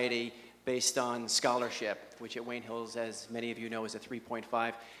society based on scholarship, which at Wayne Hills, as many of you know, is a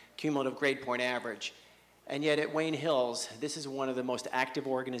 3.5 cumulative grade point average. And yet at Wayne Hills, this is one of the most active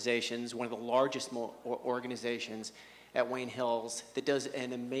organizations, one of the largest organizations at Wayne Hills that does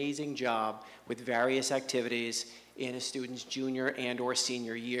an amazing job with various activities in a student's junior and or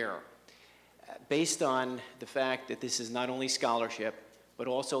senior year. Based on the fact that this is not only scholarship, but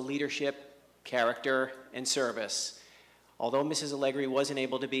also leadership, character, and service. Although Mrs. Allegri wasn't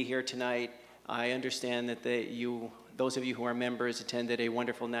able to be here tonight, I understand that those of you who are members attended a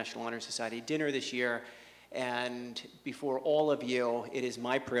wonderful National Honor Society dinner this year. And before all of you, it is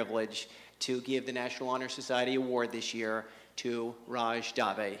my privilege to give the National Honor Society Award this year to Raj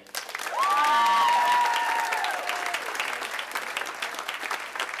Dave.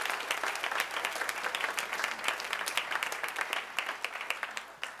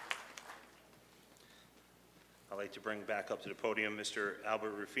 I'd like to bring back up to the podium Mr.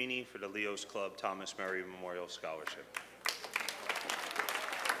 Albert Ruffini for the Leo's Club Thomas Murray Memorial Scholarship.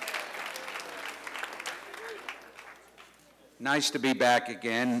 Nice to be back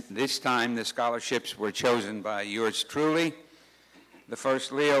again. This time the scholarships were chosen by yours truly. The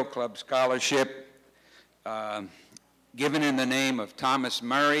first Leo Club scholarship given in the name of Thomas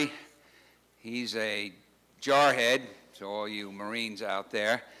Murray. He's a jarhead, to all you Marines out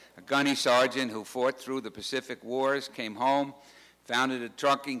there. A gunny sergeant who fought through the Pacific Wars, came home, founded a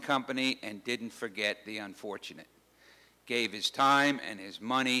trucking company, and didn't forget the unfortunate. Gave his time and his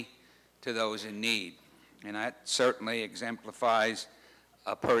money to those in need. And that certainly exemplifies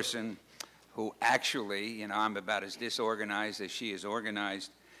a person who actually, I'm about as disorganized as she is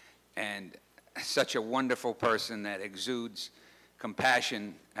organized, and such a wonderful person that exudes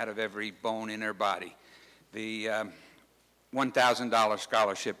compassion out of every bone in her body. The $1,000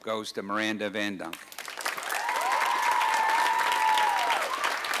 scholarship goes to Miranda Van Dunk.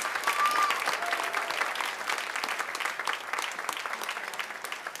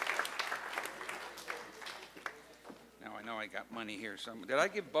 Now I know I got money here somewhere. Did I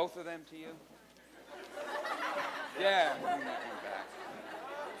give both of them to you? Yeah, bring that one back.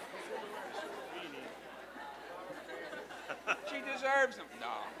 She deserves them. No.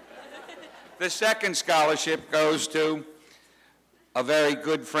 The second scholarship goes to a very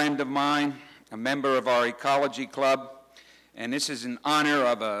good friend of mine, a member of our ecology club, and this is in honor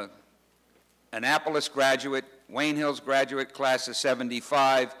of a Annapolis graduate, Wayne Hills graduate, class of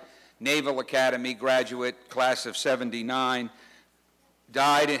 75, Naval Academy graduate, class of 79,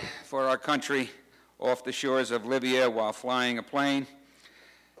 died for our country off the shores of Libya while flying a plane.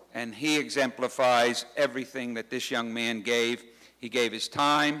 And he exemplifies everything that this young man gave. He gave his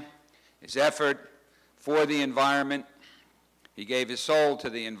time, his effort for the environment. He gave his soul to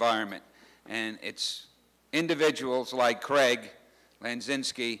the environment. And it's individuals like Craig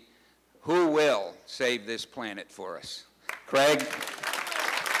Lanzinski who will save this planet for us. Craig.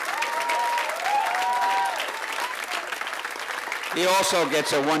 He also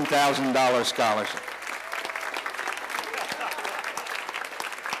gets a $1,000 scholarship.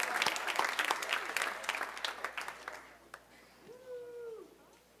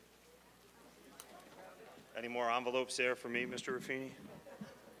 Any more envelopes there for me, Mr. Ruffini?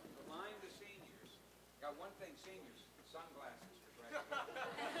 Mind the seniors. Got one thing, seniors,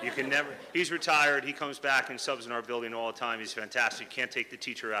 sunglasses. You can never, he's retired, he comes back and subs in our building all the time. He's fantastic. You can't take the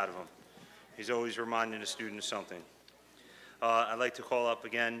teacher out of him. He's always reminding the students something. I'd like to call up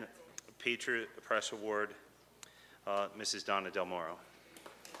again, Patriot Press Award, Mrs. Donna Del Moro.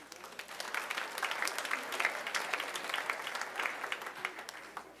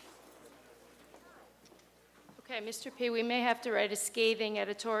 Okay, Mr. P., we may have to write a scathing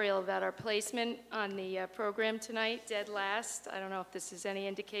editorial about our placement on the program tonight, dead last. I don't know if this is any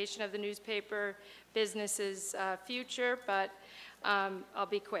indication of the newspaper business's future, but I'll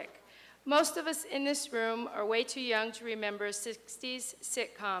be quick. Most of us in this room are way too young to remember a 60s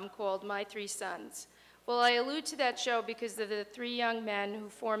sitcom called My Three Sons. Well, I allude to that show because of the three young men who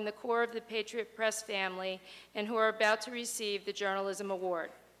form the core of the Patriot Press family and who are about to receive the Journalism Award.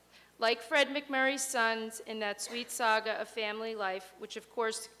 Like Fred McMurray's sons in that sweet saga of family life, which of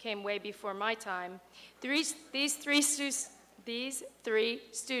course came way before my time, these three students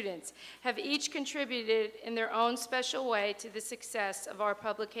have each contributed in their own special way to the success of our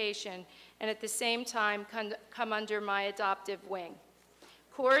publication and at the same time come under my adoptive wing.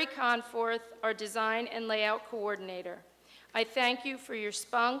 Corey Conforth, our design and layout coordinator. I thank you for your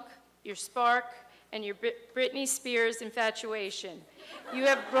spunk, your spark, and your Britney Spears infatuation. You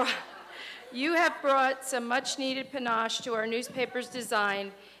have brought some much-needed panache to our newspaper's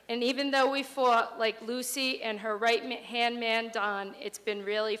design, and even though we fought like Lucy and her right-hand man, Don, it's been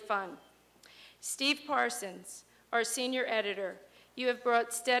really fun. Steve Parsons, our senior editor, you have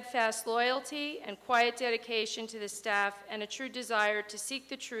brought steadfast loyalty and quiet dedication to the staff and a true desire to seek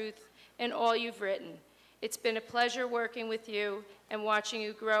the truth in all you've written. It's been a pleasure working with you and watching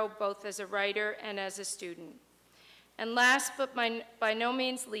you grow both as a writer and as a student. And last but by no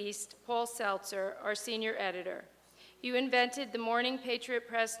means least, Paul Seltzer, our senior editor. You invented the morning Patriot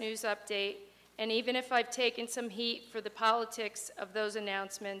Press News Update, and even if I've taken some heat for the politics of those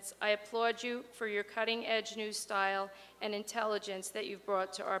announcements, I applaud you for your cutting-edge news style and intelligence that you've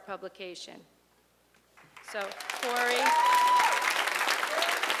brought to our publication. So, Corey.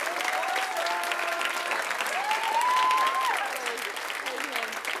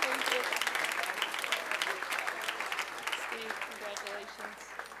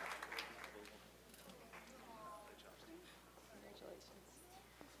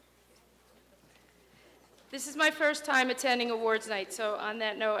 This is my first time attending awards night, so on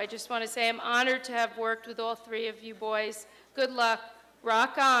that note, I just want to say I'm honored to have worked with all three of you boys. Good luck,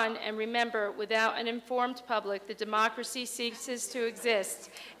 rock on, and remember, without an informed public, the democracy ceases to exist,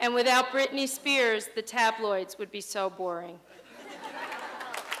 and without Britney Spears, the tabloids would be so boring.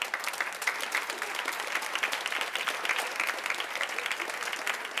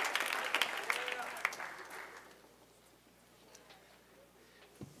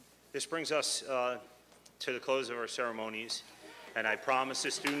 This brings us to the close of our ceremonies, and I promised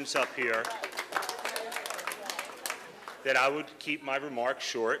the students up here that I would keep my remarks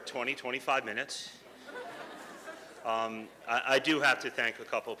short, 20, 25 minutes. I do have to thank a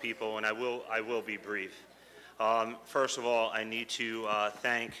couple people, and I will be brief. First of all, I need to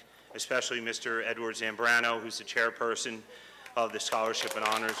thank especially Mr. Edward Zambrano, who's the chairperson of the Scholarship and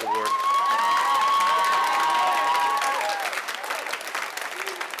Honors Award.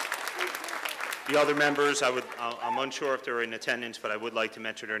 The other members, I'm unsure if they're in attendance, but I would like to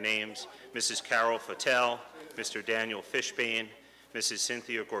mention their names. Mrs. Carol Fattel, Mr. Daniel Fishbane, Mrs.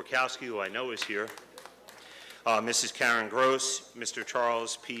 Cynthia Gorkowski, who I know is here, Mrs. Karen Gross, Mr.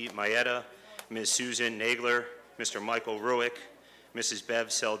 Charles P. Maeda, Ms. Susan Nagler, Mr. Michael Ruick, Mrs. Bev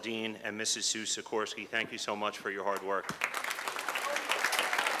Seldine, and Mrs. Sue Sikorsky. Thank you so much for your hard work.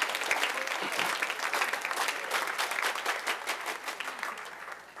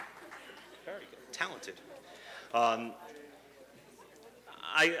 Very good. Talented.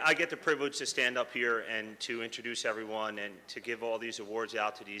 I get the privilege to stand up here and to introduce everyone and to give all these awards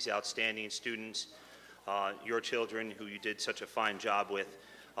out to these outstanding students, your children who you did such a fine job with.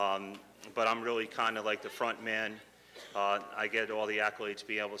 But I'm really kind of like the front man. I get all the accolades to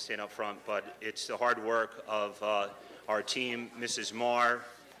be able to stand up front, but it's the hard work of our team, Mrs. Marr,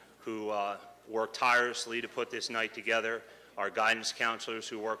 who worked tirelessly to put this night together, our guidance counselors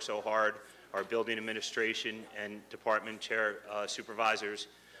who work so hard, our building administration and department chair supervisors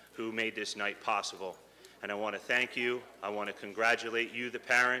who made this night possible. And I want to thank you. I want to congratulate you, the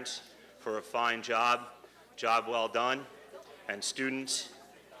parents, for a fine job well done, and students.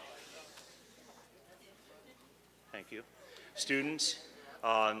 Thank you. Students,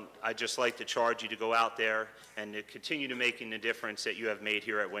 I'd just like to charge you to go out there and to continue to making the difference that you have made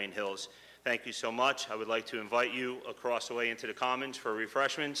here at Wayne Hills. Thank you so much. I would like to invite you across the way into the Commons for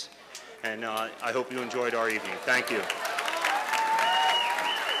refreshments, and I hope you enjoyed our evening. Thank you.